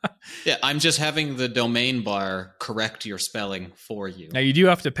 Yeah, I'm just having the domain bar correct your spelling for you. Now you do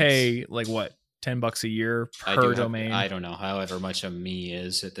have to pay like what, $10 a year per domain. I don't know, however much a me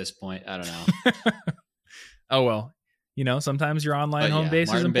is at this point. I don't know. Oh well, sometimes your online home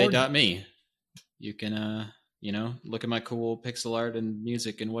base is important. martinbay.me. You can look at my cool pixel art and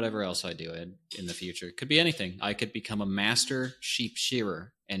music and whatever else I do in the future. It could be anything. I could become a master sheep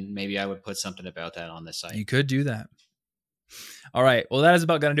shearer, and maybe I would put something about that on the site. You could do that. All right. Well, that is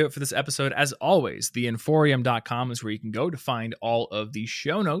about going to do it for this episode. As always, theinforium.com is where you can go to find all of the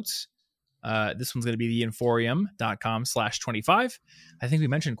show notes. This one's going to be theinforium.com/25. I think we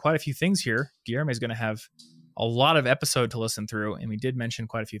mentioned quite a few things here. Guillermo is going to have a lot of episode to listen through, and we did mention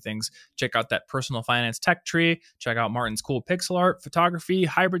quite a few things. Check out that personal finance tech tree. Check out Martin's cool pixel art, photography,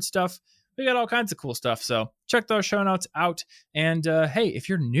 hybrid stuff. We got all kinds of cool stuff. So check those show notes out. And hey, if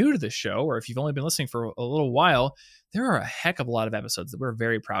you're new to the show, or if you've only been listening for a little while, there are a heck of a lot of episodes that we're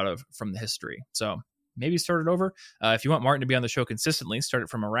very proud of from the history. So maybe start it over. If you want Martin to be on the show consistently, start it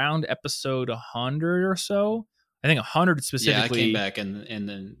from around episode 100 or so. I think 100 specifically. Yeah, I came back and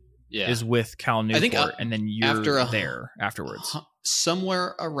then is with Cal Newport, and then you're there afterwards.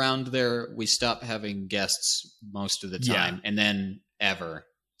 Somewhere around there, we stop having guests most of the time, and then ever.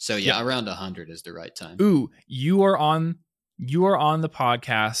 So around 100 is the right time. Ooh, you are on the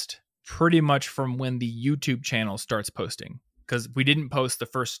podcast pretty much from when the YouTube channel starts posting, because we didn't post the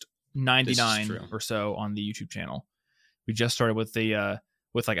first 99 or so on the YouTube channel. We just started with the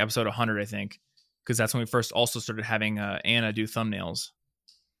with like episode 100, I think, because that's when we first also started having Anna do thumbnails,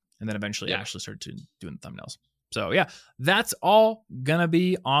 and then eventually Ashley started doing the thumbnails. So that's all gonna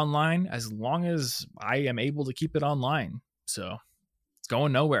be online as long as I am able to keep it online. So it's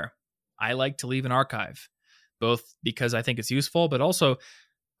going nowhere. I like to leave an archive, both because I think it's useful, but also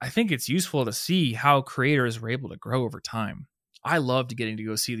I think it's useful to see how creators were able to grow over time. I loved getting to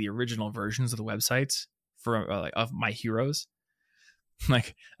go see the original versions of the websites for of my heroes.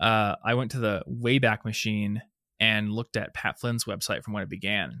 Like I went to the Wayback Machine and looked at Pat Flynn's website from when it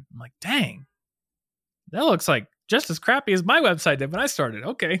began. I'm like, dang, that looks like just as crappy as my website did when I started.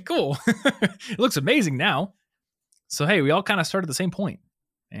 Okay, cool. It looks amazing now. So, hey, we all kind of started at the same point,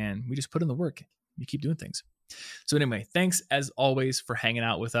 and we just put in the work. You keep doing things. So anyway, thanks as always for hanging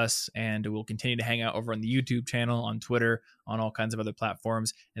out with us, and we'll continue to hang out over on the YouTube channel, on Twitter, on all kinds of other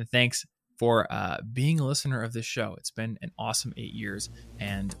platforms. And thanks for being a listener of this show. It's been an awesome 8 years,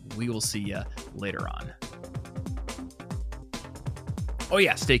 and we will see you later on. Oh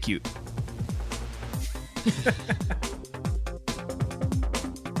yeah, stay cute.